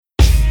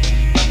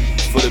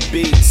for the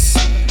beats,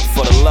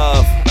 for the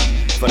love,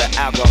 for the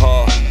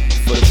alcohol,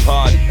 for the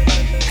party.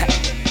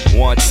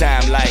 One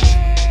time like,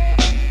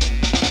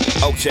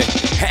 okay.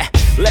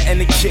 Letting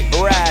the kick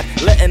ride,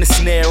 letting the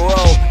snare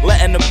roll,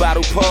 letting the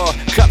bottle pour,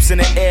 cups in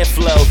the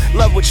airflow.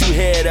 Love what you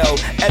hear though,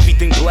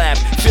 everything blab.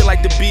 Feel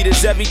like the beat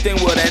is everything,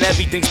 well then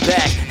everything's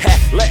back.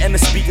 Letting the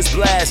speakers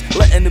blast,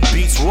 letting the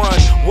beats run.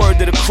 Word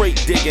to the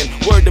crate digging,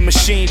 word to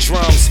machine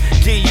drums.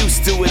 Get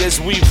used to it as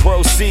we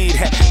proceed.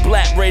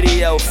 Black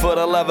radio for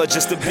the lover,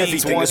 just the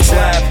beats. Everything is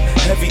blab,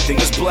 everything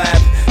is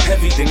blab,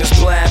 everything is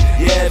blab.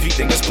 Yeah,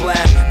 everything is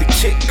blab. The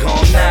kick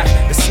gon' knock,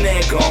 the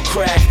snare gon'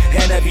 crack,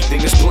 and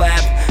everything is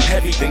blab,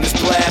 everything is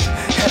blab,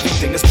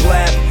 everything is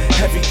blab,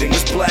 everything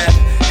is blab,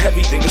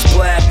 everything is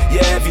blab,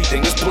 yeah,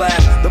 everything is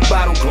blab. The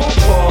bottle gon'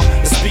 pour,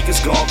 the speakers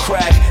gon'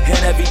 crack, and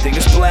everything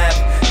is blab,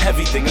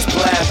 everything is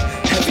blab,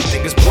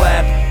 everything is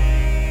blab.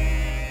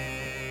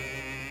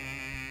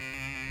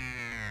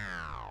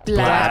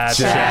 Blab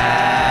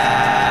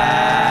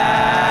Chat.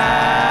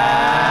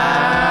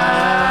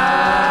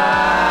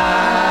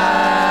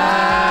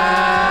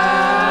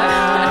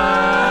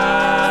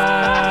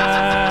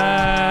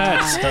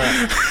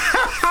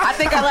 I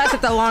think I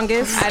lasted the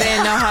longest. I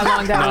didn't know how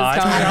long that was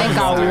going. I think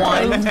I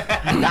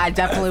won. I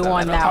definitely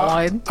won that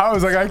one. I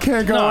was like, I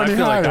can't go any I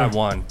feel higher. like I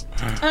won.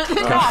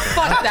 Oh,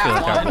 fuck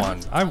that one.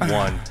 I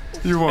won.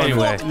 You won.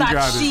 Anyway. You That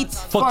got sheet. it.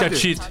 Fuck that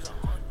shit.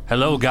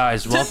 Hello,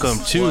 guys. Welcome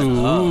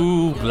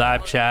to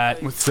Blab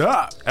Chat, What's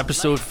up?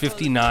 episode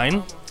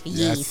 59.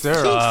 Yes,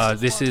 sir.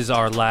 This is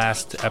our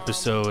last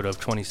episode of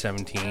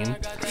 2017.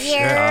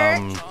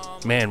 Yeah.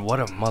 Man, what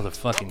a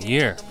motherfucking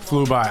year.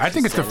 Flew by. I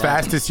think it's the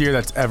fastest year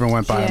that's ever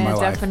went by in my Yeah,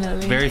 life.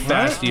 definitely. Very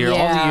fast year.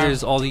 Yeah.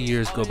 All the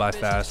years go by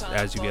fast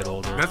as you get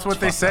older. That's what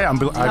they It's say. I No,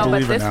 believe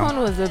but it this now. one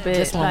was a bit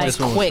This one like This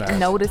one was quick. fast.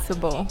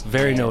 noticeable.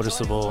 Very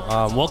noticeable.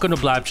 Welcome to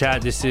Blab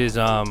Chat. This is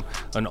an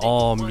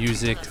all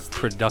music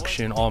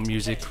production, all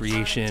music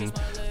creation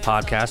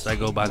podcast. I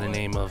go by the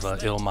name of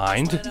Ill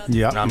Mind.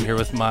 Yep. And I'm here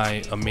with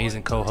my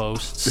amazing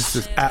co-hosts. This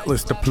is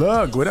Atlas the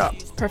Plug. What up?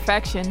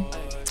 Perfection.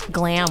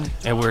 Glam.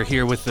 And we're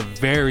here with a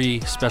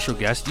very special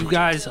guest. You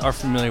guys are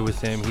familiar with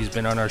him. He's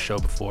been on our show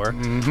before.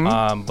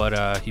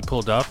 But he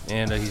pulled up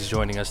and he's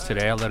joining us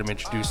today. I'll let him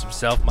introduce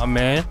himself. My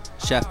man.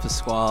 Chef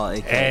Pasquale,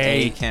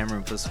 aka Hey.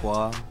 Cameron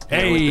Pasquale.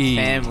 Hey. Here with the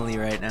family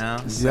right now.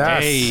 Yes.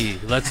 Hey,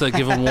 let's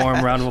give a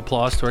warm round of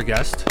applause to our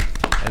guest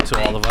and to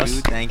all of us.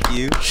 Thank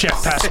you. Chef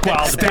Pasquale,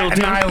 the Staten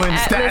building. Island.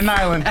 Staten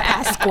Island.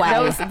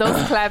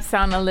 Those claps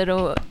sound a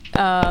little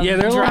Yeah, they're a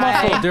little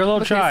dry muffled. They're a little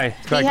because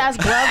dry. He has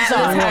gloves He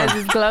on. has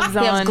his gloves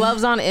on. He has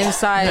gloves on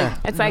inside.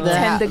 It's like the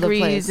 10 the degrees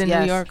place. in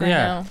Yes. New York right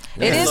Yeah. now.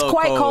 It It's is so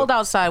quite cold. cold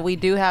outside. We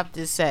do have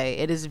to say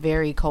it is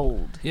very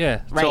cold. Yeah.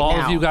 Right to all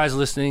now. of you guys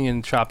listening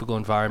in tropical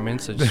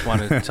environments, I just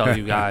want to tell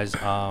you guys,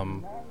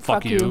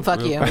 fuck you.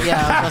 Fuck you. real quick.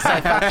 Yeah, I was gonna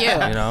say fuck you.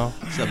 You know,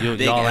 a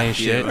big y'all F ain't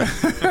you. shit.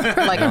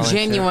 Like Y'all ain't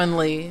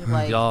genuinely.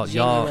 Like Y'all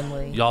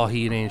genuinely.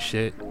 heat ain't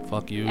shit.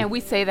 Fuck you. And we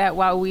say that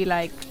while we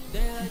like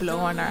blow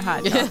on our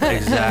hot chocolate.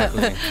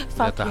 Exactly. Fuck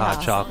Got the hot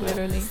y'all, chocolate.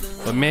 Literally.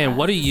 But man,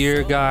 what a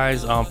year,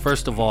 guys.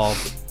 First of all,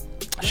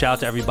 shout out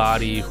to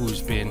everybody who's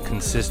been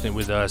consistent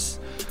with us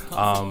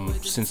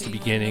since the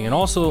beginning, and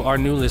also our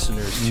new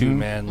listeners too,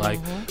 man. Like,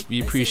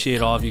 we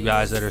appreciate all of you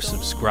guys that are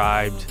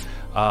subscribed,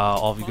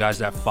 all of you guys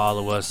that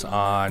follow us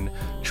on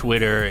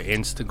Twitter,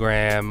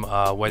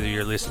 Instagram, whether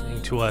you're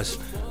listening to us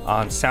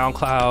on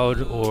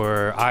SoundCloud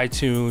or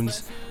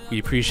iTunes. We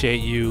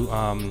appreciate you.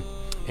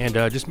 And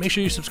just make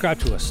sure you subscribe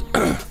to us.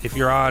 If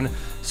you're on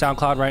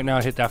SoundCloud right now,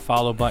 hit that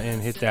follow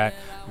button, hit that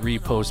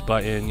repost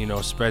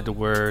button, spread the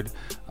word.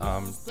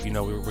 We're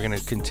going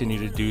to continue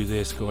to do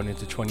this going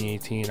into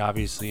 2018,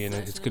 obviously, and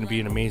it's going to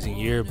be an amazing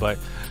year, but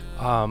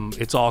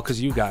it's all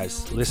because you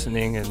guys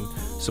listening and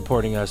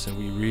supporting us, and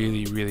we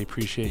really, really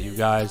appreciate you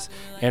guys.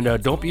 And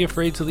don't be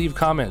afraid to leave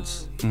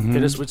comments.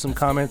 Hit us with some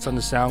comments on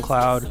the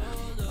SoundCloud,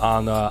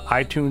 on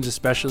iTunes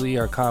especially,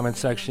 our comment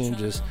section.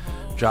 Just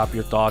drop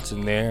your thoughts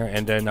in there,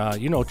 and then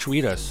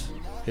tweet us.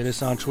 Hit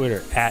us on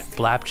Twitter at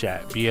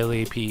BlapChat,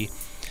 BLAPCHAT.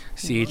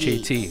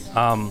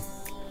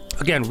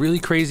 Again, really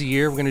crazy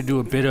year. We're gonna do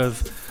a bit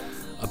of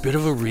a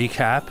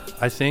recap.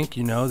 I think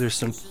there's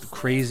some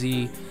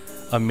crazy,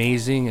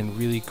 amazing, and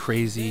really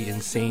crazy,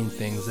 insane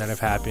things that have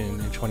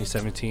happened in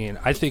 2017.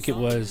 I think it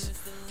was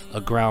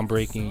a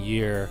groundbreaking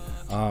year,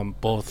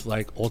 both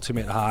like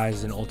ultimate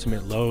highs and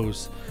ultimate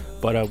lows.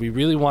 But we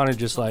really want to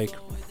just like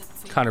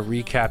kind of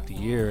recap the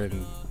year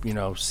and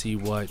see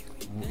what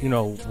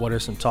are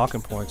some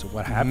talking points of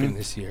what happened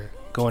this year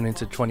going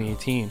into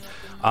 2018.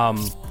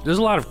 There's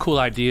a lot of cool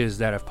ideas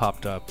that have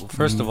popped up. Well,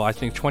 first of all, I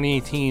think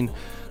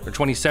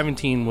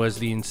 2017 was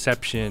the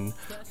inception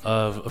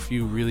of a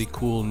few really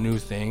cool new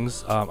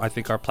things. I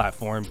think our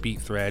platform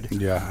BeatThread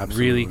Yeah,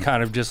 absolutely. really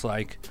kind of just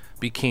like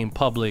became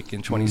public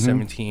in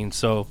 2017.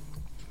 So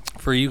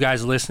for you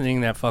guys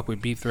listening that fuck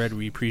with Beat Thread,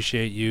 we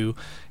appreciate you.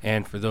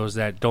 And for those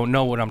that don't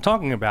know what I'm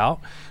talking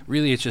about,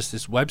 really it's just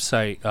this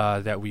website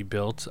that we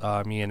built,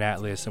 me and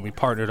Atlas, and we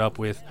partnered up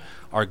with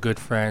our good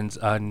friends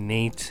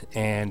Nate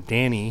and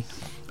Danny,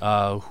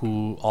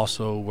 who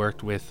also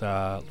worked with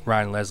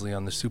Ryan Leslie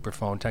on the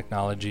Superphone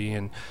technology.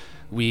 And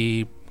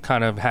we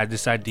kind of had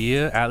this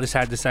idea, Atlas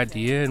had this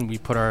idea, and we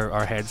put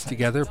our heads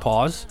together,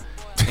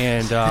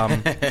 and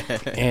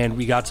and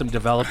we got some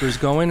developers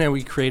going, and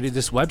we created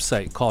this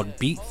website called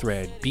Beat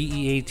Thread,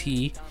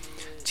 BeatThread,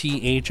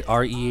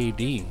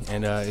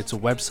 and it's a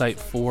website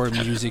for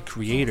music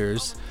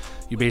creators.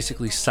 You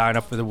basically sign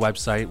up for the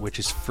website, which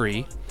is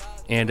free,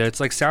 and it's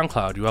like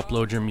SoundCloud. You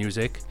upload your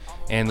music,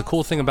 and the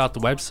cool thing about the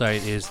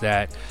website is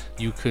that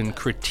you can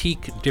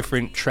critique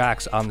different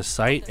tracks on the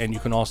site, and you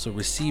can also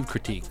receive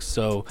critiques.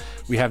 So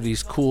we have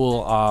these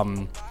cool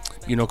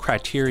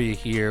criteria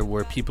here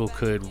where people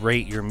could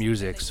rate your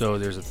music. So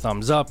there's a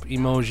thumbs up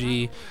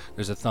emoji,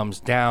 there's a thumbs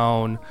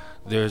down,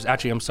 there's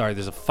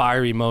a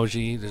fire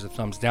emoji, there's a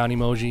thumbs down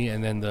emoji,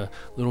 and then the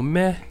little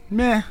meh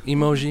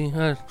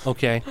emoji.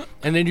 Okay.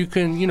 And then you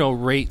can,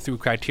 rate through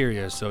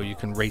criteria. So you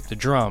can rate the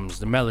drums,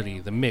 the melody,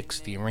 the mix,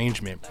 the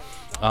arrangement.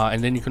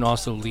 And then you can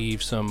also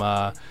leave some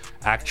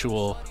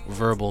actual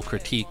verbal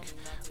critique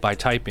by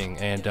typing.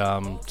 And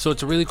so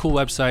it's a really cool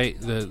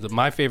website.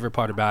 My favorite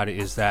part about it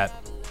is that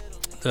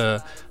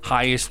the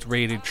highest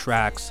rated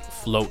tracks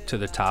float to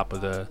the top of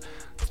the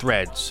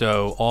thread.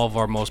 So all of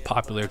our most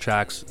popular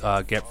tracks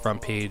get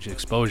front page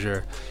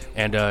exposure.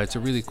 And it's a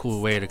really cool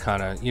way to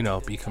kind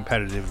of, be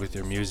competitive with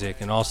your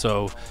music and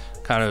also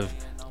kind of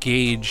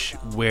gauge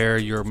where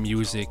your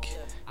music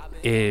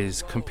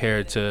is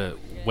compared to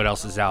what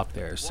else is out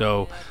there.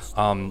 So,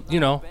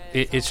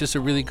 it's just a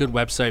really good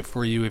website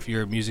for you if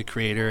you're a music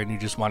creator and you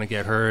just want to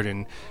get heard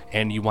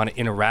and you want to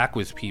interact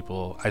with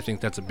people. I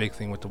think that's a big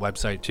thing with the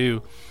website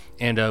too.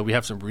 And we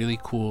have some really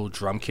cool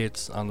drum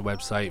kits on the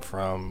website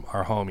from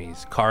our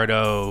homies.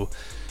 Cardo,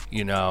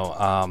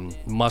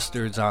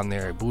 Mustard's on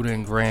there, Buddha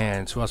and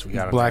Grands. Who else we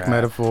got on Black there?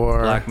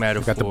 Metaphor. Black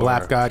Metaphor. We got the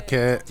Black God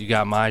kit. You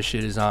got My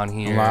Shit is on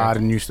here. A lot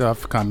of new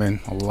stuff coming.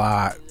 A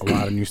lot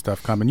of new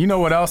stuff coming. You know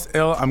what else,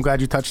 Il? I'm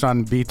glad you touched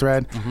on Beat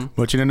Thread. Mm-hmm.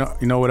 But you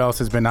know what else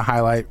has been a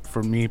highlight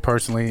for me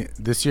personally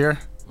this year?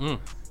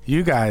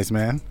 You guys,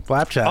 man.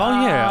 Flapchat.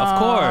 Oh yeah, of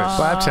course.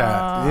 Flapchat.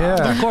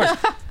 Yeah. Of course.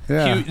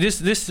 Yeah.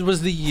 This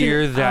was the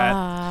year that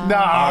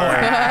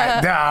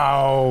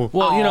no.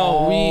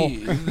 Well,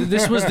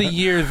 this was the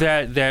year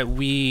that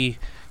we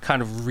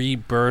kind of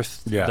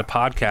rebirthed the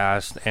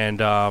podcast,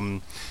 and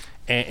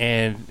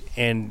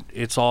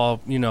it's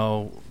all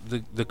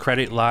the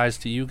credit lies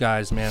to you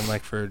guys, man,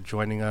 like for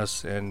joining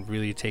us and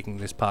really taking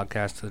this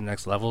podcast to the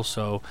next level.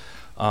 So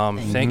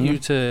thank you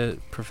to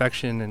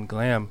Perfection and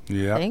Glam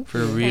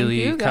for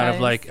really kind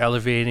of like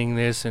elevating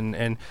this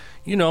and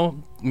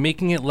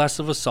making it less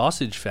of a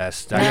sausage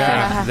fest. I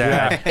think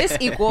that it's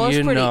equal. It's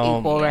pretty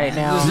equal right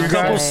now. There's a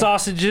couple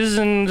sausages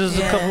and there's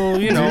a couple,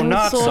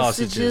 not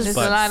sausages. There's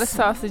but a lot of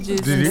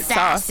sausages and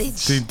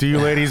sausage. Do you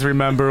ladies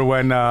remember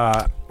when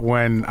I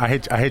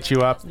hit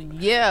you up?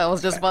 Yeah, I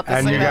was just about to say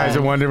and you guys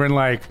are wondering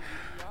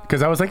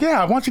because I was like,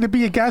 I want you to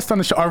be a guest on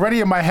the show. Already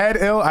in my head,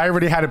 I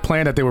already had it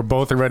planned that they were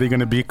both already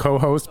going to be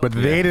co-hosts, but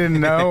they didn't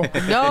know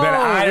that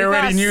I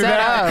already knew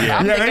that.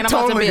 I'm thinking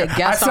about to be a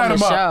guest on the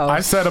show.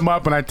 I set them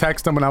up and I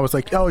texted them and I was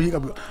like, I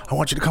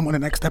want you to come on the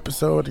next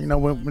episode.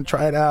 We'll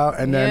try it out.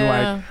 And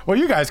then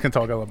you guys can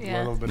talk a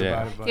little bit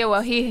about it. But. Yeah,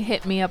 well, he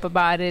hit me up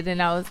about it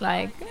and I was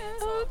like,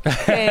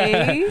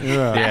 okay.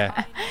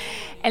 Yeah.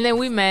 And then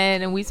we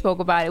met and we spoke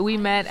about it. We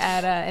met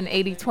at an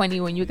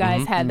 80-20 when you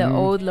guys had the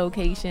old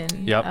location.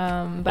 Yep.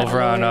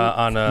 Over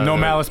on No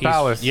Malice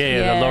Palace.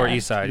 Yeah, the Lower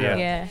East Side.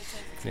 Yeah.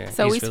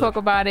 So we spoke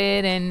about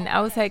it, and I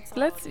was like,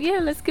 let's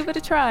give it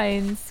a try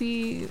and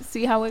see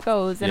how it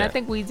goes. And I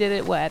think we did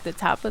it at the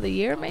top of the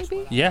year,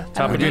 maybe. Yeah,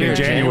 top of the year,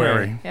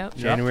 January. Yep.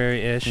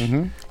 January-ish.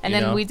 Mm-hmm. And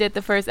then we did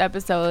the first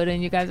episode,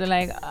 and you guys were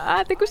like,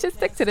 I think we should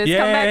stick to this. Yeah,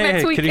 come back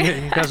next week.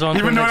 You guys want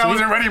even though next that week?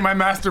 wasn't already my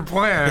master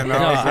plan.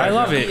 I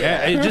love it.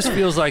 It just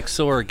feels like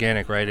so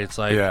organic, right? It's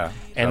like,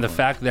 and the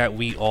fact that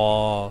we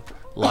all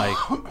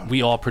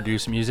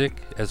produce music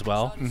as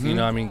well.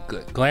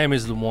 Mm-hmm. Glam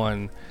is the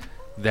one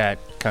that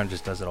kind of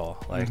just does it all.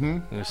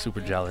 We're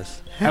super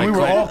jealous. And we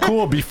were all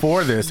cool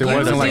before this. It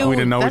wasn't like we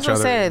didn't know each other. That's what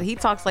I said. He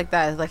talks like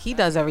that. Like he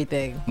does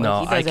everything.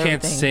 No, I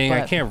can't sing.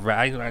 I can't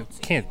rap. I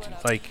can't.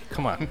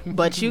 Come on.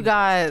 But you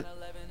got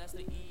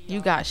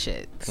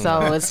shit.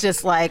 So it's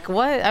just like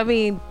what? I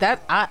mean,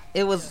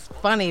 it was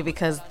funny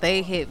because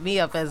they hit me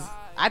up as.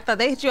 I thought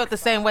they hit you up the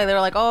same way. They were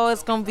like, "Oh,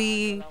 it's gonna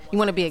be. You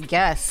want to be a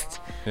guest?"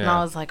 And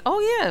I was like, "Oh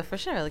yeah, for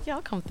sure. Like,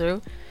 I'll come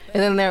through."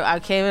 And then I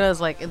came in, I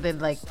was like, and then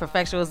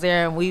Perfection was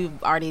there, and we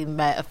already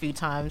met a few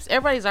times.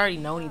 Everybody's already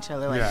known each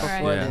other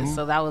before this,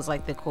 so that was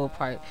like the cool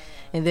part.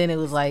 And then it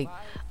was like,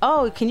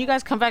 oh, can you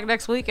guys come back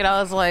next week? And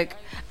I was like,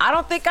 I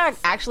don't think I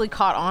actually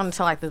caught on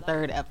until like the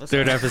third episode.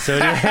 Third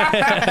episode.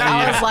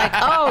 I was like,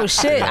 oh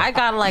shit, I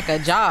got like a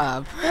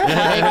job,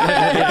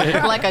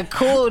 like a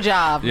cool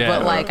job, Yeah.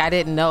 but like I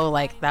didn't know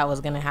like that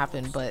was gonna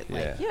happen. But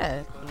like,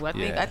 Yeah.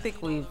 I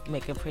think we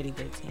make a pretty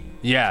good team.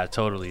 Yeah,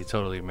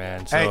 totally,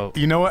 man. So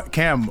Hey, you know what,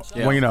 Cam?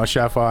 Yeah. Well, you know,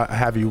 Chef,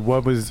 have you?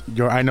 What was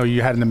your? I know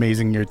you had an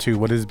amazing year too.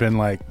 What has been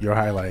like your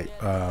highlight?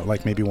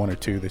 Like maybe one or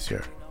two this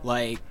year.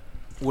 Like,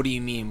 what do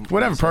you mean?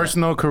 Whatever,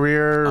 personal,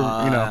 career. You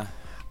know.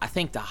 I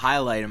think the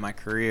highlight of my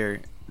career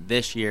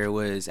this year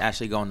was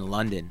actually going to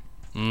London.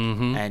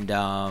 mhm.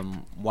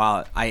 And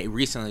while I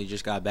recently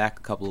just got back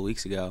a couple of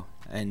weeks ago,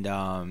 and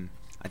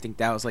I think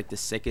that was like the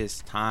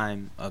sickest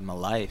time of my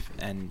life,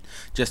 and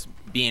just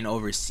being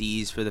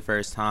overseas for the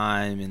first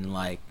time, and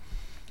like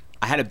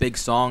I had a big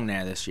song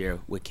there this year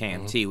with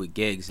KMT with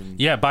gigs, and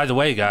Yeah, by the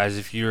way, guys,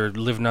 if you're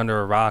living under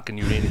a rock and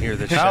you didn't hear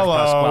the Chef Hello.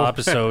 Pasquale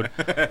episode,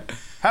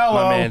 Hello.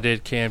 my man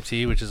did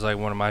KMT, which is like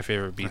one of my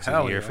favorite beats of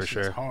Hell the year yeah, for that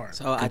shit's sure. hard.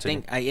 So I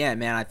think, yeah,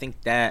 man, I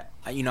think that,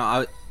 you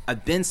know,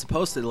 I've been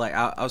supposed to, like,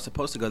 I was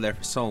supposed to go there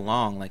for so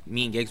long. Like,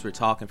 me and Giggs were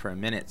talking for a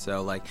minute.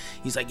 So, like,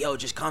 he's like, yo,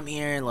 just come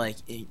here. Like,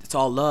 it's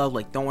all love.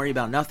 Like, don't worry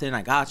about nothing.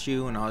 I got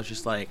you. And I was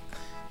just like,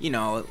 you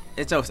know,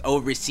 it's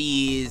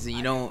overseas. And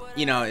you don't,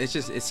 you know, it's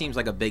just, it seems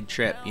like a big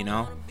trip, you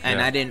know? And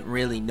Yeah. I didn't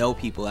really know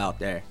people out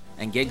there.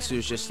 And Giggs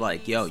was just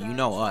like, yo, you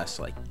know us.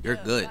 Like, you're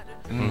good.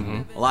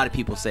 A lot of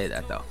people say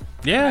that, though.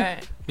 Yeah.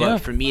 Right. But Yeah.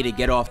 for me to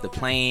get off the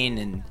plane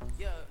and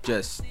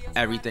just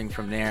everything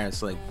from there,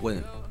 it's like,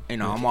 when, you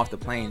know, I'm off the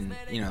plane,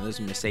 you know, there's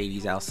a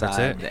Mercedes That's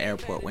outside it. the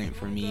airport waiting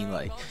for me,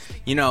 like,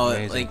 you know,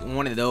 Amazing. like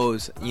one of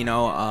those, you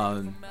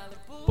know.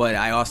 But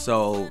I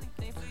also,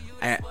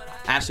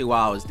 actually,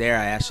 while I was there,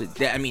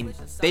 I mean,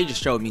 they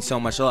just showed me so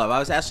much love. I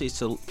was actually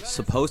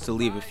supposed to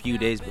leave a few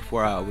days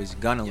before I was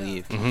gonna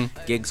leave.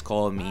 Giggs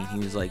called me. He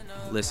was like,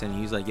 listen,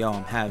 he was like, yo,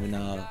 I'm having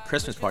a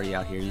Christmas party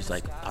out here. He's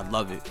like, I'd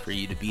love it for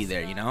you to be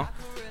there, you know?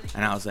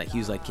 And I was like, he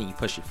was like, can you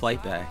push your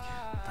flight back?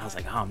 I was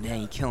like, oh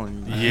man, you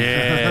killing me.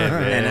 Yeah,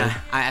 And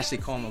man. I actually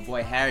called my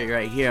boy Harry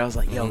right here. I was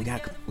like, yo, we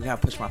gotta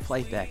push my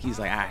flight back. He was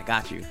like, all right, I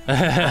got you.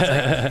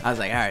 I was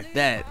like, all right,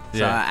 bet. So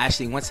Yeah. I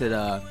actually went to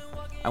the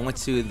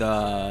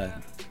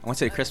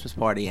Christmas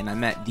party, and I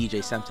met DJ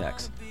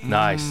Semtex,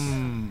 Nice.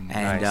 and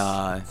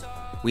Nice.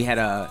 we had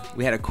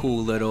a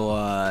cool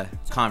little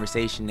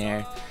conversation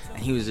there.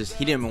 And he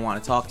didn't even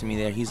want to talk to me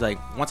there. He's like,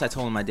 once I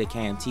told him I did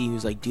KMT, he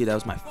was like, dude, that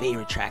was my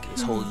favorite track of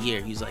this whole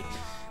year. He was like,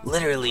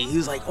 literally, he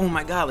was like, oh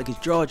my god, like his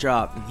jaw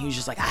dropped. And he was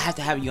just like, I have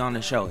to have you on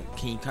the show.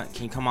 Can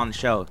you come on the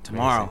show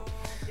tomorrow?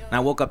 And I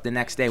woke up the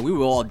next day. We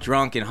were all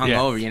drunk and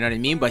hungover, you know what I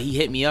mean? But he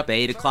hit me up at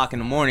 8 o'clock in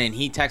the morning. And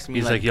he texted me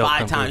He's like like, yo, 5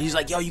 come times. through. He's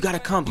like, yo, you gotta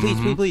come, please,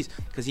 please.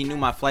 Because he knew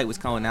my flight was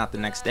coming out the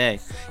next day.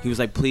 He was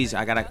like, please,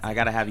 I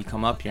gotta have you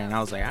come up here. And I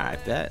was like, all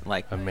right, bet.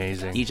 Like,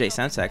 Amazing. DJ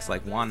Sensex,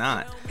 like, why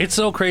not? It's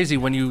so crazy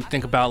when you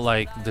think about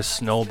like the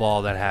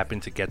snowball that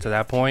happened to get to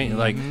that point.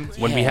 Like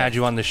when we Yeah. had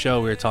you on the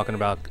show, we were talking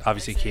about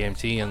obviously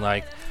KMT and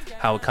like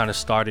how it kind of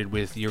started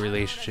with your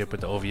relationship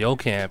with the OVO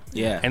camp.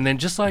 Yeah. And then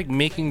just like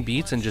making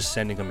beats and just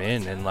sending them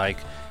in and like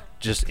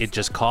it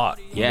just caught,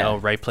 you Yeah. know,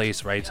 right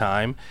place, right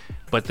time.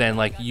 But then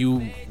like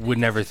you would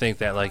never think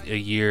that like a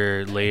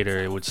year later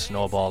it would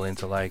snowball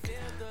into like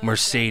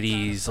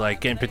Mercedes,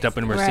 like getting picked up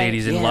in a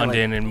Mercedes in Yeah,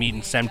 London and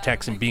meeting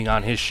Semtex and being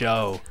on his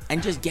show.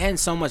 And just getting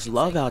so much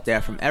love out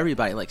there from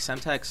everybody. Like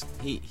Semtex,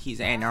 he's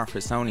A&R for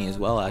Sony as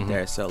well out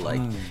there. So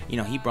like, you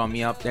know, he brought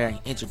me up there, he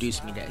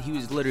introduced me to, he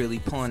was literally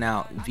pulling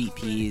out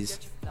VPs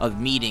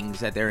of meetings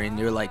that they're in.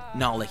 They're like,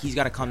 no, like he's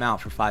got to come out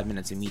for 5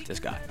 minutes and meet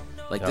this guy.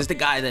 Like, this is the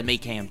guy that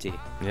made KMT.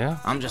 Yeah.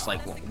 I'm just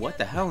like, well, what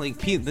the hell? Like,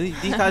 these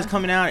guys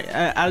coming out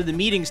of the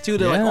meetings too.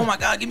 They're like, Yeah. oh my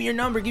god, give me your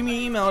number, give me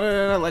your email. Da,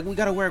 da, da. Like, we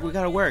gotta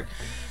work.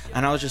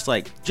 And I was just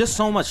like, just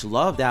so much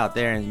loved out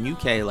there in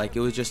UK. Like, it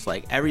was just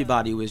like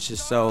everybody was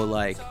just so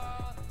like,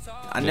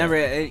 I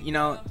never, you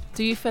know,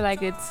 Do you feel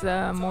like it's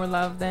more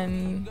love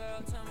than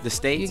the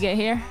States. you get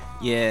here?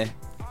 Yeah.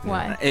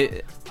 Why?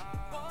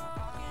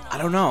 I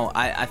don't know.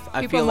 I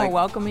People feel are more like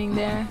welcoming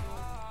there.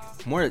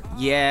 more.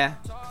 Yeah.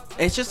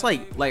 It's just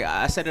like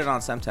I said it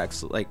on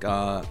Semtex, like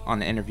on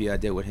the interview I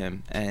did with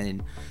him,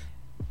 and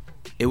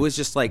it was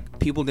just like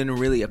people didn't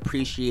really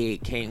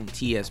appreciate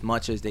KMT as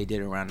much as they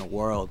did around the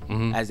world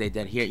as they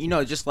did here. You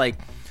know, just like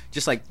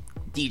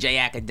DJ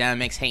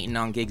Academics hating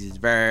on Giggs'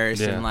 verse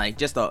Yeah. and like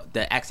just the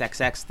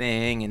XXX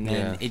thing, and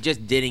then Yeah. it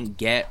just didn't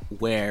get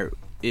where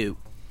it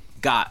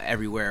got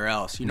everywhere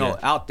else. You know,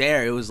 Yeah. out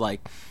there it was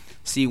like,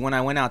 see, when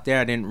I went out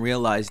there, I didn't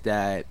realize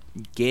that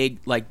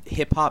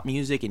hip hop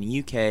music in the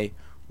UK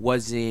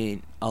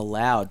wasn't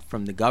allowed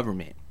from the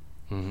government.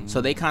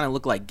 So they kind of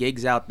look like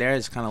Giggs out there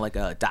is kind of like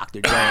a Dr.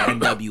 Dre,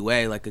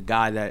 NWA, like a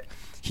guy that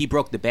he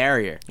broke the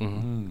barrier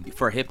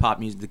for hip hop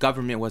music. The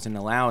government wasn't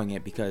allowing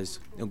it because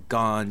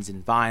guns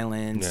and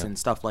violence and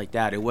stuff like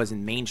that. It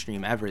wasn't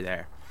mainstream ever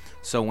there.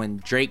 So when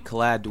Drake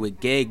collabed with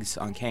Giggs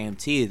on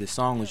KMT, the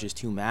song was just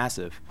too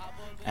massive.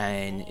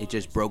 And it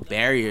just broke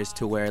barriers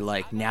to where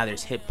like now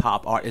there's hip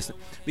hop artists.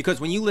 Because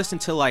when you listen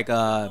to like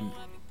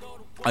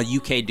a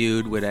UK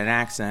dude with an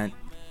accent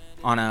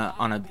on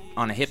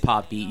a hip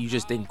hop beat, you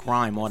just think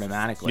grime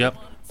automatically. Yep.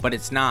 But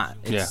it's not.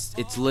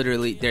 It's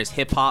literally, there's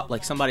hip hop,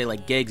 like somebody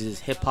like Giggs is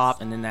hip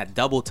hop, and then that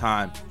double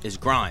time is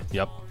grime.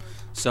 Yep.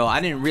 So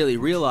I didn't really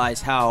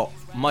realize how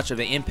much of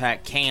an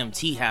impact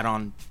KMT had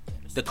on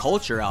the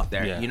culture out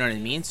there. Yeah. You know what I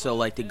mean? So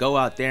like to go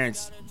out there and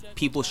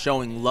people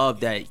showing love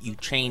that you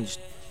changed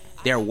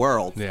their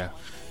world. Yeah.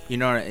 You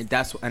know, and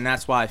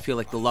that's why I feel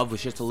like the love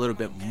was just a little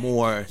bit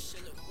more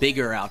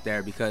bigger out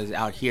there, because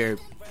out here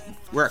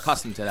we're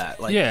accustomed to that.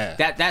 Like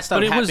that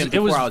stuff happened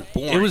before I was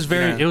born.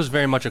 It was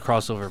very much a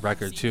crossover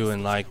record too,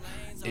 and like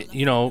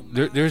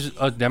there's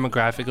a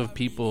demographic of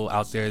people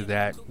out there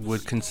that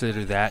would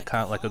consider that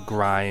kind of like a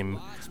grime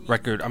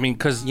record. I mean,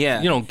 because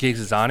Giggs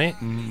is on it,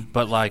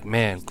 but like,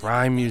 man,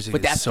 grime music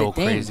is so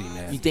crazy,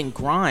 man. You think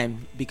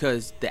grime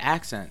because the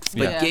accent,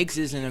 but Giggs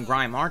isn't a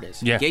grime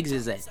artist. Yeah. Giggs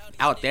is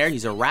out there.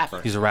 He's a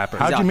rapper.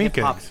 How'd you meet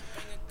Giggs?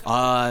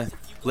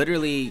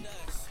 Literally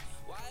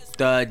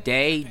the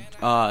day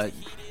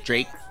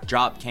Drake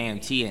dropped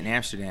KMT in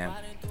Amsterdam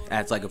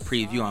as like a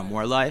preview on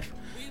More Life.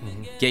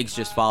 Giggs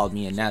just followed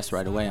me and Ness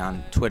right away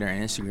on Twitter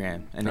and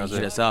Instagram, and then he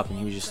hit us up, and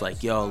he was just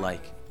like, "Yo,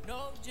 like,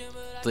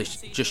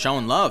 just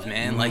showing love,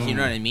 man. Like, you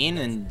know what I mean?"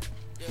 And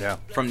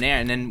from there,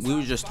 and then we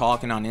were just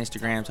talking on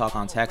Instagram, talk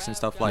on text and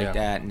stuff like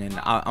that. And then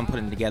I'm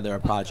putting together a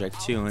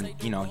project too, and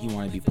he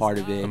wanted to be part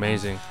of it.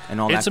 Amazing. And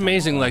all that. It's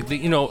amazing. Like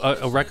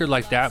a record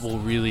like that will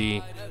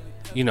really,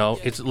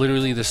 it's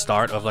literally the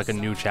start of like a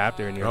new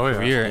chapter in your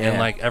career. And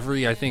like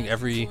I think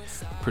every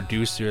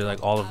producer,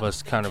 like all of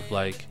us, kind of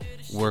like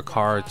work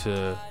hard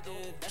to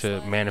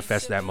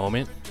manifest that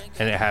moment,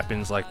 and it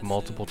happens like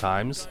multiple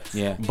times.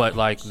 But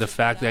like the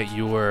fact that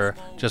you were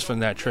just from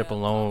that trip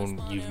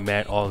alone, you've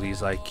met all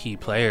these like key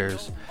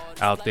players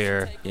out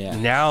there.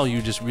 Now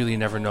you just really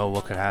never know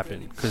what could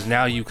happen, because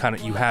now you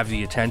have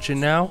the attention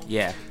now.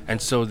 And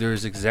so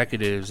there's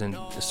executives and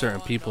certain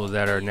people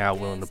that are now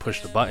willing to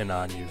push the button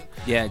on you.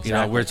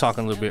 Exactly. We're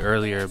talking a little bit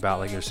earlier about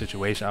like your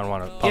situation. I don't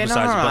want to publicize it,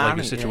 but like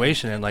your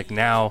situation, and like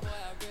now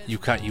you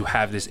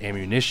have this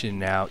ammunition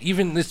now.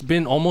 Even it's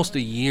been almost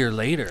a year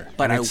later,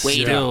 but I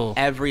waited. Still...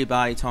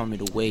 Everybody told me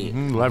to wait.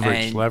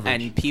 Leverage.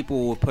 And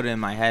people would put it in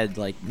my head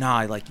like,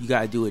 nah, like you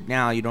gotta do it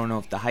now. You don't know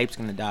if the hype's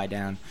gonna die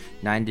down.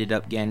 And I ended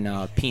up getting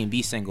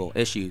P&B single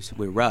Issues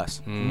with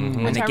Russ.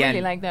 And I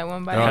really like that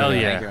one. By Hell the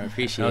way. yeah, I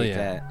appreciate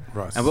that.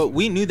 Russ. But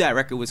we knew that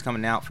record was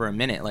coming out for a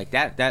minute. Like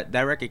that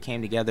record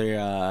came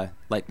together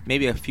like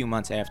maybe a few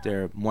months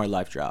after More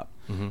Life dropped.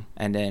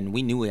 And then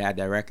we knew we had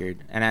that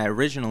record. And I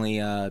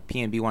originally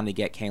P&B wanted to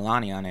get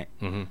Kehlani on it,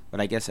 but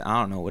I guess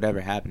I don't know,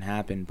 whatever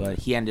happened. But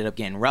he ended up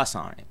getting Russ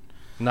on it.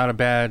 Not a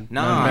bad choice.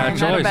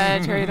 Not a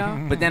bad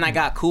trade-off. But then I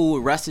got cool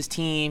with Russ's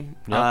team.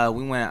 We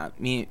went,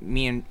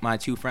 me and my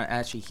two friends.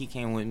 Actually, he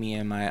came with me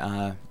and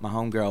my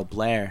homegirl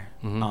Blair.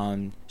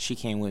 She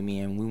came with me,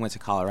 and we went to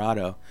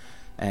Colorado,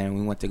 and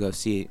we went to go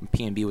see it.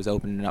 P&B was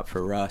opening up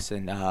for Russ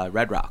and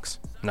Red Rocks.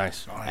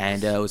 Nice.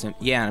 And it was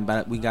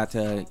but we got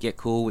to get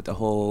cool with the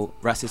whole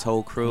Russ's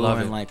whole crew. Love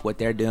and it. like what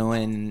they're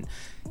doing.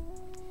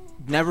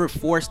 Never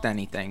forced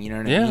anything, you know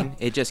what I mean?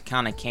 It just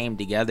kind of came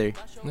together.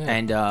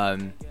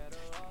 And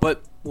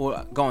but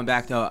going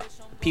back to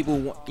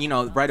people,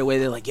 right away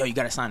they're like, yo, you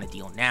got to sign a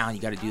deal now. You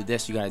got to do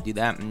this. You got to do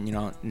that. And,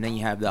 and then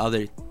you have the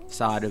other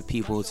side of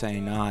people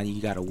saying, nah,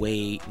 you got to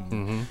wait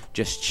and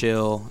just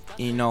chill.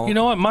 You know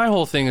what? My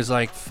whole thing is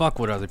like, fuck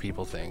what other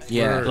people think.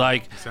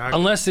 Like,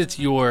 unless it's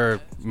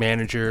your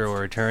manager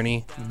or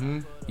attorney,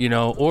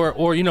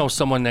 or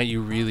someone that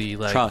you really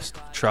like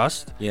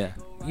trust. Yeah.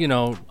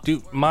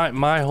 Do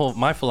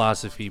my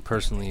philosophy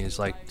personally is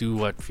like, do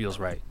what feels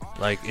right.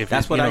 Like if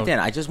that's what I did.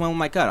 I just went with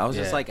my gut. I was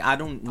just like, I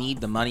don't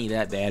need the money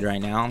that bad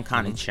right now. I'm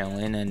kind of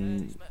chilling,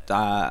 and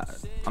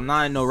I'm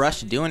not in no rush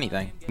to do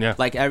anything.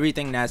 Like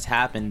everything that's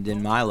happened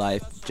in my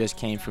life just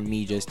came from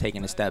me just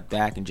taking a step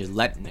back and just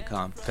letting it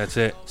come. That's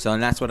it. So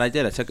and that's what I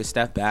did. I took a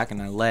step back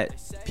and I let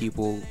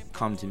people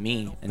come to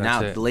me, and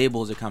now the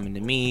labels are coming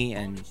to me,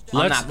 and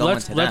I'm not going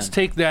to them. Let's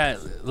take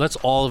that. Let's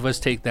all of us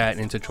take that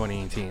into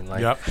 2018.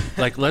 Like,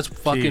 like let's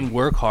fucking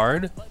work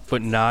hard,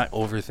 but not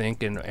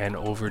overthink and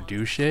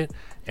overdo shit.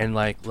 And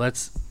like,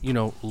 let's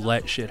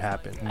let shit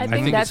happen. I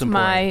think that's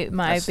my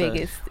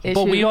biggest issue.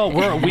 But we all do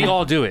it. We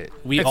all do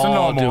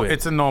it.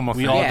 It's a normal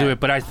thing. We all do it.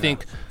 But I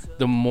think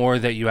the more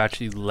that you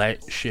actually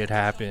let shit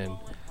happen,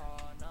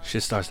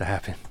 shit starts to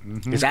happen.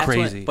 It's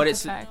crazy. But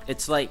it's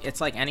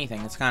like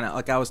anything. It's kind of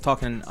like I was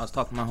talking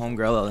to my homegirl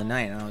the other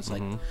night, and I was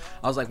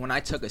like, when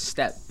I took a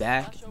step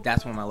back,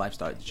 that's when my life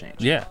started to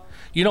change. Yeah.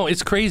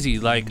 It's crazy.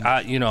 Like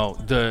I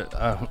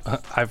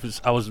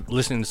was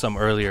listening to some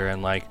earlier,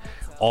 and like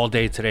all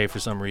day today for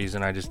some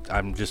reason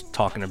I'm just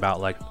talking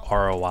about like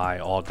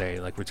ROI all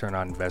day, like return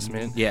on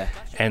investment. Yeah.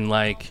 And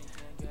like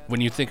when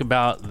you think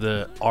about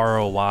the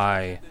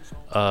ROI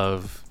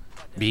of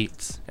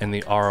beats and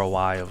the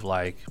ROI of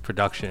like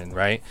production,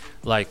 right?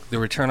 Like the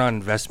return on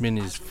investment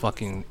is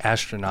fucking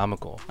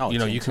astronomical.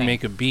 You can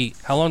make a beat.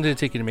 How long did it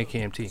take you to make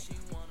KMT?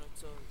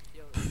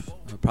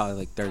 Probably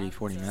like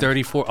 30-40 minutes.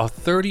 A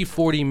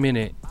 30-40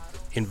 minute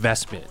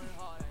investment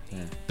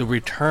the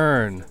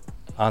return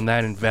on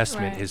that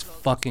investment Right. is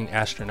fucking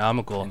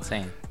astronomical.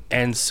 Insane.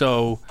 And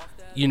so,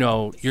 you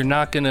know, you're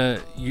not gonna,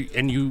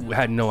 you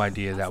had no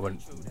idea that would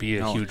be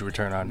a No. huge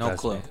return on No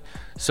investment. clue.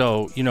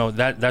 So, you know,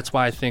 that's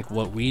why I think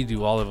what we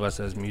do, all of us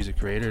as music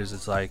creators,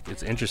 it's like,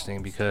 it's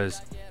interesting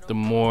because the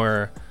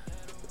more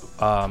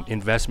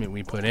investment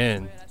we put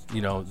in,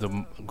 you know,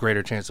 the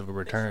greater chance of a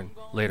return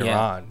later Yeah.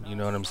 on. You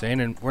know what I'm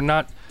saying? And we're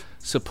not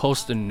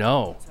supposed to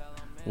know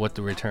what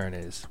the return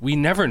is. We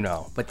never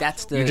know. But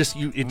that's the. It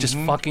just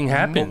fucking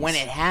happens. But when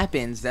it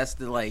happens, that's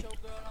the like.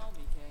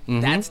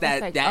 Mm-hmm. That's that.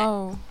 It's like, that.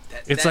 oh,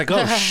 It's like,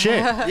 oh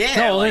shit. Yeah,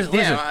 No, like,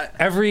 listen.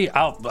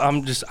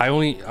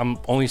 damn, I'm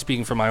only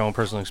speaking from my own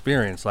personal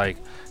experience. Like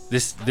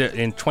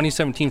in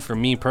 2017 for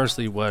me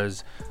personally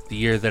was the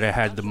year that I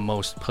had the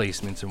most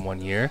placements in 1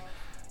 year.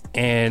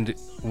 And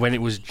when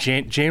it was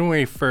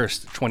January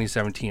 1st,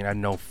 2017, I had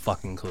no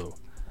fucking clue.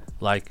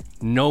 Like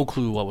no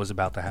clue what was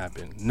about to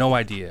happen. No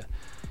idea.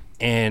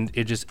 And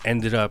it just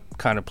ended up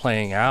kind of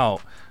playing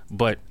out.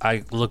 But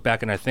I look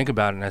back and I think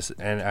about it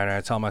and I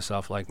tell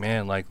myself, like,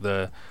 man, like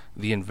the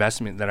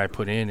investment that I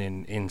put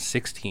in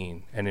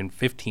 16 and in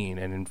 15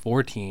 and in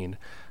 14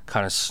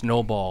 kind of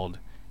snowballed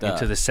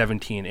into the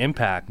 17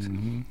 impact.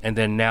 And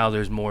then now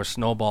there's more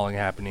snowballing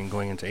happening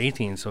going into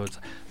 18. So it's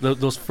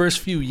those first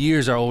few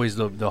years are always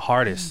the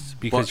hardest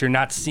because you're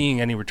not seeing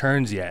any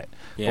returns yet.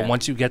 Yeah. But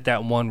once you get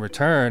that one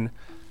return,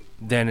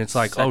 then it's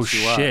like, Sets oh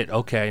you up. shit,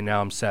 okay,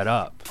 now I'm set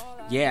up.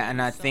 Yeah,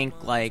 and I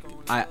think like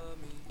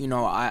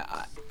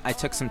I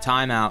took some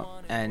time out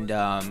and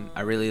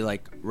I really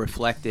like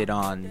reflected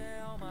on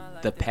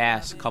the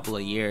past couple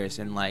of years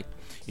and like,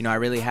 you know, I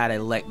really had to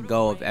let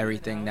go of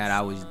everything that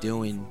I was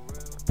doing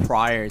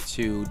prior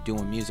to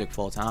doing music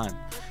full time.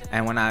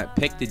 And when I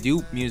picked to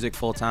do music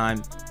full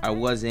time, I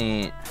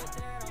wasn't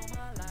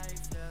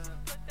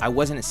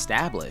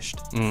established.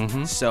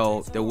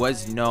 So there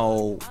was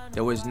no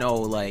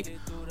like,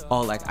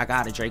 oh, like I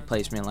got a Drake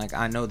placement, like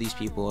I know these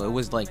people. It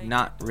was like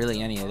not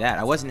really any of that.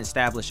 I wasn't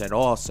established at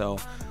all. So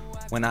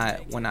when I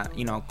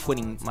you know,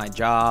 quitting my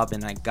job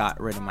and I got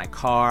rid of my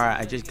car,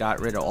 I just got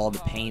rid of all the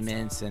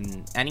payments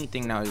and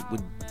anything that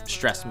would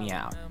stress me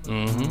out.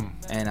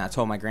 And I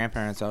told my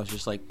grandparents, I was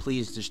just like,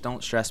 please just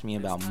don't stress me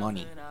about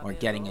money or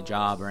getting a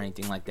job or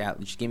anything like that.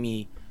 Just give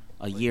me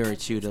a year or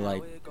two to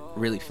like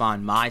really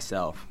find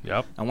myself.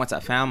 Yep. And once I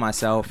found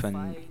myself,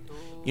 and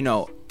you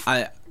know,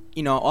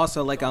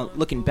 also like I'm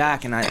looking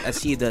back and I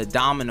see the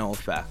domino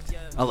effect.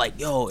 I'm like,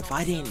 yo, if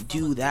I didn't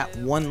do that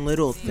one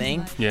little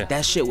thing, Yeah.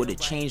 that shit would have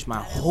changed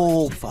my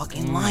whole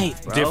fucking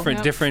life, bro.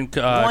 Different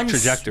Once-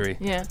 trajectory.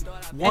 yeah.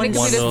 One And it could be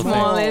one the little thing.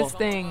 smallest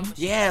thing.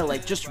 Yeah,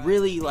 like just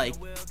really like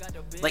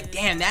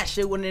damn, that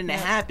shit wouldn't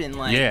have happened.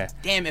 Like, Yeah.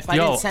 damn, if I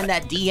Yo, didn't send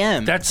that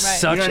DM. That's Right.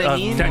 such You know what I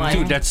mean? Like-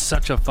 dude. That's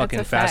such a fucking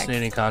a fact.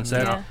 fascinating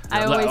concept. Yeah.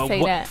 I always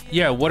say that.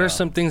 Yeah. What are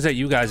some things that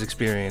you guys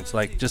experience?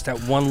 Like just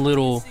that one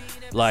little,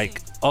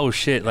 like, oh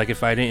shit. Like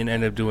if I didn't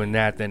end up doing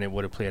that, then it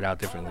would have played out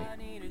differently.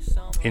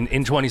 In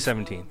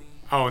 2017.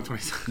 Oh, in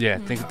 2017. Yeah.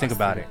 Think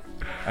about it.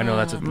 I know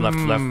that's a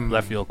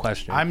left field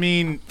question. I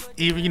mean,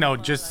 even, you know,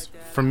 just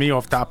for me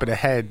off top of the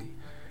head,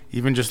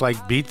 even just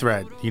like Beat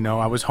Thread, you know,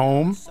 I was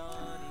home.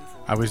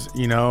 I was,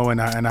 you know, and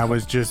I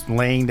was just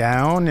laying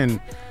down and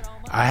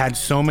I had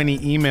so many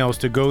emails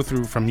to go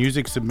through from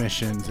music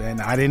submissions and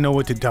I didn't know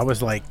what to do. I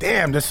was like,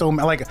 damn, there's so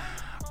like,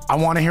 I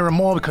want to hear them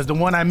all because the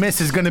one I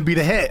miss is going to be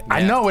the hit.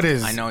 I know it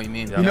is. I know what you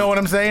mean. You know what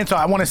I'm saying? So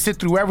I want to sit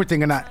through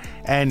everything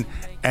and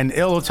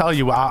Ill will tell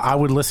you, I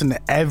would listen to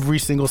every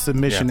single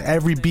submission, Yeah.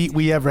 every beat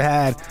we ever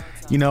had,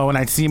 you know, and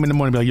I'd see him in the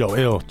morning and be like, yo,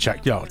 Ill,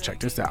 check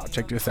this out.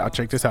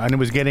 And it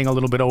was getting a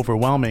little bit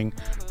overwhelming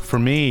for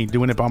me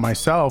doing it by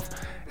myself.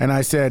 And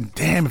I said,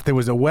 damn, if there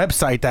was a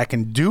website that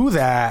can do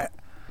that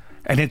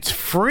and it's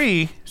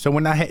free, so we're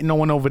not hitting no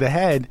one over the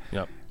head.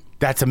 Yep.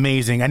 That's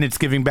amazing. And it's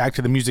giving back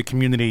to the music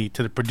community,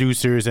 to the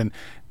producers, and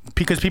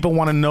because people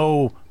want to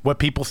know what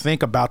people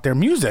think about their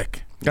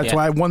music. That's Yeah.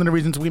 why one of the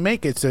reasons we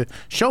make it is to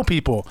show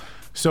people.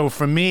 So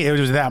for me, it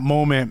was that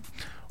moment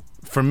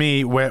for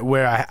me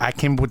where I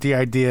came up with the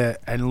idea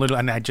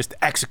and I just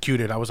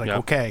executed. I was like, Yep.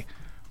 okay,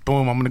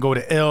 boom, I'm going to go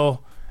to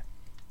Ill.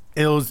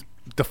 Ill's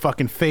the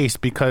fucking face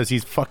because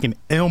he's fucking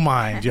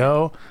Illmind,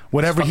 yo.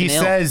 Whatever he fucking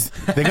ill. says,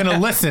 they're gonna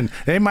listen.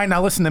 They might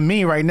not listen to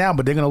me right now,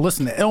 but they're gonna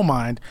listen to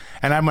Illmind.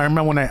 And I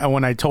remember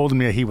when I told him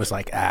that, he was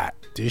like,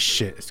 this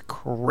shit is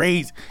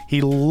crazy. He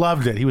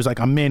loved it. He was like,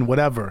 I'm in,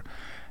 whatever.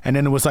 And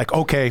then it was like,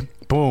 okay,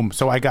 boom.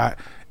 So I got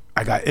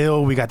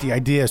Ill. We got the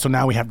idea. So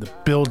now we have to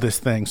build this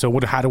thing. So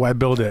how do I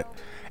build it?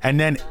 And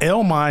then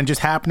Illmind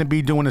just happened to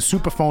be doing a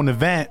Superphone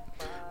event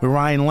with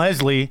Ryan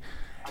Leslie,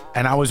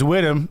 and I was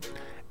with him.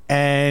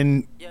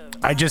 And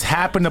I just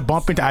happened to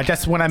bump into.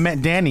 That's when I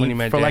met Danny When you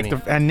met Danny.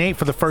 and Nate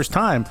for the first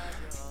time,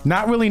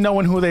 not really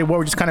knowing who they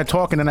were, just kind of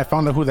talking. And I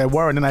found out who they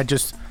were, and then I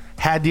just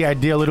had the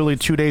idea literally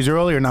 2 days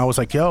earlier, and I was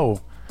like, "Yo,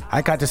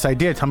 I got this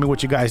idea. Tell me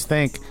what you guys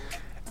think."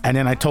 And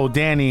then I told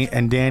Danny,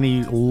 and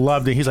Danny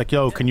loved it. He's like,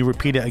 "Yo, can you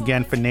repeat it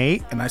again for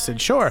Nate?" And I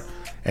said, "Sure."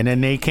 And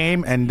then Nate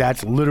came, and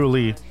that's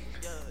literally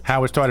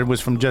how it started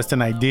was from just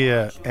an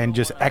idea and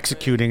just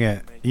executing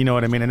it. You know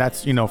what I mean? And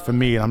that's, you know, for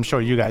me, I'm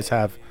sure you guys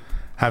have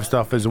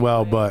stuff as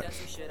well, but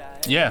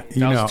Yeah, that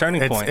you was know, a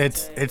turning point.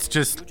 it's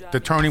just the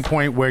turning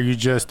point where you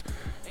just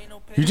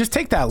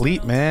take that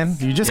leap, man.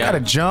 You just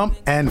gotta jump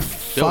and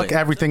fuck it.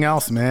 everything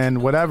else,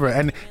 man. Whatever.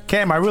 And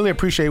Cam, I really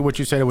appreciate what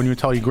you said when you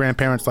tell your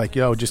grandparents, like,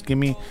 yo, just give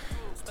me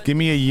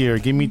a year,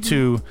 give me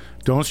 2.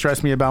 Don't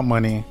stress me about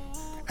money.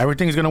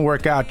 Everything's gonna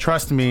work out.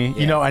 Trust me.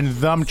 You know, and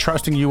them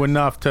trusting you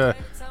enough to,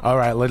 all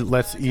right,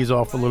 let's ease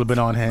off a little bit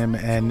on him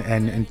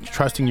and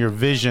trusting your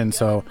vision.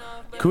 So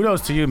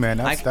kudos to you, man.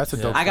 That's a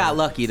dope. I got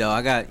lucky though.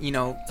 I got, you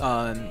know,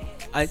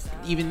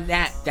 even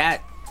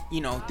that you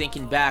know,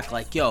 thinking back,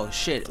 like, yo,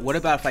 shit, what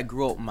about if I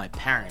grew up with my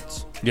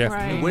parents? Yeah.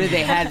 Right. What if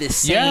they had the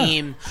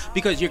same?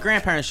 Because your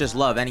grandparents just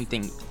love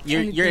anything. You're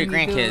Anything your you do,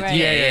 grandkids. right.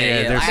 Yeah.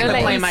 I They'll have to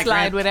let play you my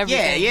slide with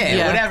everything.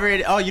 Yeah,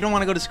 whatever. Oh, you don't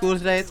want to go to school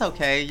today? It's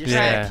okay. You're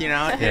Yeah. sick, you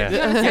know. Yeah. You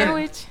want a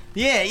sandwich?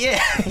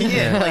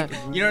 Yeah. Like,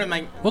 you know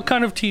what What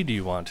kind of tea do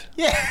you want?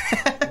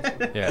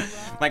 Yeah.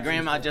 my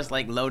grandma just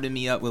like loaded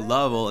me up with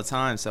love all the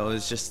time, so it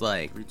was just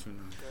like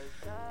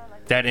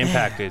That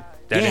impacted.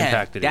 That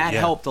impacted. That it. Yeah.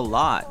 helped a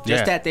lot.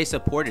 Just Yeah. that they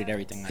supported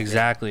everything. I did.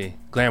 Exactly.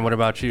 Glenn, what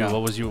about you? Yeah.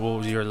 What was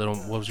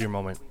your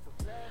moment?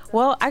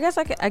 Well, I guess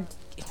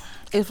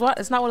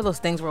it's not one of those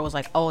things where it was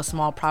like, oh, a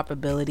small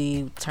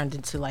probability turned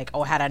into like,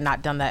 oh, had I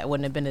not done that, it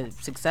wouldn't have been a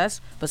success.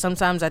 But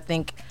sometimes I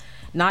think,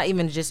 not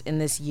even just in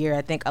this year,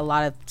 I think a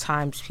lot of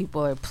times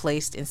people are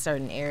placed in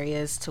certain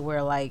areas to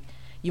where like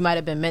you might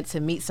have been meant to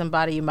meet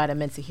somebody, you might have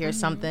meant to hear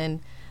something,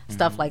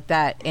 stuff like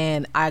that.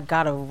 And I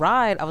got a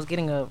ride. I was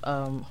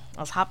I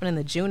was hopping in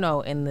the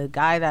Juno, and the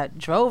guy that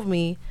drove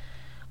me,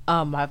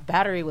 my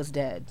battery was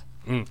dead.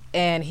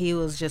 And he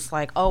was just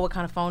like, oh, what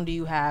kind of phone do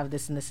you have?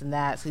 This and this and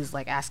that. So he's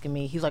like asking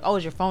me, he's like, oh,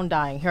 is your phone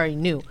dying? He already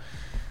knew.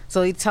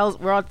 So he tells,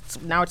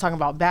 now we're talking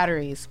about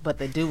batteries, but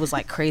the dude was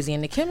like crazy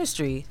into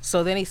chemistry.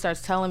 So then he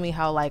starts telling me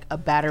how like a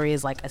battery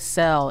is like a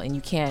cell, and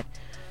you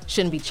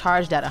shouldn't be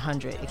charged at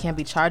 100. It can't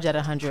be charged at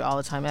 100 all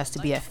the time. It has to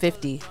be at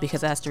 50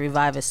 because it has to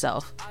revive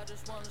itself.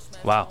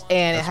 Wow.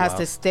 And That's it has wild.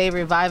 to stay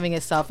reviving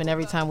itself, and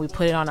every time we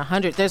put it on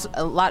 100, there's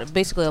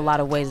basically a lot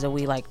of ways that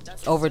we like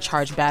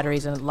overcharge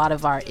batteries, and a lot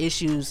of our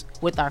issues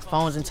with our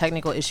phones and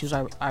technical issues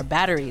are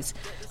batteries.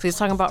 So he's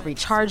talking about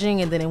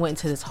recharging, and then it went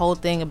into this whole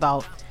thing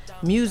about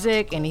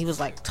music, and he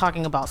was like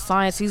talking about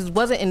science. He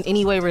wasn't in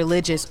any way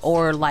religious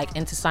or like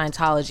into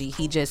Scientology.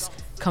 He just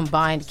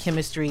combined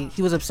chemistry.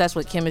 He was obsessed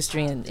with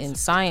chemistry and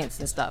science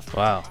and stuff.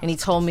 Wow. And he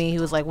told me, he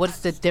was like, what's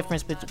the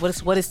difference between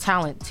what is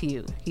talent to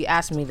you? He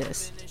asked me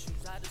this.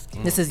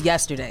 This is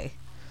yesterday.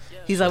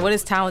 He's like, what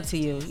is talent to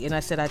you? And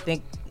I said, I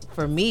think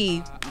for me,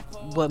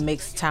 what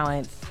makes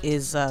talent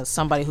is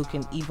somebody who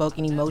can evoke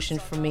an emotion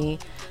from me,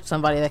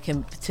 somebody that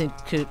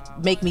could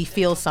make me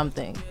feel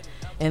something.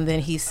 And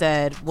then he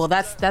said, well,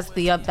 that's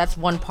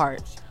one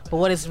part. But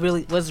what's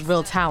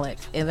real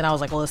talent? And then I was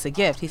like, well, it's a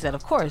gift. He said,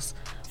 of course.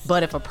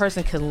 But if a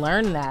person can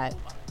learn that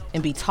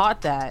and be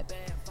taught that,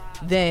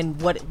 then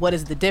what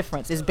is the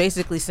difference? It's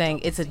basically saying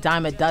it's a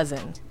dime a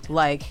dozen.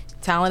 Like,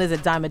 talent is a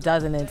dime a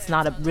dozen, and it's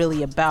not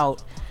really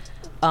about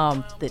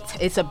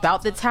it's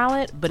about the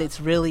talent, but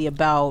it's really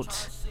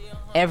about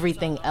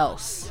everything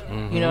else.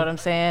 You know what I'm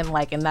saying?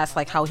 Like, and that's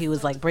like how he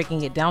was like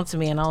breaking it down to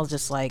me, and I was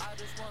just like,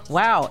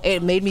 wow.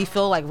 It made me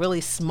feel like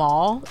really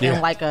small,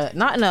 and like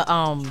not in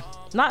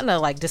a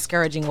like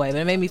discouraging way,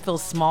 but it made me feel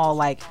small,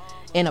 like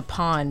in a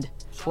pond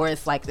where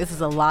it's like, this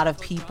is a lot of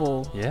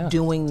people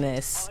doing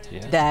this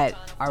that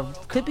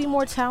could be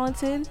more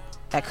talented,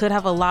 that could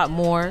have a lot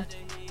more,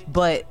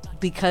 but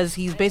because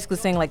he's basically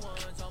saying like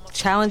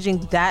challenging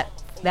that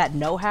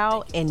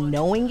know-how and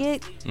knowing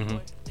it,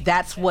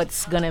 that's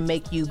what's gonna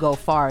make you go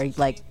far.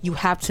 Like, you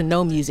have to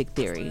know music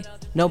theory.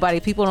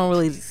 People don't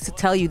really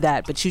tell you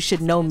that, but you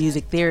should know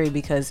music theory,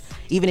 because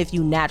even if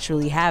you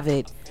naturally have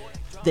it,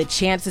 the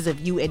chances of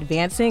you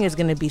advancing is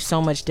gonna be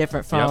so much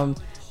different from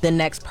the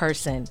next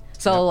person.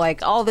 So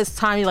like all this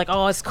time you're like,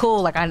 oh, it's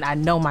cool, like I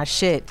know my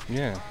shit.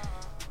 Yeah.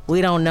 We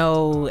don't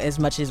know as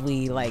much as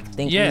we like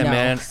think we know.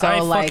 Man. So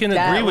I like fucking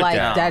that, agree with like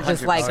that.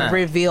 just like 100%.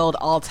 revealed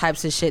all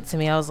types of shit to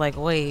me. I was like,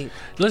 wait.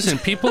 Listen,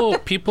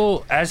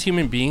 people as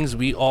human beings,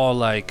 we all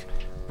like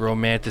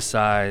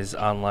romanticize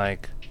on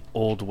like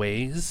old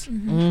ways,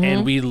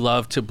 and we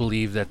love to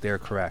believe that they're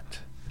correct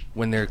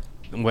when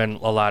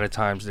a lot of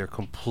times they're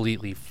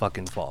completely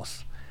fucking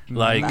false.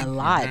 Like A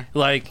lot.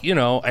 like, you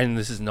know, and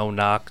this is no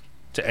knock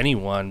to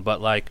anyone, but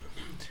like,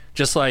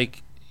 just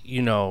like,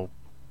 you know,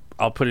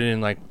 I'll put it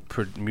in like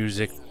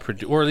music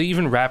or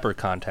even rapper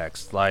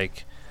context,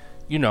 like,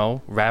 you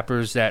know,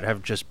 rappers that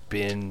have just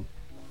been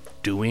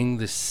doing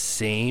the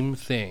same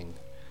thing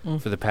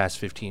for the past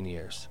 15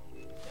 years,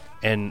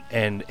 and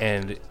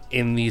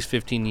in these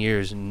 15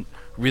 years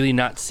really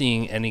not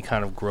seeing any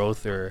kind of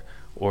growth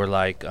or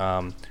like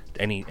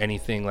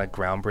anything like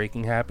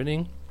groundbreaking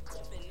happening.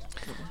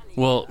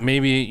 Well,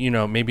 maybe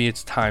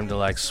it's time to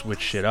like switch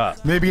shit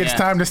up. Maybe it's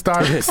time to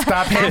stop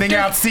handing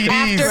out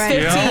CDs. After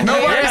 15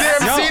 Nobody years.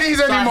 damn CDs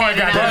these anymore,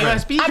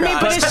 goddammit. I mean,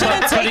 but it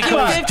shouldn't take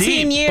you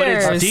 15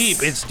 years. But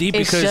it's deep It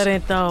because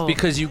shouldn't, though.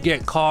 because you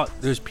get caught.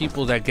 There's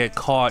people that get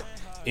caught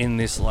in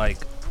this like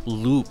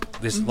loop,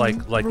 this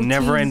like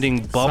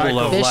never-ending bubble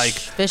of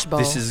Fishbowl.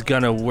 this is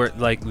gonna work,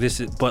 like this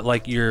is, but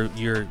like you're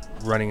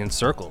running in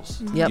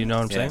circles. Yep. You know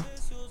what I'm saying?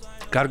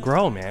 Gotta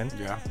grow, man.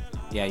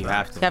 Yeah, you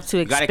have to. You have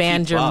to gotta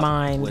expand keep your up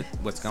mind. with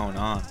what's going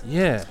on.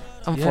 Yeah.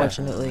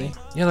 Unfortunately.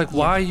 Yeah, like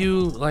why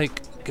you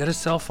like get a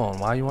cell phone?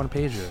 Why you want a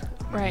pager?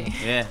 Right.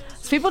 Yeah.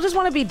 People just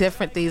want to be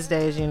different these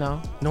days, you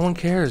know. No one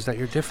cares that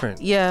you're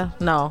different. Yeah,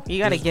 no, you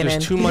gotta get There's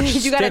in. too much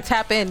you gotta stick.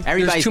 tap in.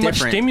 Everybody's There's too much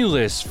different.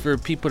 stimulus for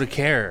people to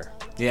care.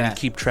 Yeah. And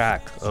keep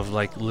track of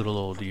like little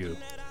old you.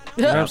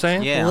 You know what I'm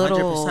saying? Yeah,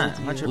 Little 100%.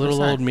 100%.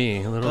 Little old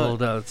me, little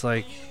old. It's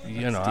like,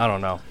 you know, I don't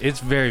know.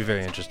 It's very,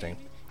 very interesting.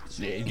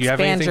 Do you have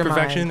Expand anything your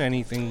perfection? mind.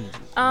 Anything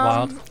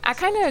wild? I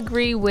kind of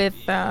agree with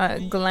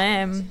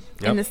glam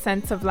Yep. in the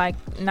sense of like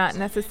not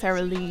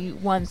necessarily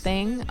one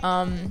thing.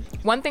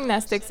 One thing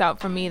that sticks out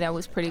for me that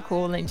was pretty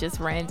cool and just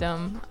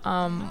random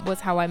was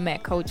how I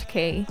met Coach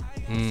K.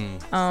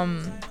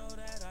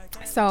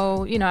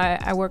 So, you know,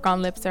 I work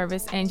on Lip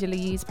Service, Angela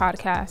Yee's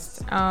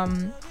podcast.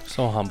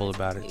 So humble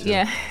about it, too.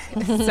 Yeah.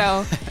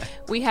 So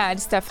we had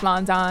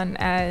Stefflon on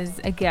as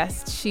a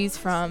guest. She's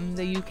from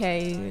the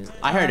UK.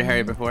 I heard of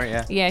her before,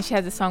 yeah. Yeah, she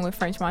has a song with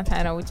French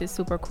Montana, which is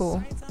super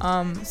cool.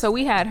 So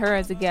we had her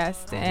as a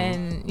guest,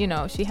 and you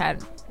know, she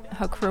had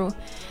her crew,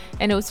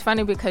 and it was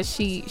funny because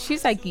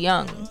she's like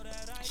young.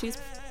 She's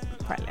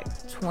probably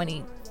like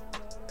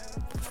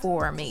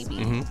 24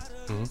 maybe.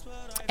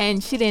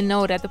 And she didn't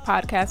know that the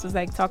podcast was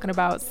like talking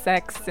about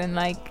sex and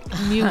like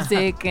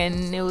music,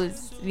 and it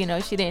was, you know,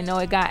 she didn't know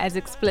it got as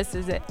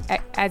explicit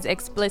as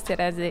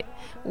it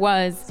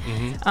was.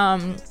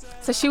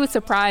 So she was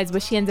surprised,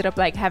 but she ended up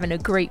like having a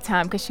great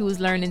time because she was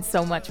learning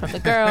so much from the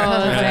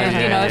girls, and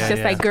you know, it's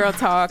just like girl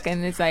talk,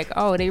 and it's like,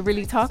 oh, they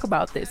really talk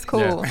about this,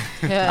 cool.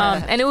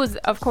 And it was,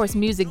 of course,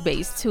 music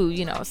based too,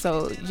 you know,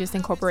 so just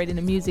incorporating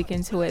the music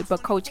into it.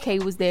 But Coach K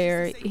was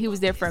there. He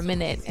was there for a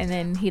minute, and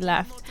then he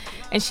left,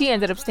 and she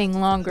ended up staying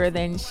longer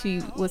than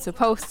she was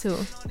supposed to.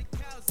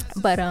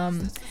 But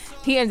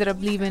he ended up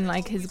leaving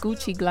like his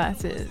Gucci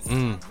glasses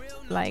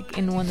like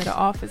in one of the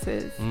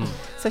offices.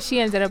 So she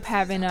ended up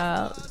having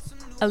a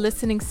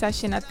listening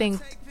session, I think,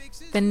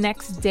 the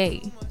next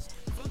day.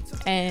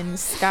 And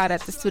Scott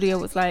at the studio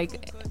was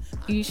like,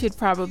 you should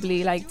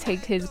probably like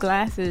take his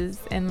glasses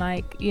and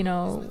like, you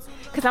know,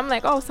 because I'm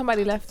like, oh,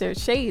 somebody left their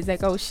shades.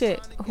 Like, oh shit,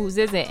 whose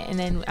is it? And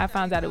then I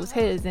found out it was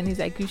his, and he's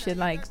like, you should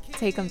like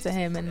take them to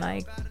him and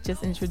like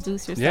just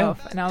introduce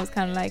yourself. And I was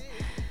kind of like,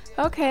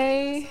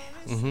 okay.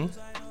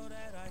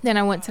 Then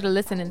I went to the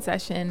listening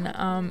session,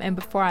 and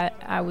before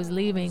I was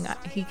leaving,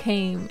 he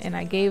came and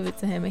I gave it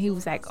to him, and he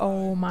was like,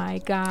 oh my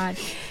God.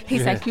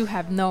 He's like, you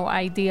have no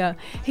idea.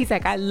 He's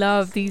like, I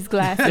love these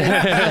glasses. He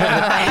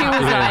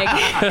was like,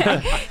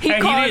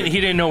 he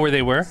didn't know where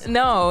they were?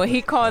 No,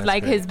 he called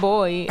like his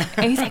boy,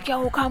 and he's like,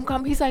 yo,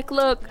 come. He's like,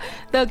 look,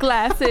 the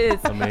glasses.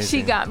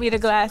 She got me the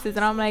glasses,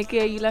 and I'm like,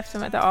 yeah, you left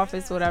them at the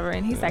office, whatever.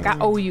 And he's like, I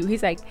owe you.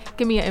 He's like,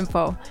 give me your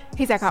info.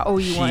 He's like, I owe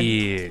you one.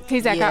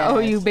 He's like, I owe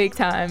you big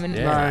time. And,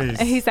 and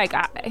he's like,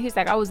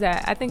 I was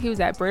at, I think he was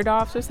at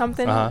Birdhoff's or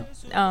something.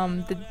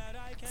 The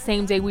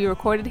same day we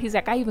recorded. He's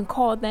like, I even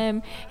called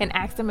them and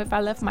asked them if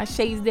I left my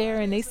shades there,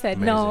 and they said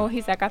no.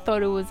 He's like, I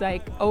thought it was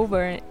like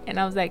over, and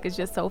I was like, it's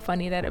just so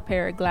funny that a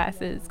pair of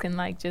glasses can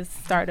like just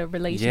start a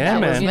relationship. Yeah,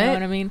 man. You know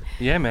what I mean?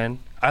 Yeah, man.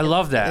 I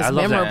love that. It's I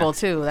love memorable that.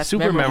 too. That's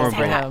super memorable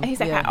for him. He's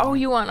like, I owe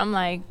you one. I'm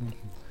like,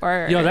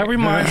 yo, that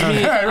reminds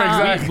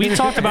me. We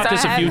talked about So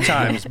this a I few had-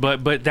 times,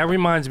 but that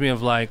reminds me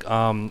of like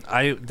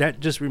that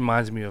just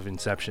reminds me of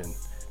Inception,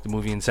 the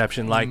movie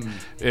Inception. Like,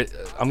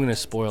 I'm gonna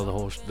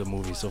spoil the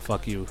movie, so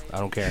fuck you. I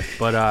don't care.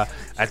 But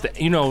at the,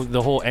 you know,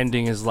 the whole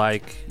ending is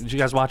like, did you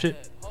guys watch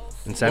it?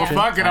 Inception.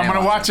 Well, fuck it, I'm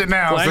gonna watch it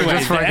now. Well, so anyway,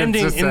 just fucking in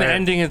just the say it.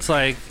 ending, it's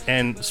like,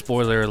 and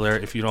spoiler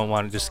alert, if you don't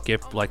want to, just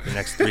skip like the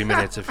next 3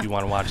 minutes if you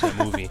want to watch that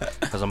movie,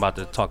 because I'm about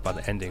to talk about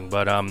the ending.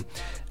 But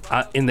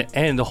in the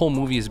end, the whole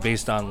movie is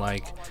based on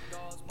like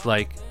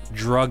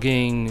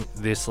drugging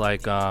this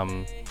like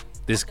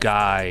this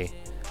guy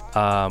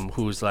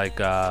who's like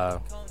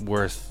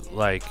worth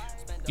like,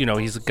 you know,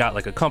 he's got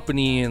like a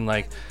company, and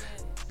like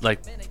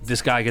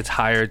this guy gets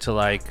hired to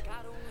like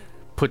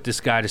put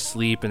this guy to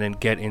sleep and then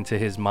get into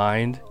his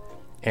mind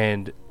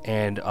and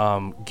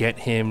get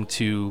him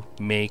to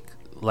make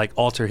like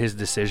alter his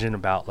decision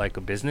about like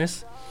a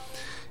business.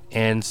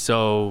 And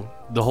so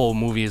the whole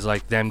movie is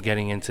like them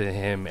getting into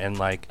him and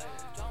like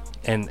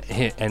and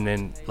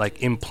then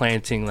like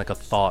implanting like a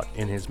thought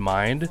in his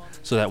mind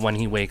so that when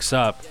he wakes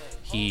up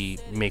he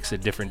makes a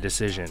different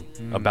decision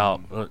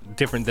about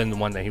different than the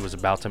one that he was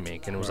about to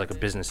make, and it was like a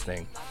business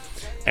thing.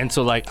 And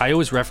so like I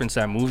always reference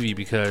that movie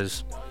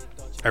because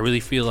I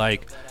really feel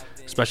like,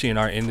 especially in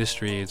our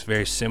industry, it's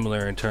very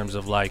similar in terms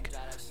of like,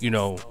 you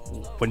know,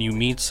 when you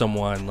meet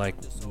someone, like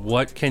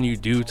what can you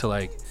do to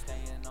like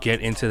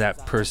get into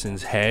that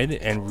person's head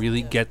and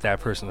really get that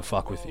person to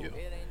fuck with you.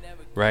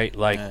 right?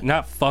 Like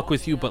not fuck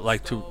with you, but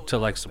like to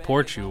like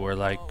support you or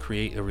like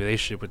create a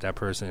relationship with that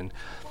person.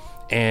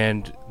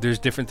 And there's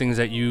different things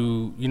that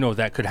you know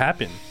that could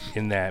happen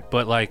in that.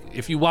 But like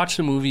if you watch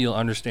the movie, you'll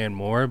understand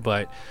more.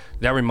 But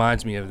that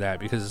reminds me of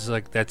that because it's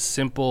like that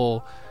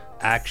simple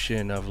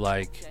action of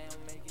like,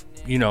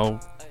 you know,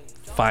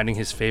 finding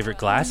his favorite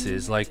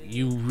glasses. Like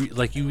you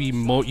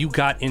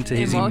got into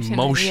his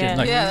emotion.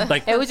 Yeah.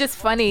 Like it was just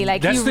funny.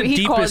 Like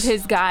he called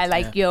his guy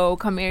like, "Yo,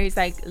 come here." He's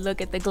like,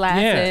 "Look at the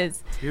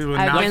glasses.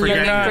 I've been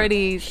looking for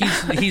these."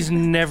 He's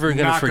never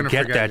gonna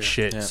forget that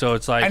shit. Yeah. So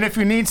it's like, and if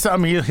you need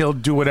something, he'll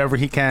do whatever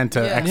he can to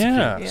execute.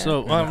 Yeah.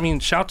 So I mean,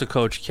 shout to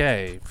Coach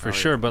K for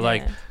sure. But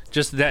like,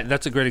 just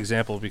that's a great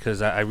example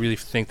because I really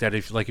think that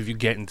if you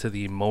get into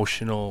the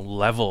emotional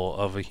level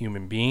of a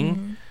human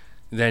being,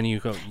 then you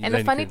go. And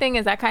the funny thing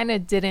is, I kind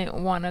of didn't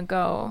want to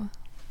go.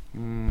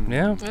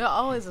 Yeah. It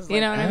always is. Like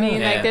you know what I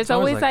mean? Like there's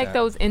always like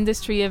those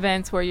industry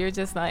events where you're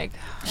just like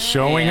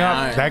showing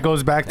up. That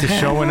goes back to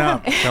showing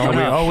up. We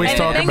always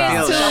talk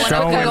about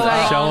showing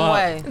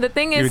up. The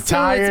thing is too,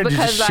 it's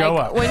because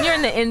like when you're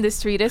in the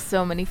industry, there's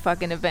so many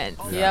fucking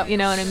events. Yep. You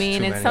know what I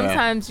mean? And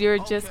sometimes you're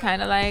just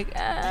kind of like,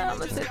 I'm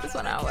gonna sit this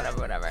one out,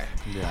 whatever.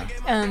 Yeah.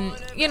 And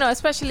you know,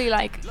 especially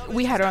like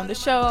we had her on the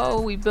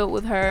show, we built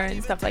with her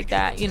and stuff like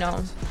that. You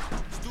know.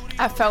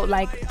 I felt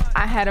like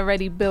I had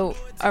already built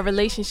a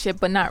relationship,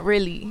 but not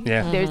really.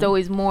 Yeah. There's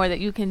always more that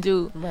you can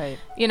do. Right.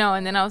 You know,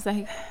 and then I was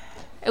like,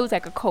 it was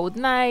like a cold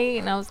night,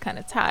 and I was kind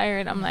of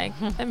tired. I'm like,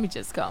 let me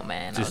just go,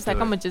 man. I was like,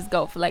 I'm going to just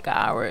go for like an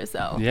hour or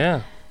so.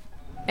 Yeah.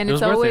 And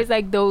it's always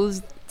like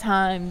those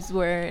times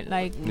where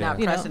like, not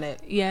pressing it.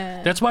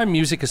 Yeah. That's why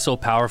music is so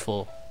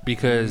powerful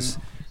because,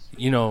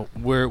 you know,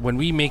 when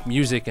we make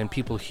music and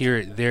people hear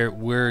it,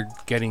 we're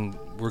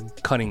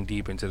cutting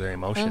deep into their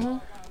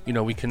emotion. You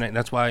know, we connect.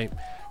 That's why,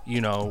 you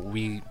know,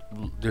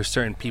 there's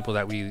certain people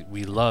that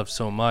we love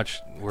so much.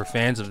 We're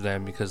fans of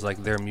them because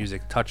like their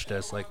music touched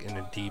us like in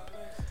a deep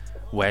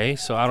way.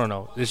 So I don't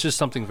know. It's just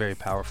something very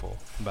powerful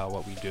about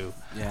what we do.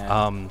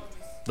 Yeah.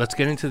 Let's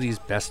get into these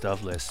best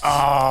of lists.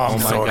 Oh, I'm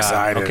so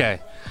excited. Okay.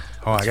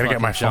 Oh, I gotta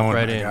get my phone.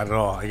 Right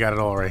I got it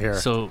all right here.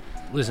 So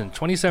listen,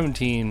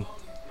 2017.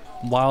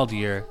 Wild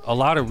year, a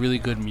lot of really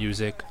good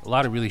music, a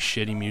lot of really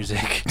shitty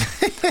music.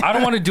 I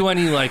don't want to do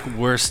any like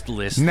worst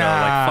list. Nah,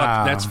 though.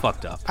 Like that's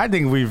fucked up. I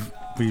think we've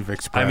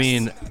expressed. I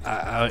mean,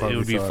 it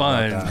would be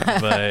fun,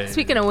 but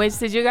speaking of which,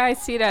 did you guys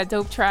see that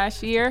Dope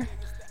Trash year?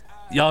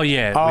 Oh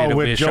yeah. Oh,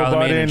 with Joe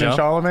Budden and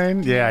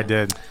Charlamagne? Yeah, I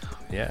did.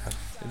 Yeah.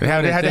 They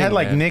had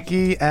like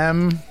Nicki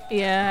M.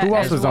 Yeah. Who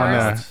else was on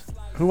there?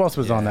 Who else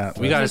was on that?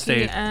 We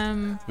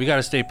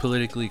gotta stay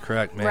politically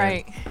correct, man.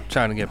 Right.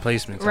 Trying to get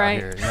placements out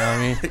here. You know what I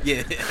mean?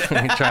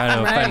 Yeah. Ain't trying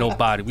to offend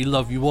nobody. We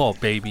love you all,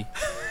 baby.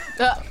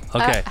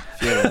 Okay.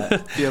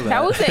 Feel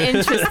that was an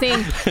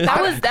interesting.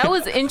 That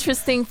was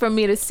interesting for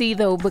me to see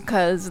though,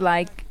 because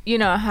like you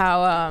know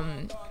how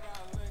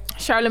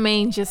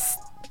Charlamagne just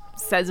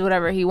says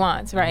whatever he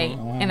wants, right?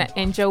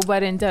 And Joe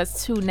Budden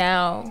does too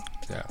now.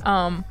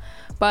 Yeah.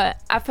 But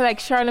I feel like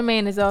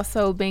Charlamagne has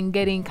also been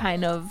getting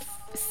kind of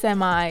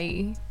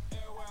semi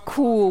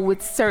cool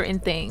with certain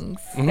things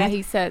that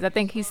he says. I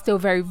think he's still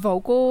very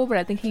vocal, but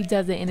I think he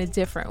does it in a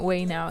different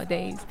way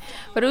nowadays.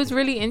 But it was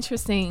really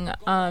interesting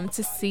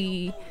to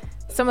see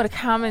some of the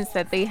comments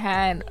that they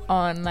had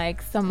on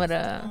like some of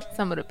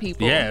the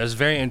people. Yeah, it was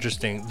very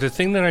interesting. The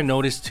thing that I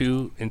noticed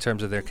too in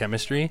terms of their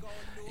chemistry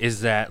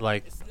is that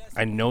like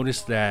I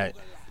noticed that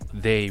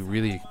they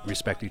really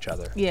respect each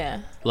other.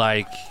 Yeah.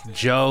 Like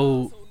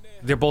Joe,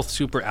 they're both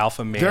super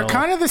alpha male. They're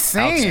kind of the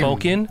same.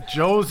 Outspoken.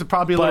 Joe's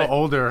probably a little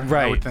older,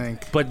 right? I would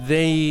think. But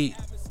they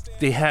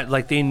had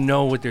like they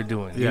know what they're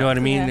doing. You know what I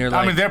mean? Yeah. They're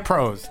like, they're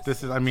pros.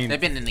 They've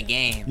been in the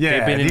game. Yeah,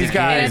 they've been in these the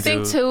guys. And I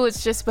think too,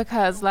 it's just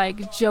because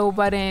like Joe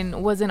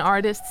Budden was an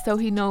artist, so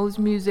he knows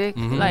music.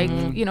 Like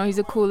you know, he's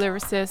a cool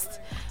lyricist,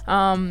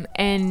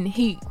 and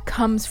he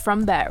comes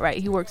from that, right?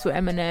 He works with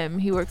Eminem,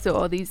 he works with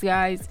all these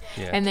guys,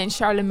 and then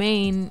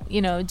Charlamagne,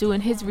 you know,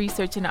 doing his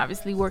research and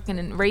obviously working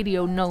in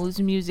radio, knows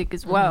music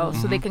as well,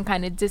 so they can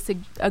kind of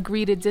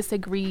agree to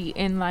disagree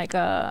in like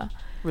a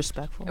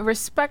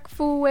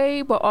respectful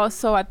way, but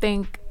also I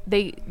think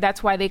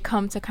that's why they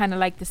come to kind of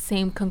like the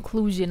same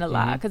conclusion a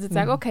lot, because it's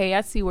like, okay, I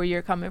see where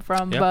you're coming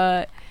from,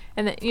 but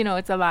and then, you know,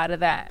 it's a lot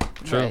of that.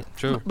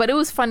 True. But it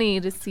was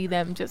funny to see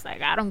them just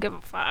like, I don't give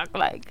a fuck,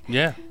 like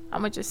I'm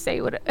gonna just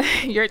say what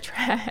you're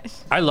trash.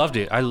 I loved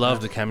it. I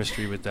loved the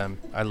chemistry with them.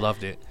 I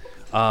loved it.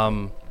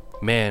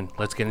 Man,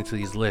 let's get into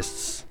these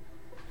lists.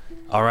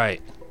 All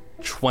right,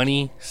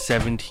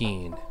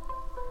 2017.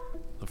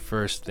 The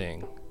first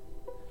thing,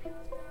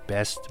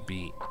 best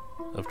beat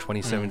of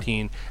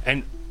 2017,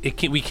 and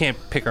we can't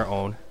pick our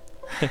own.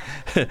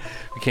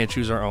 We can't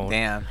choose our own.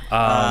 Damn.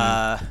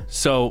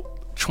 So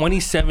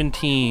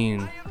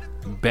 2017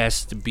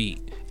 best beat,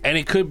 and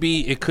it could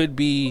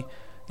be,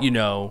 you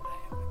know,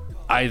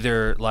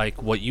 either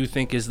like what you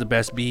think is the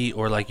best beat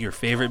or like your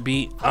favorite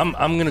beat. I'm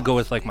gonna go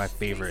with like my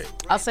favorite.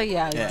 I'll say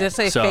just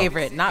say So-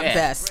 favorite, not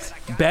best.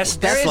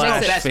 Best There is no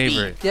slash best beat.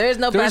 favorite. There is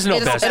no best.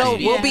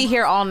 beat. We'll be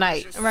here all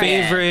night.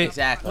 Favorite.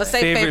 Exactly. Let's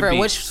say favorite. beat.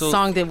 Which So-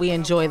 song did we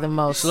enjoy the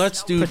most? So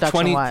let's do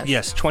 20.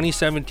 Yes,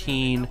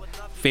 2017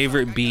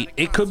 favorite beat.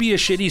 It could be a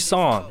shitty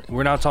song.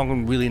 We're not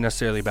talking really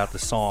necessarily about the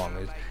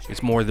song.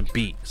 It's more the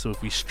beat. So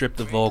if we strip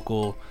the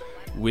vocal,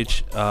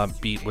 which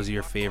beat was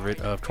your favorite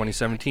of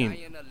 2017?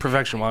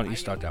 Perfection. Why don't you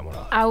start that one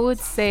off? I would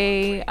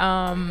say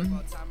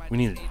We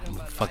need a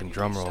fucking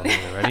drum roll here.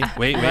 Ready?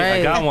 Wait. I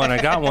Right.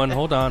 got one.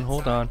 Hold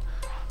on.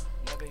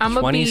 I'm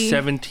gonna be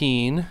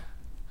 2017.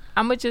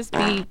 I'm gonna just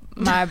be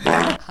my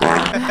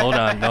Hold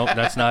on. Nope,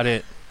 that's not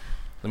it.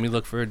 Let me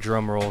look for a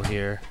drum roll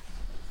here.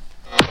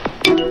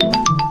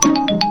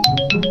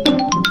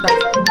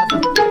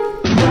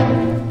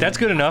 That's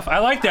good enough. I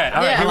like that.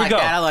 All right, Yeah, here I we like go.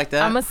 that. I like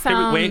that. I'm a Here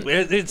sound. we-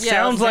 wait, it Yeah,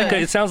 sounds let's like do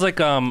it sounds like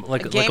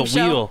like a game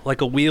wheel,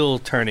 like a wheel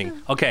turning.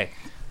 Okay,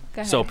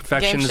 Go so ahead.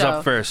 perfection Game is show.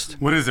 up first.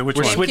 What is it? Which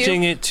We're one?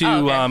 switching it to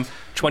Oh, okay.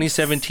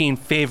 2017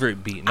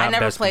 favorite beat, not I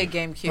never best played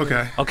beat. GameCube.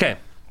 Okay. Okay,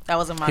 That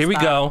wasn't my here we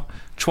style. go.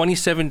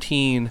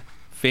 2017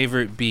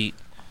 favorite beat,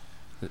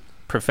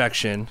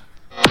 perfection.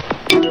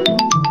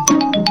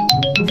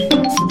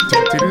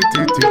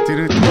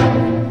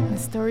 The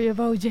story of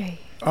OJ.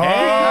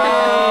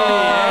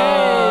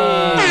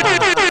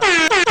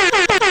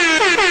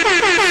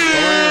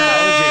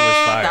 OJ was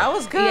fire. That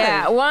was good.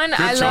 Yeah, one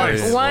I choice.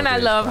 love. One I OJ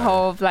 's love fire.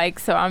 Hove. Like,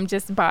 so I'm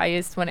just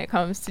biased when it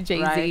comes to Jay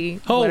Z.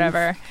 Right. Hov.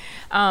 Whatever.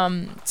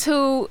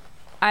 Two,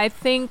 I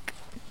think,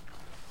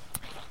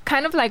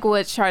 kind of like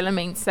what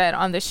Charlamagne said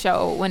on the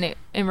show when it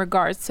in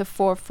regards to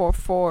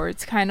 444.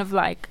 It's kind of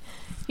like,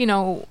 you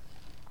know,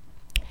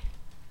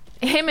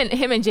 him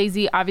and Jay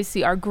Z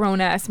obviously are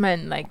grown ass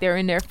men. Like they're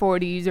in their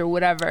 40s or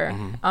whatever.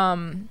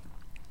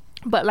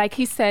 But like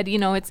he said, you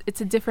know,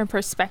 it's a different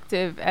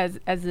perspective as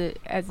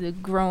a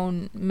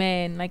grown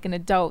man, like an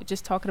adult,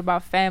 just talking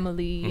about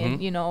family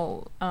and, you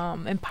know,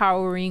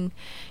 empowering,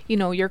 you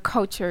know, your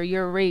culture,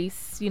 your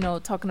race, you know,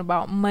 talking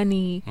about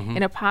money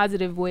in a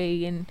positive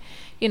way. And,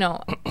 you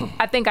know,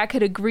 I think I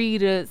could agree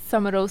to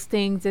some of those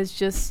things as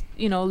just,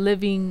 you know,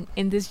 living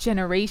in this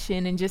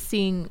generation and just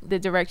seeing the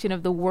direction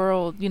of the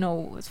world, you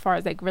know, as far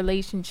as like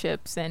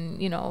relationships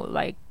and, you know,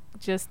 like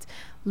just,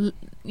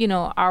 you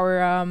know,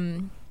 our,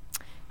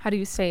 how do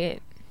you say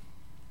it?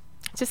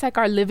 Just like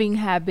our living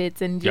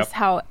habits and just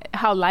how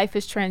life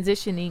is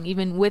transitioning,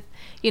 even with,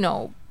 you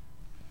know,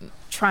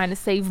 trying to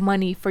save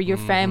money for your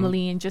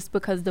family, and just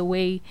because the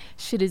way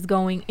shit is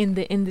going in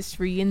the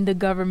industry, in the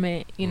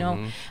government, you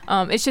know,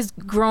 it's just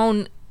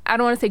grown. I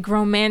don't want to say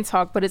grown man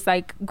talk, but it's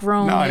like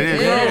grown. No, it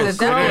is. It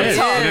grown is.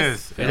 talk. It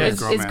is. It is.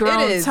 grown It's man. grown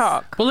It is.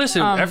 talk. But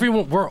listen,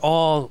 everyone, we're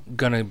all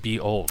gonna be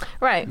old.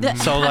 Right.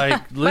 So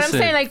like, listen. But I'm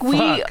saying like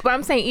fuck. but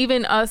I'm saying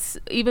even us,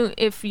 even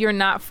if you're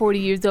not 40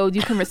 years old,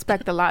 you can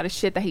respect a lot of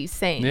shit that he's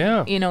saying.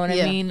 Yeah. You know what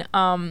Yeah. I mean?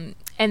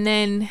 And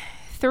then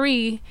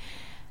 3,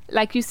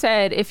 like you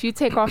said, if you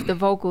take off the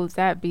vocals,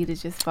 that beat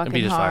is just fucking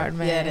beat is hard, fire.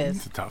 man. Yeah, it is.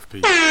 It's a tough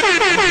beat. That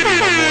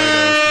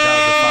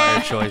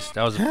was a fire choice.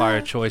 That was a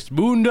fire choice.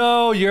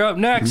 Mundo, you're up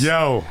next.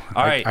 Yo.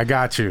 All right. I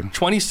got you.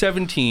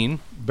 2017,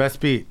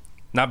 Best beat.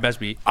 not best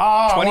beat. Oh,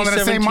 I wanted to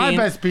say 2017. my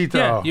best beat, though.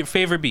 Yeah, your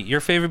favorite beat.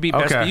 Your favorite beat,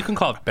 best Okay. beat. You can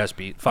call it best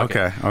beat. Fuck it.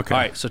 Okay. All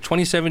right, so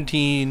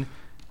 2017,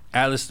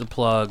 Atlas the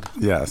Plug,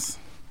 Yes.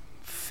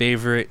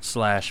 favorite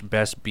 /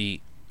 best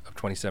beat of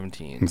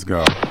 2017. Let's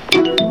go.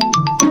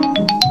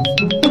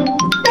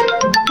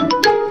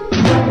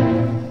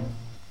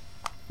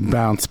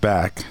 Bounce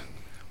back.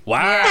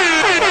 Wow.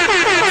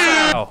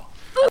 Wow.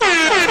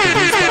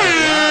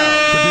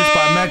 Produced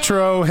by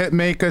Metro,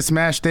 Hitmaker,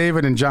 Smash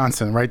David, and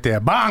Johnson. Right there.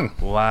 Bang!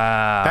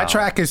 Wow. That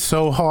track is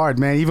so hard,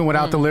 man. Even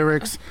without the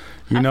lyrics,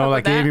 you know, fuck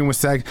like with that. even with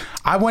sex.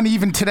 I went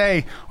even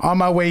today on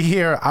my way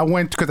here. I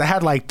went because I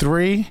had like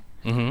 3,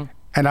 and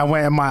I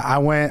went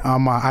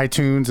on my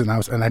iTunes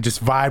and I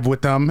just vibed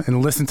with them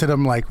and listened to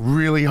them like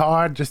really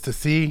hard just to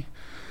see.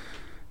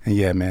 And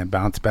yeah, man,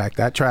 bounce back.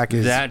 That track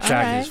is That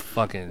track Alright. is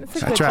fucking. That's a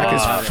that good track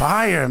choice. is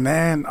fire,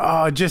 man.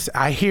 Oh, just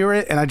I hear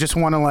it and I just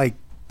want to like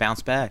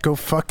Bounce back. go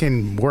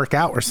fucking work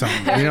out or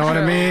something. You know what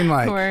I mean?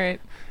 Like Word.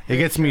 it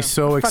gets me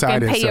so Fucking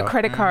excited. pay your so.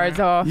 credit cards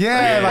off.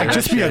 Yeah, Yeah, like that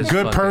just be shit a is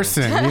good fucking-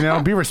 person, you know,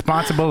 be a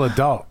responsible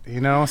adult, you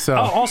know. So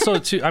Also,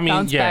 too. I mean,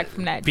 Bounce yeah. back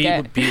from that beat,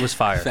 debt. beat was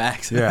fire.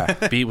 Facts.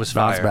 yeah, Beat was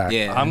Bounce fire. back.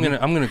 Yeah. I'm gonna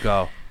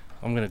go.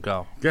 I'm gonna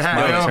go. Go It's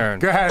ahead, my Will. turn.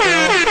 Go ahead. Will.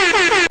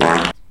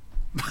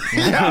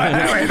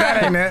 Yeah,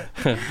 that ain't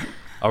it.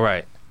 All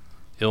right.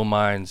 Ill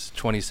Minds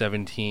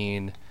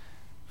 2017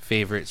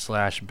 favorite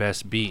 /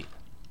 best beat.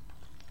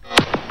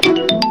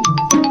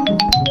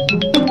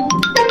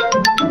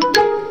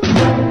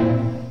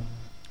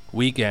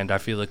 Weekend, I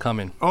feel it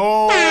coming.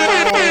 Oh,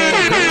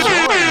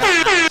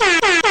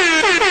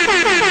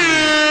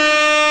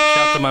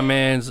 Shout out to my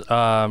man's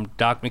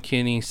Doc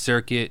McKinney,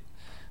 Circuit,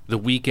 The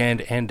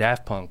Weeknd, and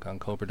Daft Punk on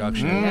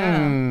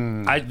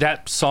co-production.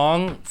 That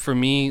song for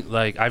me,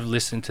 like I've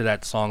listened to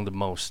that song the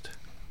most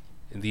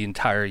in the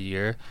entire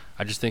year.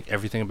 I just think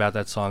everything about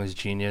that song is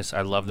genius.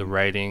 I love the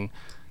writing.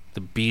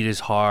 The beat is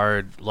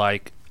hard.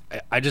 Like,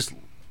 I just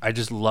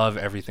love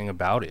everything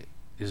about it.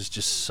 It's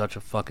just such a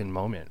fucking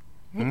moment.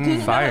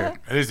 Fire.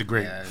 It is a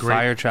great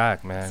Fire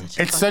track, man.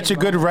 It's such a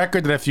good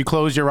record that if you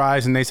close your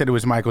eyes and they said it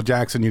was Michael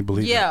Jackson, you'd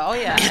believe it. Yeah, oh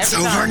yeah. It's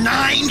every over time.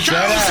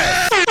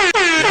 9,000.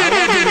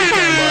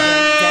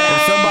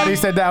 If somebody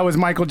said that was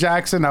Michael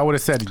Jackson, I would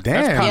have said, That's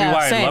damn. probably Yeah,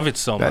 why same. I love it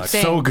so much.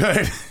 That's so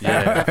good.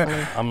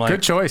 Yeah, I'm like,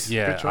 Good choice.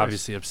 Yeah, Good choice.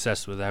 obviously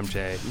obsessed with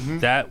MJ.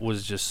 That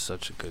was just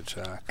such a good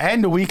track.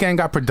 And The Weeknd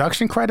got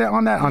production credit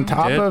on that on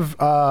top Did? of,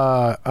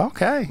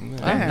 okay. Yeah,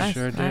 Damn. nice,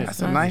 sure did. nice,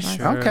 That's a nice,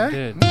 Sure okay.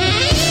 did. Good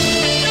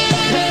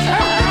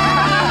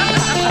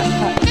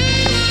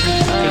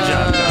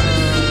job,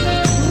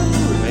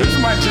 guys. This is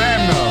my jam,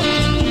 though.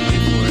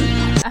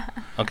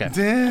 Okay.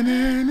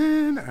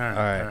 All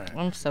right.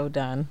 I'm so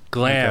done.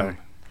 Glam, Okay.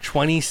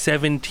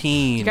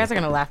 2017. You guys are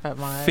gonna laugh at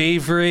mine.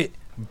 Favorite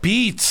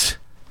beats.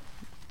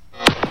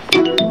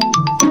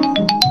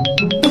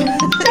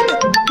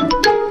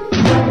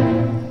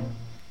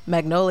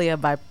 Magnolia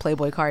by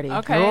Playboi Carti.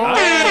 Okay. The reason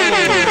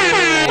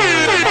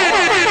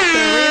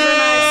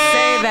I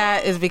say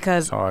that is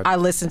because hard. I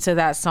listen to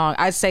that song.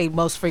 I say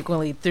most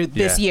frequently through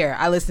this Yeah. year.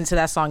 I listen to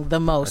that song the That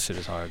most. shit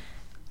is hard.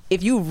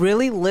 If you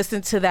really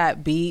listen to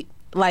that beat,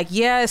 like,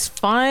 yeah, it's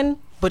fun,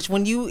 but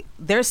when you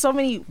there's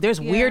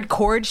weird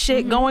chord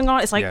shit going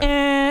on. It's like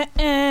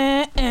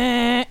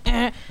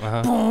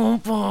boom,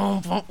 boom,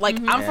 boom. Like,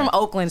 I'm from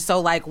Oakland, so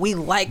like we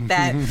like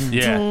that.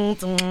 Yeah. Dun,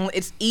 dun.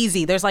 It's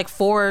easy. There's like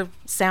 4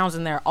 sounds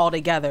in there all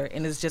together,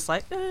 and it's just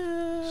like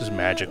just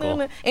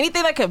magical.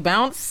 Anything that could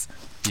bounce,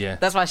 Yeah.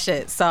 that's my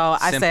shit. So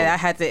I Simple. said I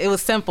had to. It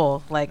was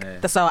simple, like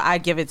Yeah. so. I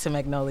give it to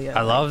Magnolia.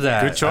 I love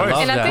that. Good choice. I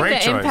love And I that. think Great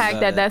the choice.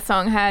 impact that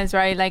song has,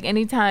 right? Like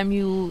anytime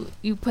you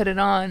put it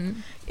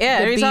on, Yeah,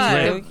 the every beat, time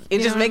Yeah. it you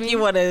just know make what I you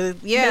mean? want to.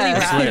 Yeah,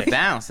 That's what it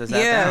bounce. That's that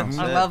yeah. bounce.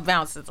 I love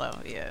bounces. So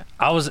yeah.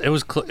 It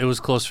was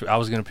close. I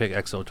was gonna pick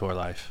EXO Tour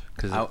Life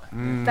because That's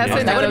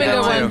Yeah. that would have been a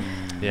good one.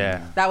 yeah,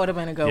 That would have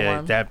been a good yeah,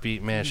 one. that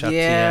beat, man. Shout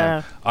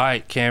Yeah. out to All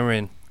right,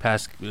 Cameron,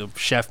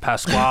 Chef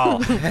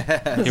Pasquale.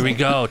 Here we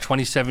go.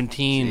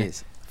 2017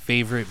 Jeez.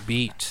 favorite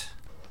beat.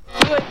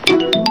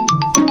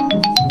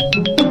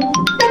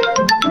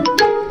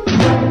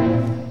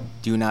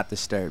 Do Not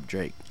Disturb,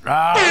 Drake.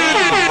 That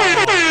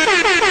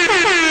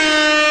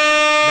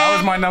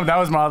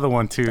was my other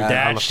one, too.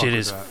 That shit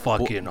is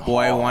fucking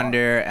Boy hard.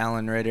 Wonder,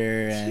 Alan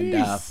Ritter,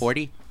 and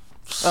 40.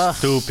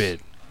 Stupid.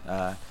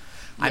 I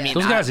mean,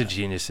 Those guys are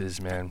geniuses,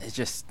 man. It's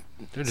just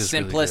They're just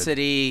really good.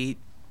 simplicity.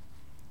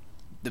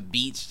 The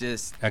beats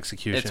just.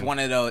 Execution. It's one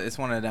of those. It's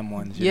one of them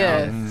ones. You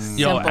Yeah. know?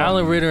 Yo, Simple.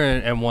 Alan Ritter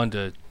and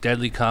Wonder,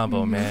 deadly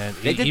combo, man.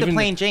 They did Even the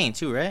Plain Jane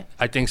too, right?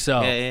 I think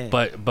so. Yeah.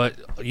 But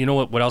you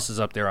know what else is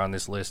up there on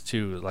this list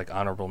too? Like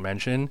honorable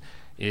mention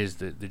is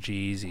the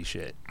G-Eazy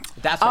shit.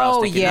 That's what I was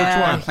Oh, thinking. yeah,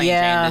 Which one? Plain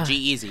yeah. Jane, the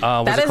G-Eazy.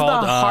 What's That it is the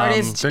called?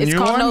 hardest. the It's new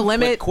called one? No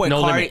Limit.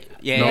 No Limit.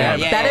 Yeah, No yeah, Limit.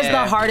 yeah. That is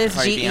yeah. the hardest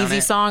Cardi B on G-Eazy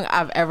it. song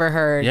I've ever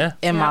heard Yeah?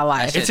 in my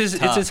life. It's his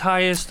tough.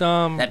 highest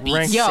That beat's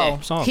ranked Yo,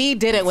 song. he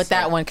did it with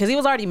that one because he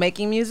was already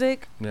making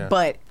music. Yeah.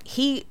 But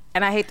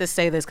and I hate to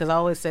say this because I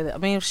always say that. I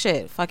mean,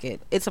 shit, fuck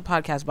it. It's a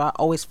podcast, but I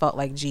always felt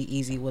like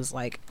G-Eazy was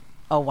like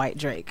a white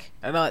Drake.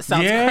 I know it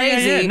sounds Yeah,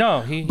 crazy. yeah,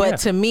 no, but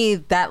to me,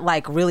 that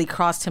like really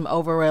crossed him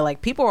over where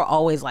like people were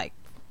always like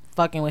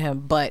fucking with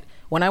him. But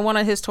when I went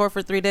on his tour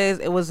for 3 days,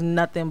 it was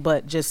nothing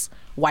but just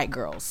white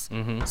girls.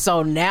 Mm-hmm.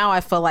 So now I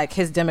feel like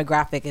his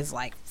demographic is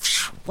like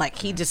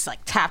he just like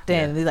tapped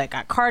in. He like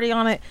got Cardi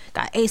on it,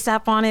 got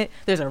ASAP on it.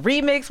 There's a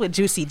remix with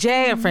Juicy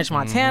J and French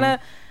Montana.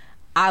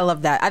 I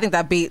love that. I think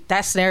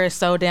that snare is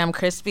so damn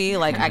crispy.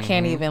 Like I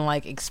can't even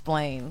like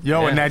explain.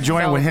 Yo, and that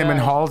joint So with him and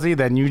good. Halsey,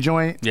 that new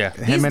joint. Yeah.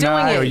 Him He's and doing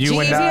I, or it. you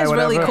and G-Eazy I, is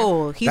whatever. really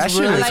cool. He's That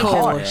shit really is cool.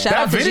 hard. Shout That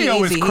out to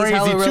video is G-Eazy. He's crazy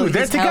hella too. really-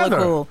 They're he's hella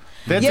together. cool.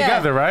 They're Yeah.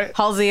 together, right?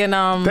 Halsey and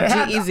They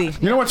had-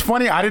 G-Eazy. You know what's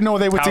funny? I didn't know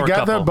they were Power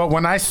together, couple. but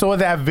when I saw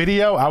that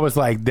video, I was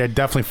like, they're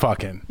definitely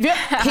fucking. Yeah,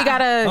 he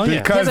got a Oh, yeah. he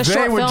has Because a they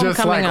short were film just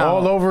coming like out.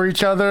 all over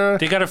each other.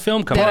 They got a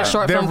film coming They had a out.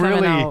 short They're film coming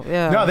really out,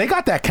 yeah. no. They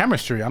got that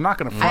chemistry. I'm not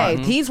gonna front.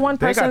 Hey, he's one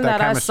They got person that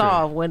that I chemistry.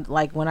 saw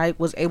when I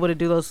was able to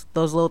do those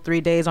little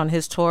 3 days on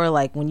his tour.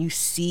 Like when you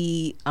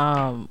see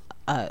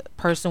a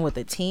person with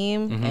a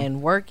team Mm-hmm.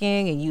 and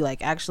working, and you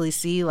like actually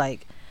see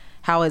like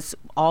how it's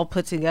all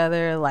put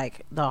together,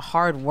 like the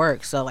hard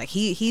work. So like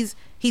he's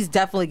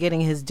definitely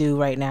getting his due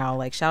right now.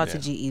 Like shout out to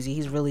G-Eazy,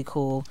 he's really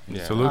cool.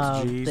 Yeah. Salute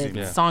to G-Eazy. The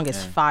Yeah. song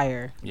is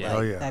fire. Yeah. Like,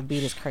 Oh, yeah. that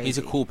beat is crazy. He's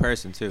a cool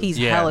person too. He's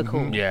Yeah. hella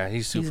cool. Yeah,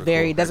 he's super He's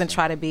very cool. doesn't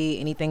try to be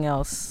anything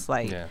else.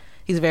 Like Yeah.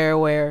 he's very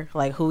aware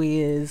like who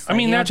he is. I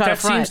mean Like, he don't try that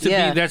to front. seems to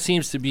Yeah. be that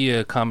seems to be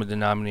a common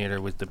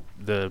denominator with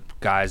the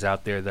guys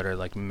out there that are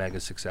like mega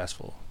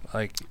successful.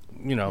 Like,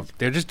 you know,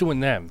 they're just doing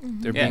them.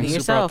 They're Yeah. being Be super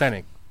yourself.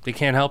 authentic. They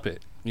can't help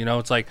it. You know,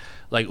 it's like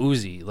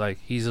Uzi. Like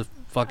he's a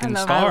fucking I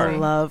love star. I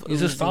love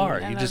He's a Uzi. star. I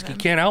You love just him. you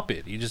can't help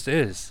it. He just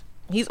is.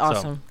 He's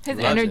awesome. His Loves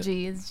it.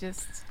 energy is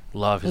just.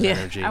 Love his Yeah.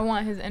 energy. I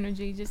want his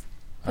energy. Just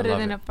put I it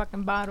love in it. a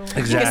fucking bottle. and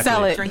Exactly. You can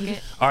sell it. Drink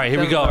it. All right, here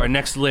we There go. we go. Our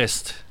next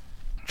list.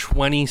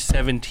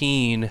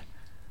 2017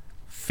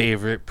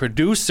 favorite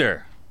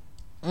producer.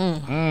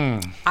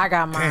 I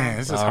got mine. Man,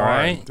 this is All hard.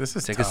 right. This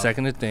is Take tough. a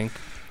second to think.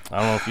 I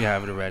don't know if you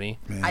have it already.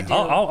 Man. I do.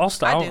 I'll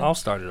start. I do. I'll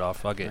start it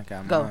off. Fuck it.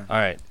 Okay, Go. mine. All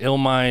right.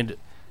 Illmind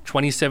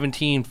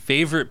 2017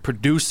 favorite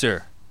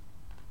producer.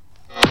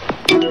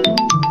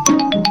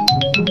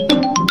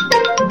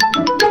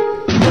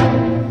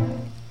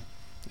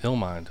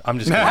 Illmind. I'm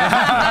just kidding. All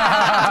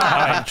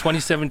right.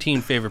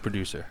 2017 favorite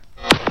producer.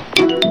 Run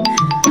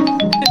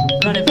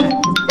it back.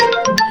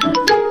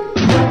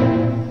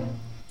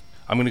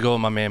 I'm gonna go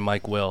with my man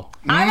Mike Will.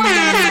 I was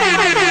gonna say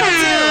Mike Will too.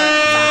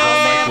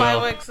 Will.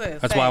 Mike Will.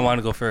 That's why I wanted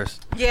to go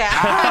first. Yeah.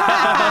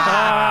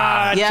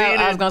 I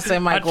was gonna say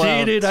Mike Will.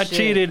 I Shit.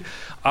 cheated.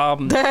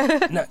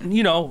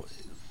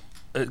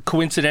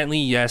 Coincidentally,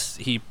 yes,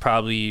 he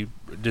probably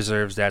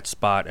deserves that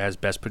spot as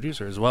best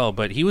producer as well.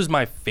 But he was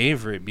my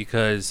favorite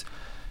because,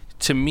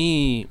 to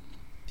me,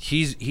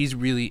 he's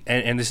really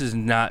and this is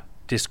not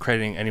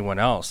discrediting anyone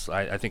else.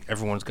 I think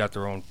everyone's got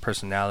their own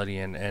personality,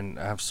 and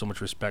I have so much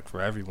respect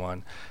for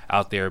everyone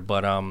out there.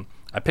 But I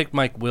picked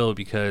Mike Will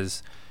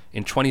because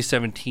in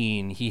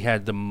 2017 he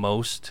had the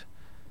most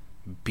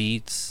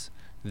beats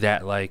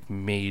that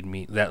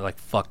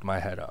fucked my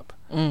head up.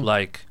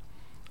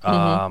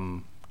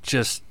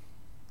 Just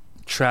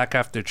track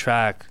after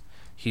track,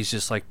 he's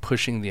just like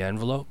pushing the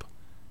envelope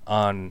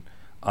on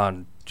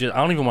just, I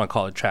don't even want to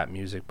call it trap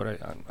music, but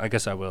I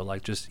guess I will.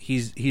 Like, just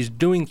he's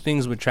doing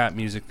things with trap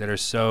music that are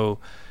so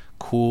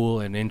cool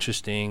and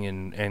interesting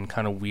and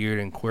kind of weird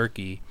and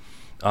quirky,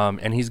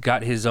 and he's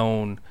got his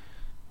own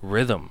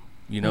rhythm.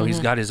 He's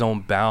got his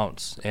own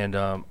bounce, and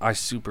I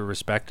super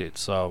respect it.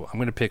 So I'm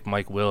gonna pick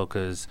Mike Will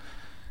because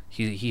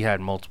he had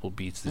multiple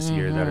beats this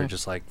year that are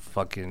just like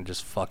fucking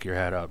just fuck your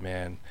head up,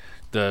 man.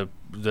 The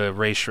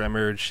Ray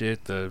Shremmer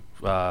shit, the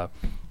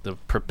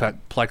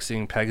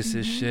perplexing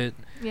Pegasus shit,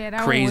 Yeah,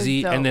 that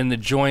crazy. one was dope. And then the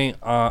joint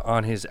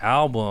on his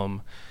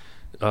album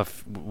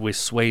with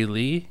Sway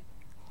Lee,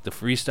 the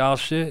freestyle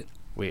shit.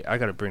 Wait, I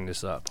gotta bring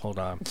this up. Hold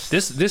on.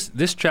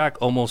 This track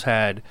almost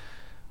had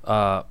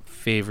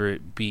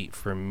favorite beat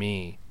for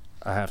me.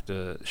 I have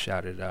to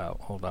shout it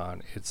out. Hold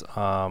on. It's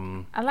I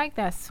like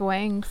that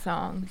Swang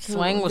song. too.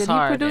 Swang was Did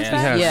hard. He produce Yeah. he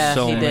that? has Yeah,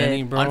 so he did.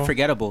 many, bro.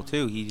 Unforgettable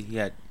too. He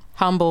had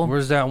Humble.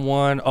 Where's that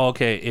one? Oh,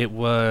 okay, it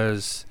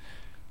was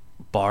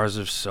Bars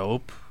of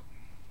Soap.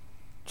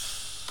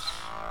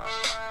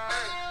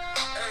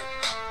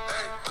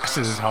 This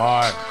is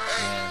hard.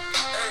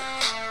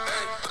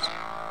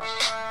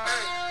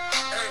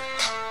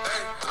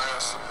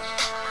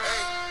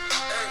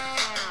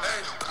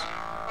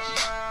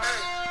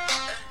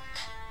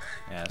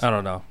 I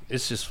don't know.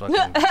 It's just fucking.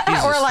 He's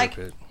just Or like-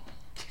 stupid.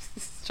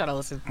 Try to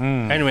listen.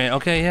 Anyway,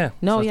 okay, yeah.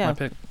 No, So that's yeah. my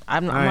pick.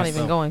 I'm not Nice.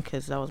 even going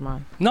because that was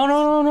mine.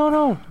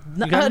 No.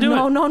 You gotta do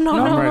no, it. no, no, I'm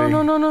no. ready.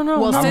 No.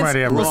 Well, I'm since,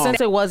 ready, I'm well, wrong.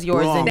 since it was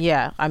yours, Wrong. then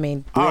yeah. I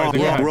mean, Oh,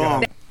 yeah.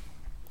 Wrong.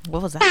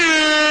 What was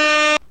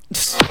that?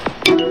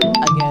 Again.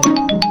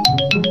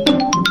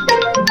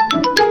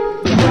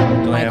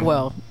 Go Mike ahead.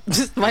 Will.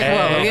 Just Mike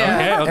Will.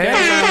 Yeah. Okay.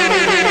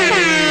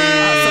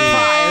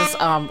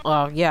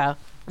 Surprise. Yeah.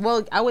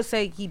 Well, I would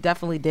say he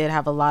definitely did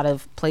have a lot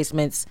of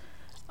placements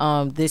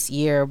this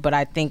year, but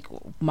I think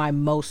my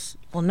most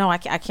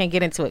I can't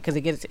get into it because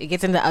it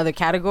gets into other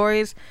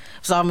categories.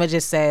 So I'm gonna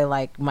just say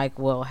like Mike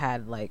Will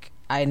had like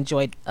I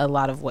enjoyed a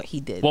lot of what he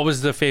did. What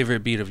was the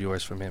favorite beat of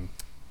yours from him?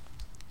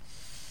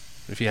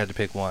 If you had to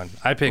pick one,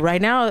 I picked.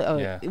 Right now,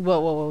 Yeah.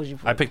 what was you?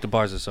 I picked the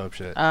Bars of Soap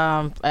shit.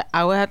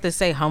 I would have to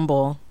say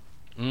Humble.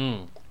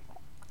 Tough.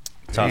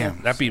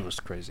 Damn. That beat was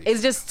crazy.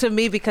 It's just to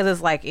me because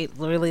it's like it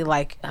really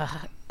like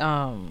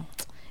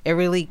it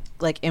really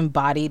like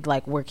embodied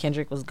like where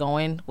Kendrick was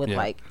going with Yeah.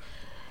 like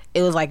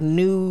it was like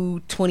new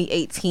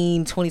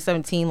 2018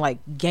 2017 like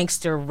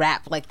gangster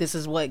rap, like this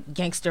is what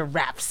gangster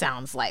rap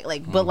sounds like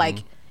but like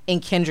in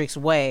Kendrick's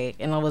way.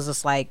 And it was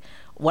just like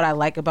what I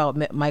like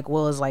about Mike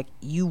Will is like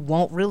you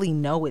won't really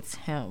know it's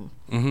him.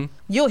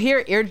 You'll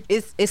hear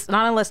it's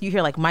not unless you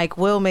hear like Mike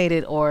Will made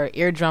it or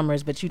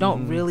Eardrummers, but you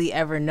don't really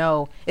ever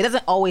know. It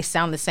doesn't always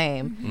sound the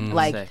same.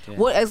 Like Sick, yeah.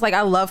 what it's like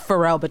I love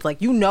Pharrell, but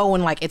like you know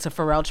when like it's a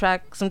Pharrell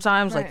track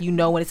sometimes, like Right. you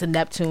know when it's a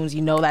Neptunes,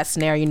 you know that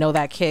snare, you know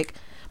that kick.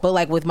 But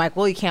like with Mike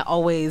Will, you can't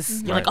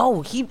always. You're like, Right.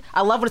 oh,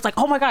 I love it. It's like,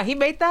 oh my god, he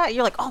made that.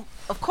 You're like, oh,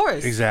 of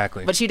course.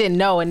 Exactly. But you didn't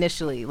know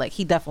initially. Like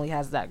he definitely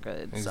has that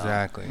good. So.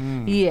 Exactly.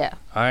 Yeah.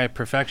 All right,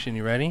 Perfection.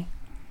 You ready?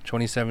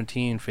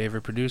 2017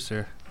 favorite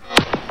producer.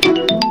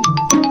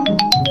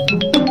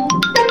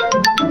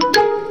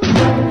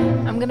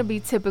 I'm gonna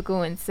be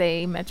typical and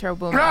say Metro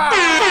Boomin.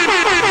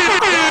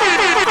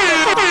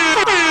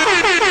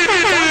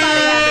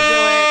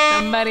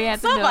 Somebody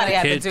had to do Somebody it.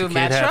 had to Kid, do kid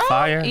Metro. had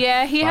fire.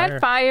 Yeah, he Fire.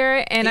 had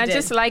fire, and He I did.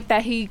 just like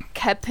that he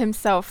kept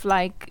himself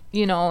like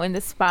in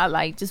the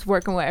spotlight, just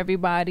working with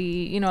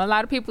everybody. A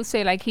lot of people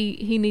say like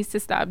he needs to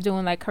stop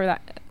doing like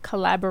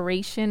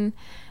collaboration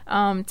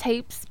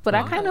tapes, but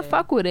I kind of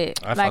fuck with it.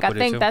 I Like fuck I with it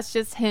think too. that's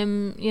just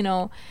him.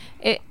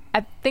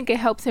 I think it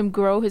helps him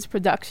grow his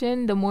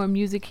production. The more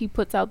music he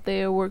puts out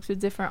there, works with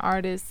different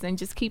artists, and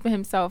just keeping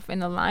himself in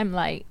the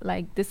limelight.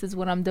 Like this is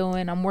what I'm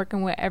doing. I'm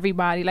working with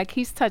everybody. Like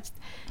he's touched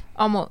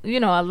almost,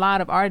 a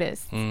lot of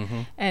artists.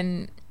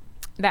 And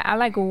that I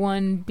like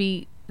one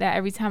beat that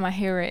every time I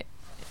hear it,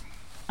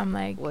 I'm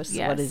like, What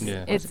yes. is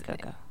Yeah.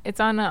 It's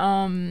on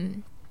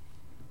an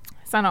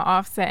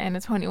Offset and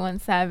a 21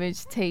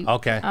 Savage tape.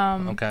 Okay. I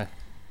Okay.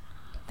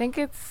 think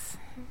it's,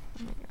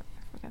 oh my God,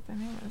 I forgot the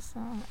name of the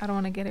song. I don't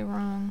want to get it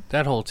wrong.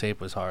 That whole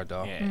tape was hard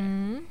though. Yeah.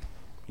 Mm-hmm.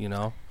 You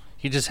know,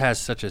 he just has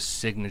such a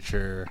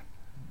signature.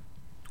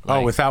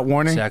 Oh, Without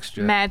Warning?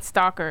 Texture. Mad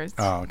Stalkers.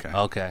 Oh, okay.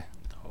 Okay.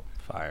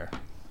 Fire.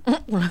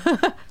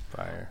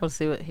 Fire. Let's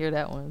hear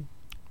that one.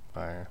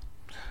 Fire.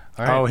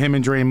 All right. Oh, him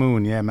and Dre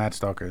Moon. Yeah, Matt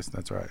Stalkers.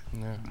 That's right.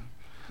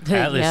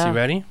 Atlas, Yeah. you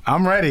ready?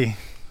 I'm ready.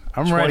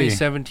 I'm ready.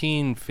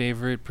 2017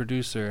 favorite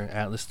producer,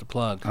 Atlas the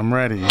Plug. I'm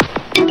ready.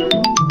 Dun,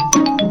 dun,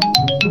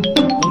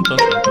 dun, dun,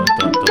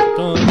 dun, dun,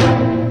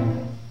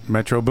 dun.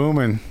 Metro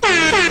Boomin. Metro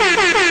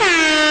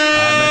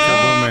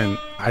Boomin.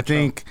 I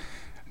think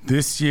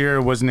this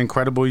year was an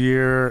incredible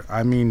year.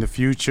 I mean, the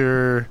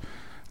future.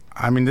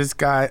 I mean, this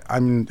guy.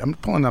 I'm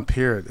pulling up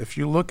here. If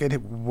you look at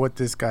what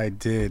this guy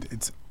did,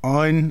 it's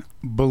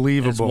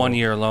unbelievable. It's 1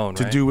 year alone,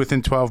 to right? do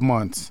within 12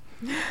 months.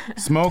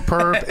 Smoke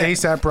Perp,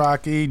 ASAP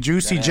Rocky,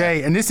 Juicy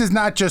J, and this is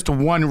not just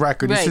one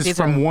record. This Right, is these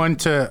from are- 1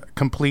 to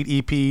complete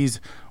EPs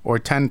or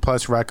 10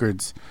 plus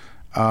records.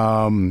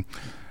 Big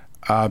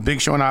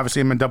Sean,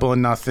 obviously, I'm in Double or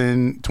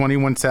Nothing.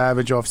 21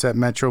 Savage, Offset,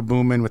 Metro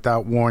Boomin,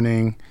 Without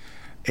Warning.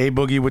 A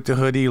Boogie with the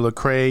Hoodie,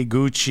 Lecrae,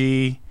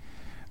 Gucci,